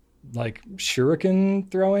and like shuriken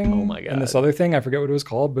throwing. Oh my God. And this other thing, I forget what it was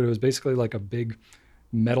called, but it was basically like a big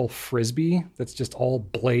metal frisbee that's just all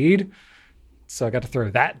blade. So I got to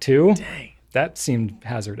throw that too. Dang. That seemed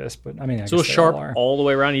hazardous, but I mean, so it was sharp all the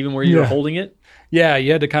way around, even where you were holding it? Yeah,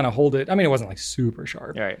 you had to kind of hold it. I mean, it wasn't like super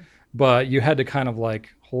sharp. Right. But you had to kind of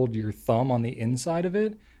like hold your thumb on the inside of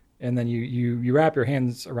it, and then you wrap your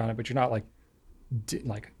hands around it, but you're not like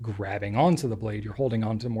grabbing onto the blade. You're holding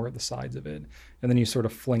onto more of the sides of it, and then you sort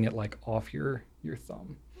of fling it like off your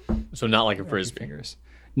thumb. So not like a frisbee. Fingers.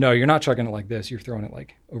 No, you're not chucking it like this. You're throwing it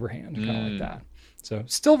like overhand, kind of like that. So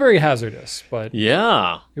still very hazardous, but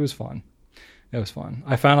yeah, it was fun. It was fun.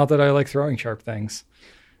 I found out that I like throwing sharp things.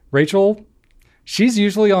 Rachel, she's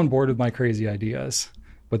usually on board with my crazy ideas.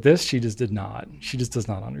 But this, she just did not. She just does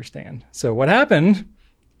not understand. So what happened?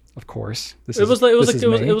 Of course, it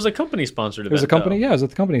was a company sponsored event. It was a company, yeah. It was a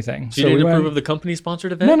company thing. She didn't approve of the company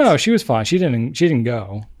sponsored event. No, she was fine. She didn't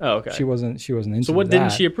go. Oh, okay. She wasn't into. So what that.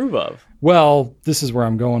 didn't she approve of? Well, this is where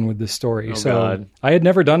I'm going with this story. God. I had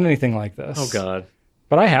never done anything like this. Oh God.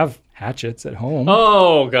 But I have hatchets at home.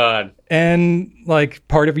 Oh God. And like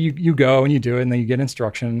part of you go and you do it, and then you get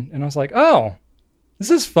instruction. And I was like, oh, this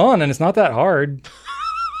is fun, and it's not that hard.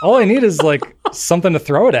 All I need is like something to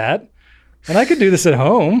throw it at, and I could do this at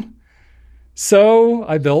home. So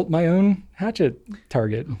I built my own hatchet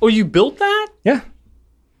target. Oh, you built that? Yeah.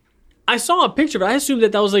 I saw a picture, but I assumed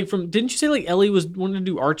that was like from. Didn't you say like Ellie was wanting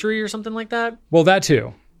to do archery or something like that? Well, that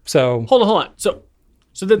too. So hold on. So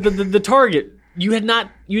the target you didn't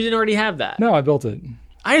already have that. No, I built it.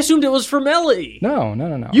 I assumed it was from Ellie.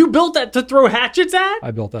 No. You built that to throw hatchets at? I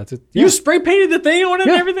built that. You spray painted the thing on it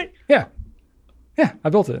and everything? Yeah, I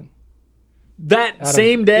built it. That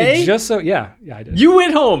same day? Yeah, I did. You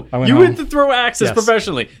went home. You went to throw axes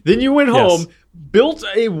professionally. Then you went home, built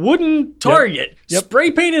a wooden target,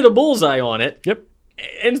 spray painted a bullseye on it,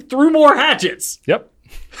 and threw more hatchets. Yep.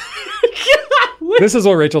 This is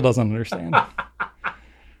what Rachel doesn't understand.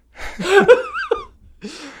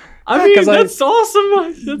 I mean, that's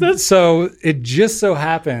awesome. So it just so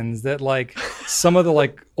happens that like some of the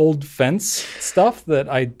like old fence stuff that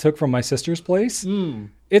I took from my sister's place,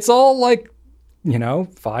 it's all like,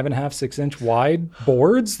 5.5, 6 inch wide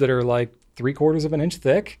boards that are like 3/4 of an inch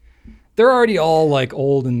thick. They're already all like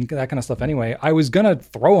old and that kind of stuff anyway. I was going to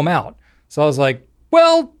throw them out. So I was like,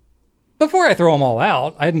 well, before I throw them all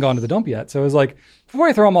out, I hadn't gone to the dump yet. So I was like, before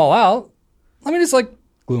I throw them all out, let me just like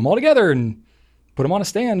glue them all together and put them on a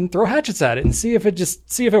stand and throw hatchets at it and see if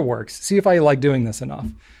it works. See if I like doing this enough.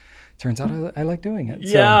 Turns out I like doing it.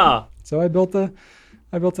 Yeah. So I built the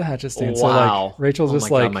hatchet stand. Wow. So like Rachel's just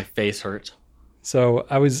like, God, my face hurts. So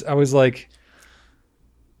I was like,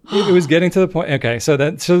 it was getting to the point. Okay. So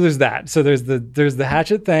there's that. So there's the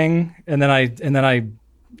hatchet thing. And then I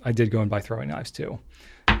did go and buy throwing knives too,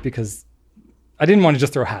 because I didn't want to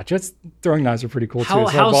just throw hatchets. Throwing knives are pretty cool too. So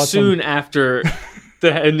how soon after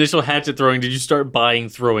the initial hatchet throwing did you start buying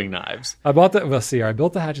throwing knives? I bought that. Well, I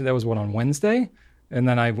built the hatchet. That was on Wednesday. And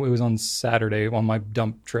then it was on Saturday on my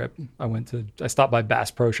dump trip. I stopped by Bass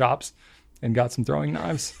Pro Shops and got some throwing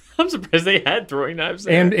knives. I'm surprised they had throwing knives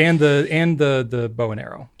there. And the bow and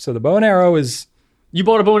arrow. So the bow and arrow is... You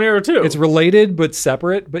bought a bow and arrow too? It's related but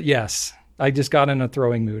separate. But yes, I just got in a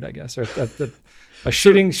throwing mood, I guess. Or a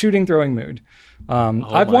shooting throwing mood.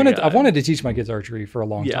 I've wanted to teach my kids archery for a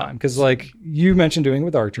long time. Because like you mentioned doing it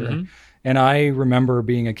with Archer. Mm-hmm. And I remember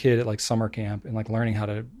being a kid at like summer camp and like learning how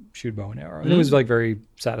to shoot bow and arrow. And it was like very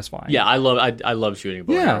satisfying. Yeah, I love shooting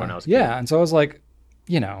bow and arrow when I was a kid. Yeah, and so I was like,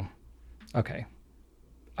 okay.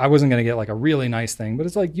 I wasn't going to get like a really nice thing, but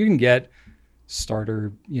it's like you can get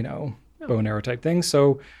starter, bow and arrow type things.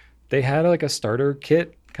 So they had like a starter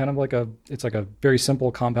kit, kind of like it's like a very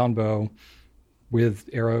simple compound bow with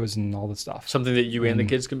arrows and all the stuff. Something that you and the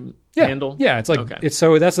kids can handle? Yeah, it's like,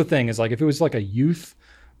 so that's the thing is like if it was like a youth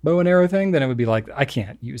bow and arrow thing, then it would be like, I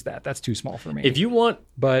can't use that. That's too small for me. If you want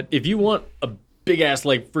a big ass,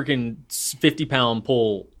 like freaking 50-pound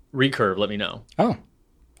pull recurve, let me know. Oh,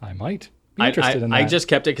 I might be interested in that. I just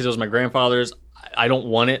kept it because it was my grandfather's. I don't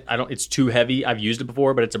want it. It's too heavy. I've used it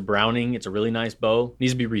before, but it's a Browning. It's a really nice bow. It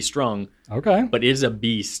needs to be restrung. Okay. But it is a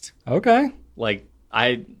beast. Okay. Like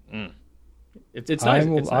it's nice.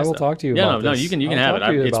 I will talk to you about this. No, you can have it.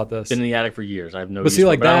 It's been in the attic for years. I've no use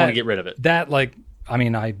for it, but I want to get rid of it. That like, I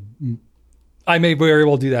mean, I may very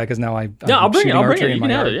well do that because now I'll bring it. You can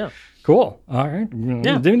have it. Yeah. Cool. All right.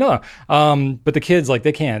 Yeah. Didn't know. But the kids, like,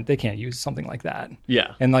 they can't use something like that.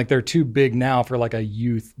 Yeah. And like they're too big now for like a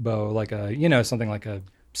youth bow, like a, something like a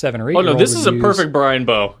 7 or 8. Oh no, this is a perfect Brian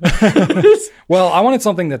bow. Well, I wanted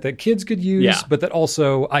something that the kids could use, Yeah. but that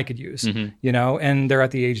also I could use, and they're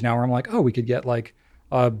at the age now where I'm like, oh, we could get like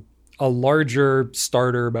a larger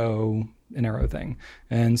starter bow and arrow thing.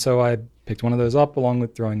 And so I picked one of those up along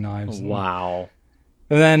with throwing knives. Wow.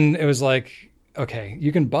 And then it was like, okay,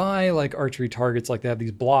 you can buy like archery targets, like they have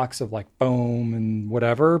these blocks of like foam and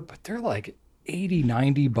whatever, but they're like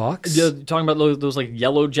 $80-$90. You're talking about those like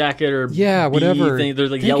yellow jacket or whatever thing. They're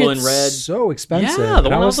like yellow and red. So expensive. Yeah, the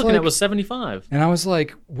And one I was looking like, at was $75. And I was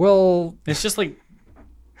like, well, It's just like,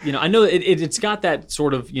 I know it's got that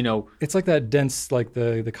sort of, it's like that dense, like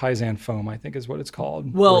the Kaizen foam, I think is what it's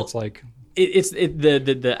called. Well, where it's like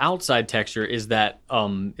the outside texture is that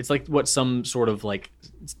it's like what some sort of like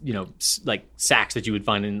like sacks that you would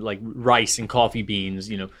find in like rice and coffee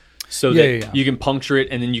beans, so that you can puncture it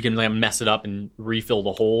and then you can like mess it up and refill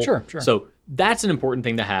the hole. Sure. So that's an important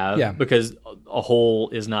thing to have because a hole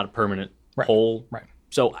is not a permanent hole. Right.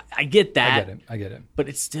 So I get that. I get it. But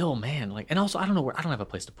it's still, man, like, and also I don't have a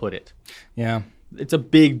place to put it. Yeah. It's a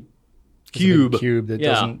big cube. That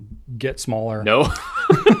doesn't get smaller. No.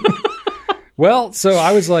 Well, so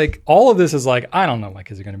I was like, all of this is like, I don't know my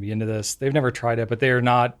kids are going to be into this. They've never tried it, but they are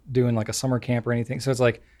not doing like a summer camp or anything. So it's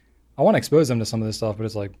like, I want to expose them to some of this stuff, but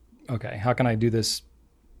it's like, okay, how can I do this,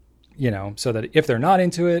 so that if they're not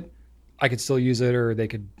into it, I could still use it, or they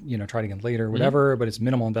could, try it again later, or whatever, but it's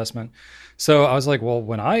minimal investment. So I was like, well,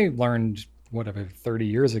 when I learned, 30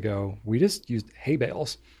 years ago, we just used hay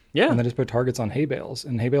bales. Yeah. And then just put targets on hay bales,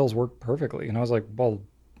 and hay bales work perfectly. And I was like, well,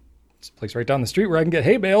 it's a place right down the street where I can get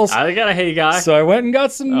hay bales. I got a hay guy. So I went and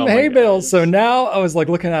got some hay bales. So now I was like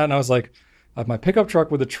looking at it and I was like, I have my pickup truck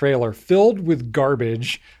with a trailer filled with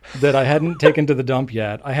garbage that I hadn't taken to the dump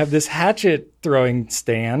yet. I have this hatchet throwing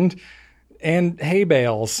stand and hay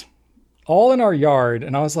bales all in our yard.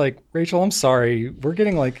 And I was like, Rachel, I'm sorry. We're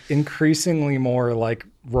getting like increasingly more like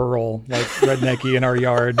rural, like rednecky in our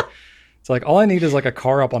yard. It's like, all I need is like a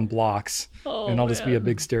car up on blocks and I'll just be a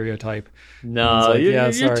big stereotype. No, like,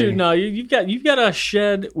 you're too. No, you've got a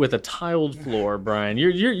shed with a tiled floor, Brian.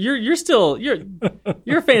 You're still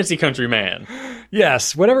a fancy country man.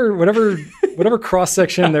 Yes, whatever cross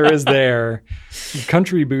section there is there,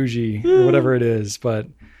 country bougie or whatever it is. But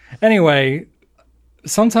anyway,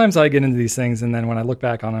 sometimes I get into these things, and then when I look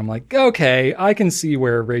back on it, I'm like, okay, I can see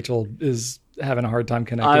where Rachel is having a hard time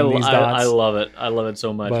connecting these dots. I love it. I love it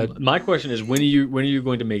so much. But my question is, when are you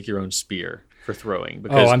going to make your own spear for throwing?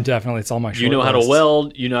 Because I'm definitely, it's on my short You know how list. to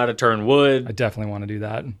weld. You know how to turn wood. I definitely want to do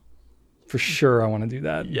that. For sure, I want to do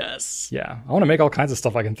that. Yes. Yeah, I want to make all kinds of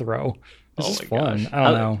stuff I can throw. It's just fun. I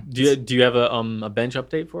don't know. Do you have a bench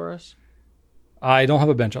update for us? I don't have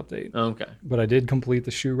a bench update. Okay. But I did complete the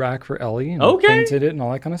shoe rack for Ellie. And Okay. I painted it and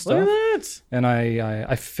all that kind of stuff. Look at that. And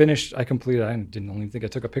I completed, I didn't even think I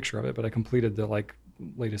took a picture of it, but I completed the like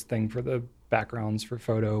latest thing for the backgrounds for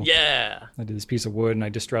photo. Yeah. I did this piece of wood and I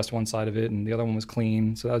distressed one side of it and the other one was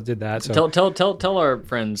clean. So I did that. So Tell our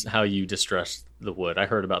friends how you distress the wood. I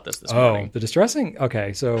heard about this morning. The distressing?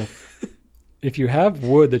 Okay. So if you have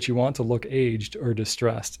wood that you want to look aged or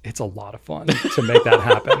distressed, it's a lot of fun to make that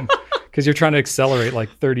happen. Because you're trying to accelerate like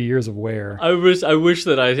 30 years of wear. I wish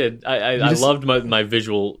that I had. I loved my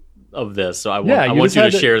visual of this, so I want you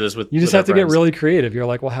to share this with. You just with have to friends. get really creative. You're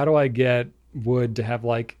like, well, how do I get wood to have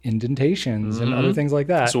like indentations and other things like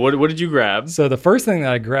that? So what did you grab? So the first thing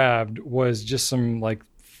that I grabbed was just some like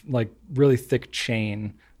really thick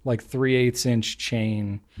chain, like 3/8 inch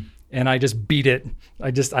chain. And I just beat it.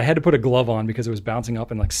 I had to put a glove on because it was bouncing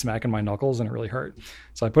up and like smacking my knuckles and it really hurt.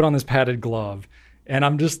 So I put on this padded glove and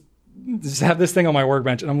I'm just have this thing on my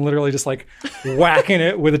workbench and I'm literally just like whacking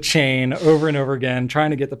it with a chain over and over again,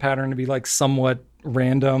 trying to get the pattern to be like somewhat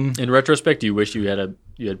random. In retrospect, do you wish you had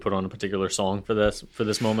put on a particular song for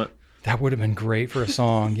this moment? That would have been great for a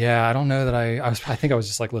song. Yeah, I don't know that I think I was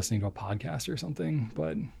just like listening to a podcast or something,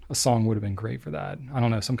 but a song would have been great for that. I don't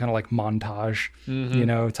know, some kind of like montage,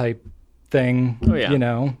 type thing. Oh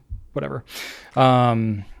yeah. Whatever.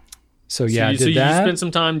 So yeah, I did that. You spent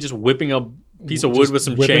some time just whipping a piece of wood with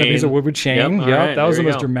some chain. A piece of wood with chain. Yep. Right, that was the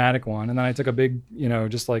most dramatic one. And then I took a big,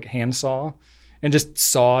 just like hand saw and just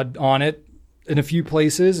sawed on it in a few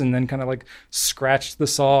places and then kind of like scratched the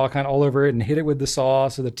saw kind of all over it and hit it with the saw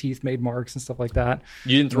so the teeth made marks and stuff like that.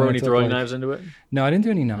 You didn't throw any throwing knives into it? No, I didn't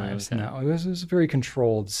do any knives. Okay. No, it was a very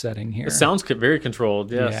controlled setting here. It sounds very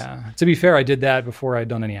controlled, yes. Yeah. To be fair, I did that before I'd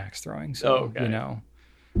done any axe throwing. So,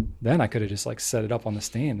 then I could have just like set it up on the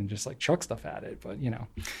stand and just like chuck stuff at it. But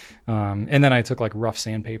and then I took like rough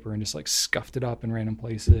sandpaper and just like scuffed it up in random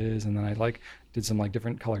places. And then I like did some like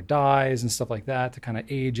different colored dyes and stuff like that to kind of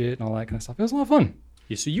age it and all that kind of stuff. It was a lot of fun.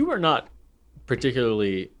 Yeah, so you are not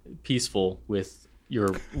particularly peaceful with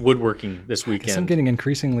your woodworking this weekend. I'm getting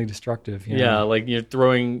increasingly destructive. Yeah, like you're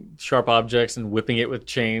throwing sharp objects and whipping it with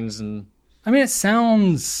chains. And I mean, it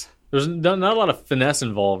sounds... There's not a lot of finesse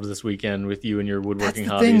involved this weekend with you and your woodworking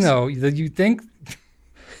That's the hobbies. thing, though, that you think...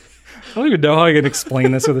 I don't even know how I can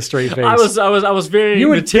explain this with a straight face. I was very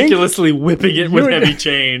meticulously whipping it with heavy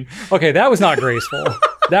chain. Okay, that was not graceful.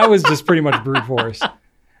 That was just pretty much brute force.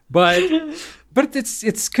 But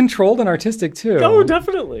it's controlled and artistic too. Oh,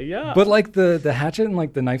 definitely, yeah. But like the hatchet and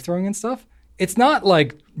like the knife throwing and stuff, it's not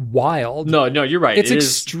like wild. No, you're right. It's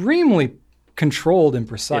extremely controlled and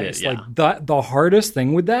precise. Yeah. Like the hardest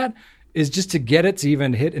thing with that is just to get it to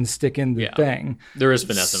even hit and stick in the thing. There is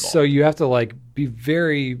finesse involved. So you have to like be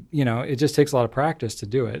very, it just takes a lot of practice to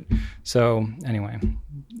do it. So anyway,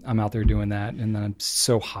 I'm out there doing that, and then it's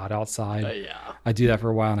so hot outside. I do that for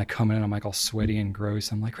a while, and I come in and I'm like all sweaty and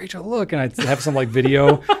gross. I'm like, Rachel, look, and I have some like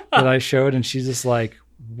video that I showed, and she's just like,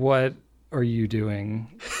 what are you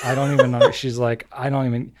doing? I don't even know. She's like,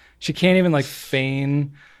 she can't even like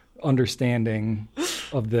feign understanding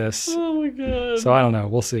of this. Oh my god! So I don't know.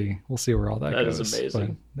 We'll see where all that goes. That is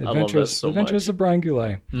amazing. But I love that so Adventures much. of Brian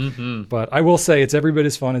Goulet. Mm-hmm. But I will say it's every bit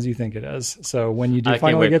as fun as you think it is. So when you do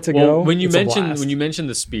finally get to go, when you it's a blast. mentioned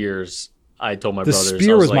the spears, I told my the brothers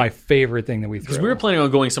spear was like, my favorite thing that we threw. because we were planning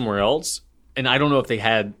on going somewhere else, and I don't know if they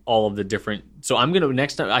had all of the different. So I'm gonna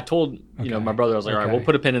next time. I told my brother, I was like, all right, we'll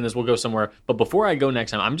put a pin in this. We'll go somewhere. But before I go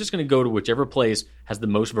next time, I'm just gonna go to whichever place has the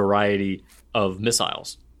most variety of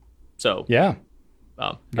missiles. So yeah.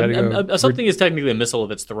 Something is technically a missile if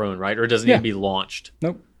it's thrown, right? Or does it need to be launched?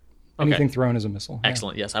 Nope. Anything thrown is a missile.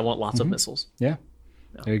 Excellent. Yes, I want lots of missiles. Yeah.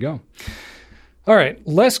 There you go. All right.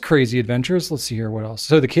 Less crazy adventures. Let's see here. What else?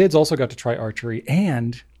 So the kids also got to try archery,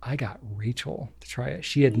 and I got Rachel to try it.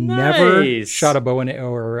 She had never shot a bow and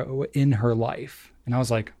arrow in her life. And I was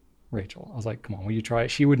like, Rachel, come on, will you try it?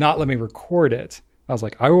 She would not let me record it. I was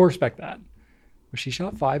like, I will respect that. But she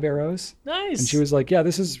shot 5 arrows. Nice. And she was like, yeah,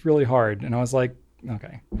 this is really hard. And I was like,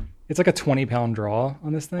 okay. It's like a 20-pound draw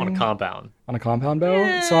on this thing. On a compound bow.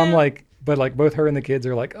 Yeah. So I'm like, but like both her and the kids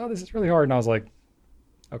are like, oh, this is really hard. And I was like,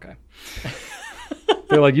 okay.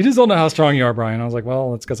 They're like, you just don't know how strong you are, Brian. I was like,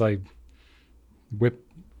 well, it's because I whip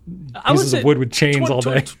pieces of wood with chains all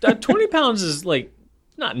day. 20 pounds is like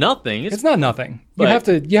not nothing. It's not nothing. You have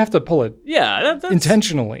to pull it that's,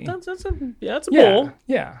 intentionally. That's a bowl.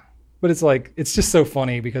 Yeah. But it's like, it's just so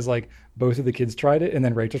funny because like both of the kids tried it and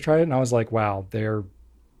then Rachel tried it. And I was like, wow, they're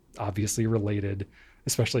obviously related,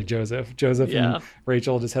 especially Joseph. Joseph and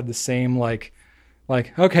Rachel just had the same like,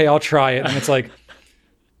 okay, I'll try it. And it's like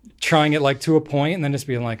trying it like to a point and then just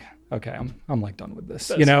being like, okay, I'm like done with this.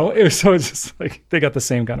 So it's just like they got the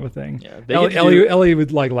same kind of a thing. Yeah, Ellie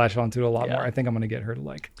would like latch onto it a lot more. I think I'm going to get her to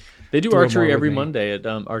like. They do archery every Monday at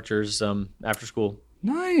Archer's after school.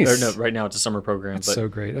 Nice. Or no, right now it's a summer program. That's so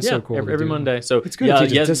great. That's so cool. Every Monday. So it's good. It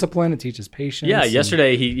teaches discipline. It teaches patience. Yeah.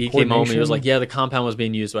 Yesterday he came home and he was like, "Yeah, the compound was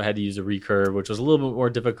being used, so I had to use a recurve, which was a little bit more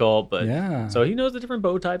difficult." But so he knows the different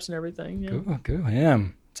bow types and everything. Yeah. Go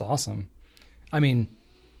him. It's awesome. I mean,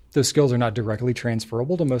 those skills are not directly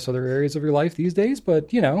transferable to most other areas of your life these days, but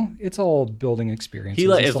it's all building experiences.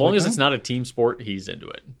 As long as it's not a team sport, he's into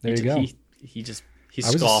it. There you go. He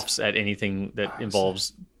scoffs at anything that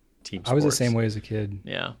involves team sports. I was the same way as a kid.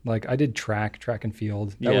 Yeah. Like I did track and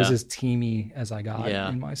field. That was as teamy as I got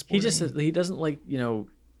in my sport. He doesn't like,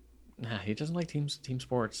 he doesn't like team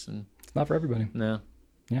sports, and it's not for everybody. No.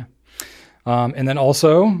 Yeah. And then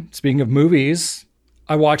also, speaking of movies,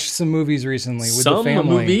 I watched some movies recently with the family. Some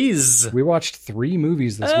movies. We watched 3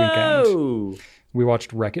 movies this weekend. We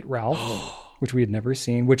watched Wreck-It Ralph, which we had never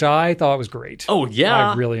seen, which I thought was great. Oh,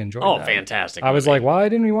 yeah. I really enjoyed that. Oh, fantastic. I was like, why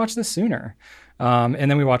didn't we watch this sooner? And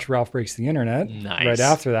then we watched Ralph Breaks the Internet right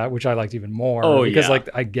after that, which I liked even more. Oh, because like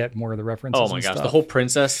I get more of the references. Oh my gosh, the whole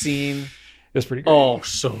princess scene. It was pretty good. Oh,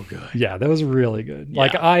 so good. Yeah, that was really good. Yeah.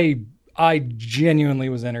 Like I genuinely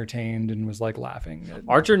was entertained and was like laughing.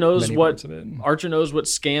 Archer knows what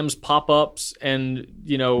scams, pop-ups, and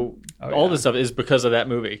all this stuff is because of that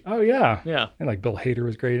movie. Oh yeah, yeah. And like Bill Hader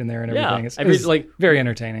was great in there and everything. It was like very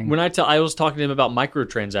entertaining. When I was talking to him about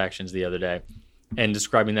microtransactions the other day, and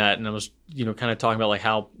describing that, and I was kind of talking about like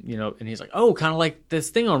how and he's like, oh, kind of like this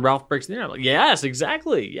thing on Ralph Breaks the Internet. I'm like, yes,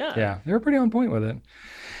 exactly, yeah. They were pretty on point with it.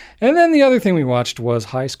 And then the other thing we watched was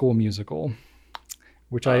High School Musical,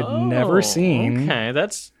 which I had never seen. Okay,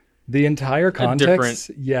 The entire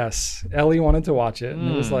context, yes. Ellie wanted to watch it, and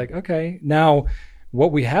it was like, okay. Now,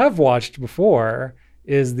 what we have watched before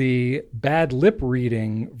is the bad lip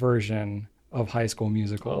reading version of High School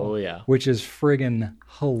Musical. Oh, yeah. Which is friggin'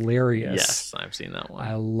 hilarious. Yes, I've seen that one.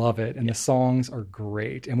 I love it. And the songs are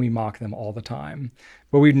great, and we mock them all the time.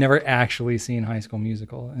 But we've never actually seen High School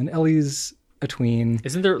Musical. And Ellie's a tween.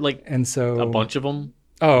 Isn't there like and so a bunch of them?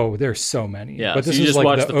 Oh, there's so many. Yeah, but so this you is just like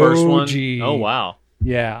watched the first OG. one? Oh, wow.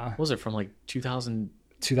 Yeah. What was it, from like 2002?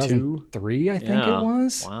 2003, I think it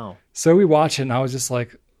was. Wow. So we watched it, and I was just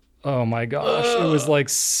like, oh my gosh. It was like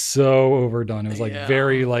so overdone. It was like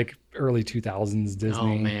very like early 2000s Disney.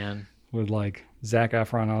 Oh, man. With like Zac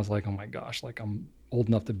Efron. I was like, oh my gosh, like I'm old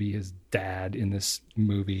enough to be his dad in this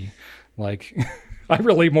movie. Like I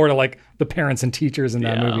relate more to like the parents and teachers in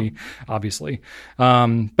that movie, obviously.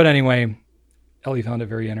 But anyway, Ellie found it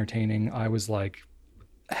very entertaining. I was like,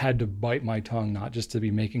 had to bite my tongue not just to be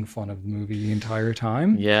making fun of the movie the entire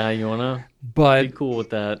time. Yeah, you want to be cool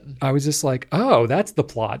with that. I was just like, oh, that's the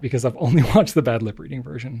plot, because I've only watched the bad lip reading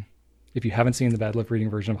version. If you haven't seen the bad lip reading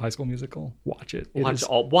version of High School Musical, watch it. Watch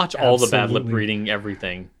all the bad lip reading,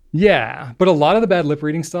 everything. Yeah, but a lot of the bad lip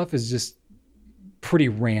reading stuff is just pretty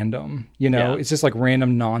random. You know, it's just like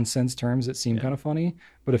random nonsense terms that seem kind of funny,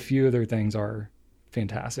 but a few of their things are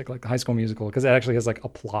fantastic, like the High School Musical, because it actually has like a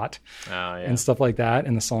plot and stuff like that,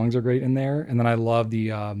 and the songs are great in there. And then I love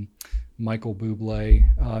the Michael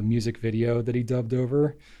Bublé music video that he dubbed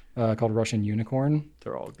over called Russian Unicorn.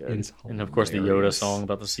 They're all good. And of course the Yoda song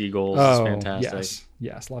about the seagulls is fantastic.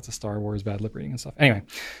 Yes, lots of Star Wars bad lip reading and stuff. Anyway,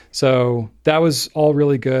 so that was all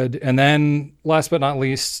really good. And then last but not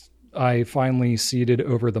least, I finally seeded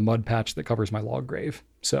over the mud patch that covers my log grave.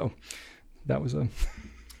 So that was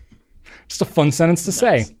just a fun sentence to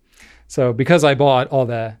say. So because I bought all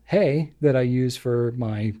the hay that I use for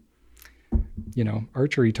my,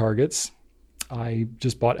 archery targets, I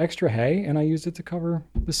just bought extra hay and I used it to cover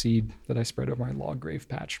the seed that I spread over my log grave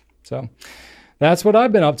patch. So that's what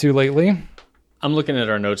I've been up to lately. I'm looking at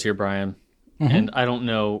our notes here, Brian, and I don't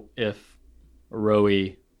know if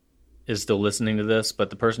Rowie is still listening to this, but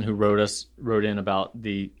the person who wrote in about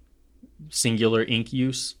the singular ink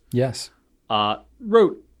use. Yes.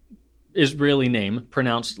 Wrote Israeli name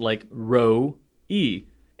pronounced like Ro-E.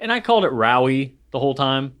 And I called it Rowie the whole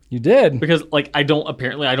time. You did? Because I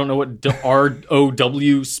don't know what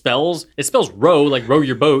R-O-W spells. It spells row, like row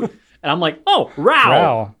your boat. And I'm like, oh,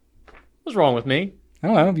 row. What's wrong with me? I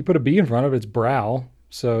don't know. If you put a B in front of it, it's brow.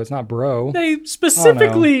 So it's not bro. They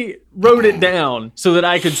specifically wrote it down so that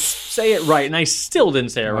I could say it right, and I still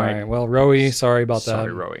didn't say it right. All right. Well, Rowie, sorry about that.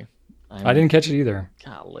 Sorry, Rowie. I didn't catch it either.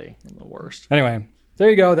 Golly, I'm the worst. Anyway, there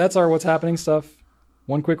you go. That's our What's Happening stuff.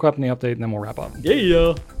 One quick company update, and then we'll wrap up.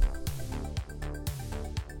 Yeah.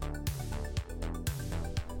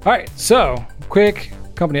 All right. So, quick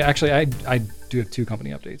company. Actually, I do have two company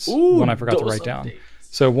updates. One I forgot to write down.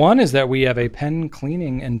 So one is that we have a pen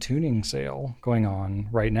cleaning and tuning sale going on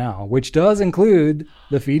right now, which does include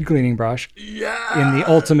the feed cleaning brush in the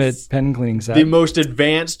ultimate pen cleaning set. The most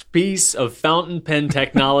advanced piece of fountain pen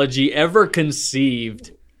technology ever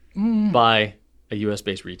conceived by a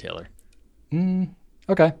U.S.-based retailer.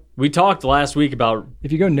 Okay. We talked last week about...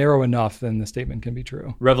 If you go narrow enough, then the statement can be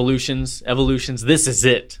true. Revolutions, evolutions. This is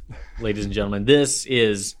it, ladies and gentlemen. This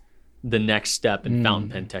is the next step in fountain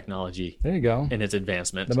pen technology. There you go. And its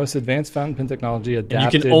advancement. The most advanced fountain pen technology adapted.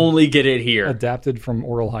 And you can only get it here. Adapted from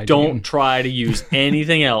oral hygiene. Don't try to use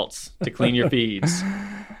anything else to clean your feeds.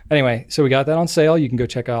 Anyway, so we got that on sale. You can go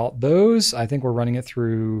check out those. I think we're running it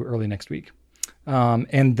through early next week.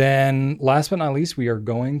 And then last but not least, we are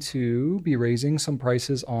going to be raising some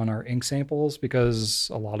prices on our ink samples because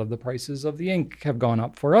a lot of the prices of the ink have gone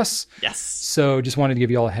up for us. Yes. So just wanted to give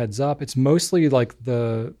you all a heads up. It's mostly like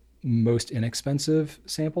the most inexpensive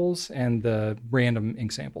samples and the random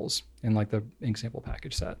ink samples in like the ink sample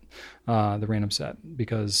package set, the random set,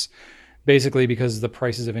 because the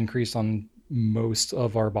prices have increased on most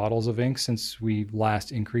of our bottles of ink since we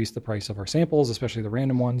last increased the price of our samples, especially the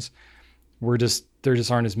random ones. There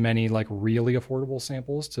just aren't as many like really affordable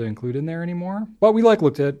samples to include in there anymore. But we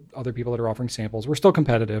looked at other people that are offering samples. We're still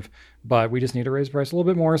competitive, but we just need to raise the price a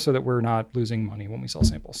little bit more so that we're not losing money when we sell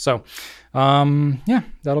samples. So,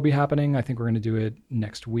 that'll be happening. I think we're going to do it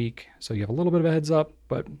next week. So you have a little bit of a heads up.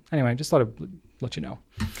 But anyway, just thought I'd let you know.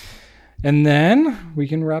 And then we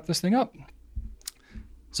can wrap this thing up.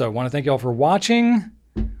 So I want to thank you all for watching.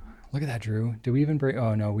 Look at that, Drew. Did we even break?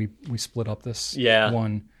 Oh, no, we split up this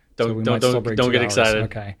one. Don't get excited.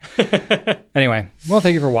 Okay. Anyway, well,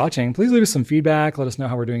 thank you for watching. Please leave us some feedback. Let us know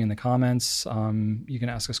how we're doing in the comments. You can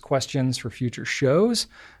ask us questions for future shows.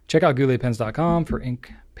 Check out gouletpens.com for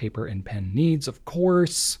ink, paper, and pen needs, of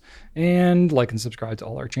course. And like and subscribe to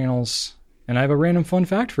all our channels. And I have a random fun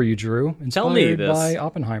fact for you, Drew. Tell me this. By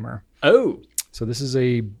Oppenheimer. Oh. So this is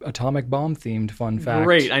a atomic bomb themed fun fact.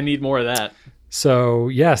 Great. I need more of that. So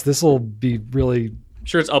yes, this will be really...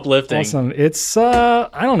 Sure, it's uplifting. Awesome. It's, I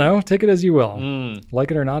don't know, take it as you will. Like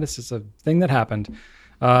it or not, it's just a thing that happened.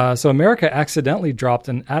 So America accidentally dropped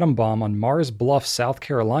an atom bomb on Mars Bluff, South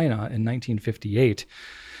Carolina in 1958.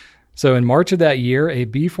 So in March of that year, a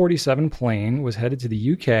B-47 plane was headed to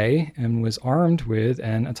the UK and was armed with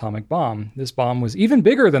an atomic bomb. This bomb was even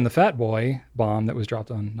bigger than the Fat Boy bomb that was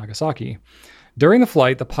dropped on Nagasaki. During the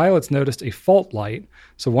flight, the pilots noticed a fault light,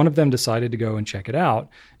 so one of them decided to go and check it out.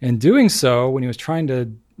 In doing so, when he was trying to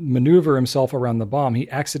maneuver himself around the bomb, he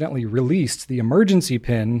accidentally released the emergency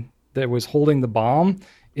pin that was holding the bomb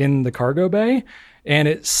in the cargo bay, and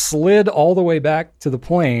it slid all the way back to the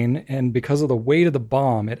plane, and because of the weight of the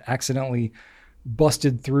bomb, it accidentally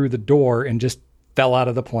busted through the door and just fell out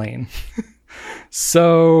of the plane.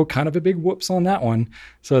 So kind of a big whoops on that one.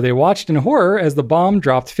 So they watched in horror as the bomb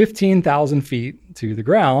dropped 15,000 feet to the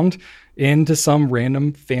ground into some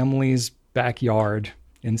random family's backyard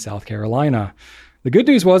in South Carolina. The good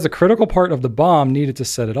news was the critical part of the bomb needed to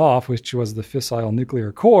set it off, which was the fissile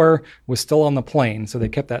nuclear core, was still on the plane. So they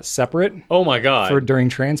kept that separate. Oh my God. For during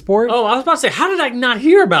transport. Oh, I was about to say, how did I not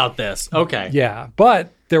hear about this? Okay. Yeah.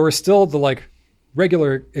 But there were still the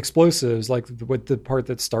regular explosives, like with the part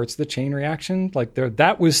that starts the chain reaction,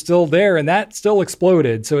 that was still there and that still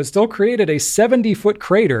exploded. So it still created a 70-foot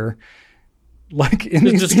crater, in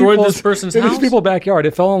this person's house? These people's backyard.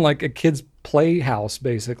 It fell on a kid's playhouse,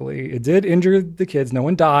 basically. It did injure the kids. No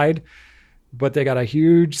one died, but they got a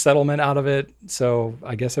huge settlement out of it. So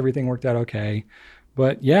I guess everything worked out okay.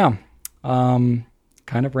 But yeah, kind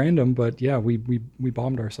of random, but yeah, we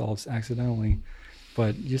bombed ourselves accidentally.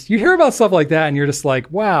 But you hear about stuff like that and you're just like,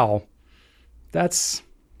 wow, that's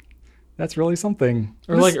really something.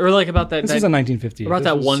 Or like about that. This was in 1958. About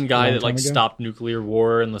that one guy that stopped nuclear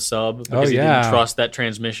war in the sub because he didn't trust that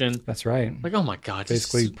transmission. That's right. Oh my God.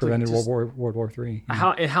 Basically prevented World War III.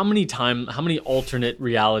 How many alternate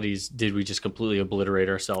realities did we just completely obliterate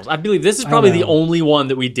ourselves? I believe this is probably the only one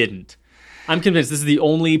that we didn't. I'm convinced this is the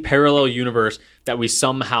only parallel universe that we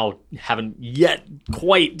somehow haven't yet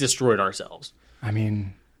quite destroyed ourselves. I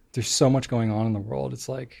mean, there's so much going on in the world. It's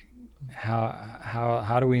like,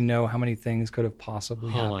 how do we know how many things could have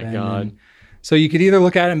possibly happened? Oh my God. And so you could either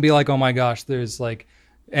look at it and be like, oh my gosh, there's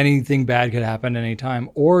anything bad could happen at any time.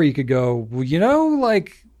 Or you could go, well,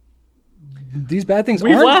 these bad things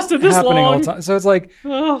aren't happening all the time. So it's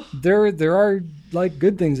there are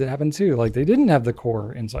good things that happen too. They didn't have the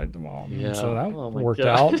core inside the bomb. Yeah. So that worked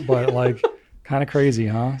out, but kind of crazy,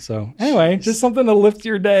 huh? So anyway, just something to lift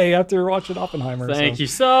your day after watching Oppenheimer. Thank you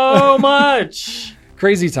so much.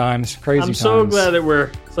 Crazy times. I'm so glad that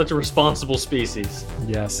we're such a responsible species.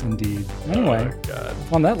 Yes, indeed. Anyway,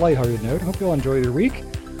 on that lighthearted note, hope you'll enjoy your week.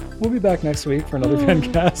 We'll be back next week for another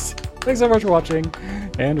Pencast. Thanks so much for watching,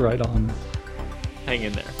 and right on. Hang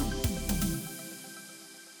in there.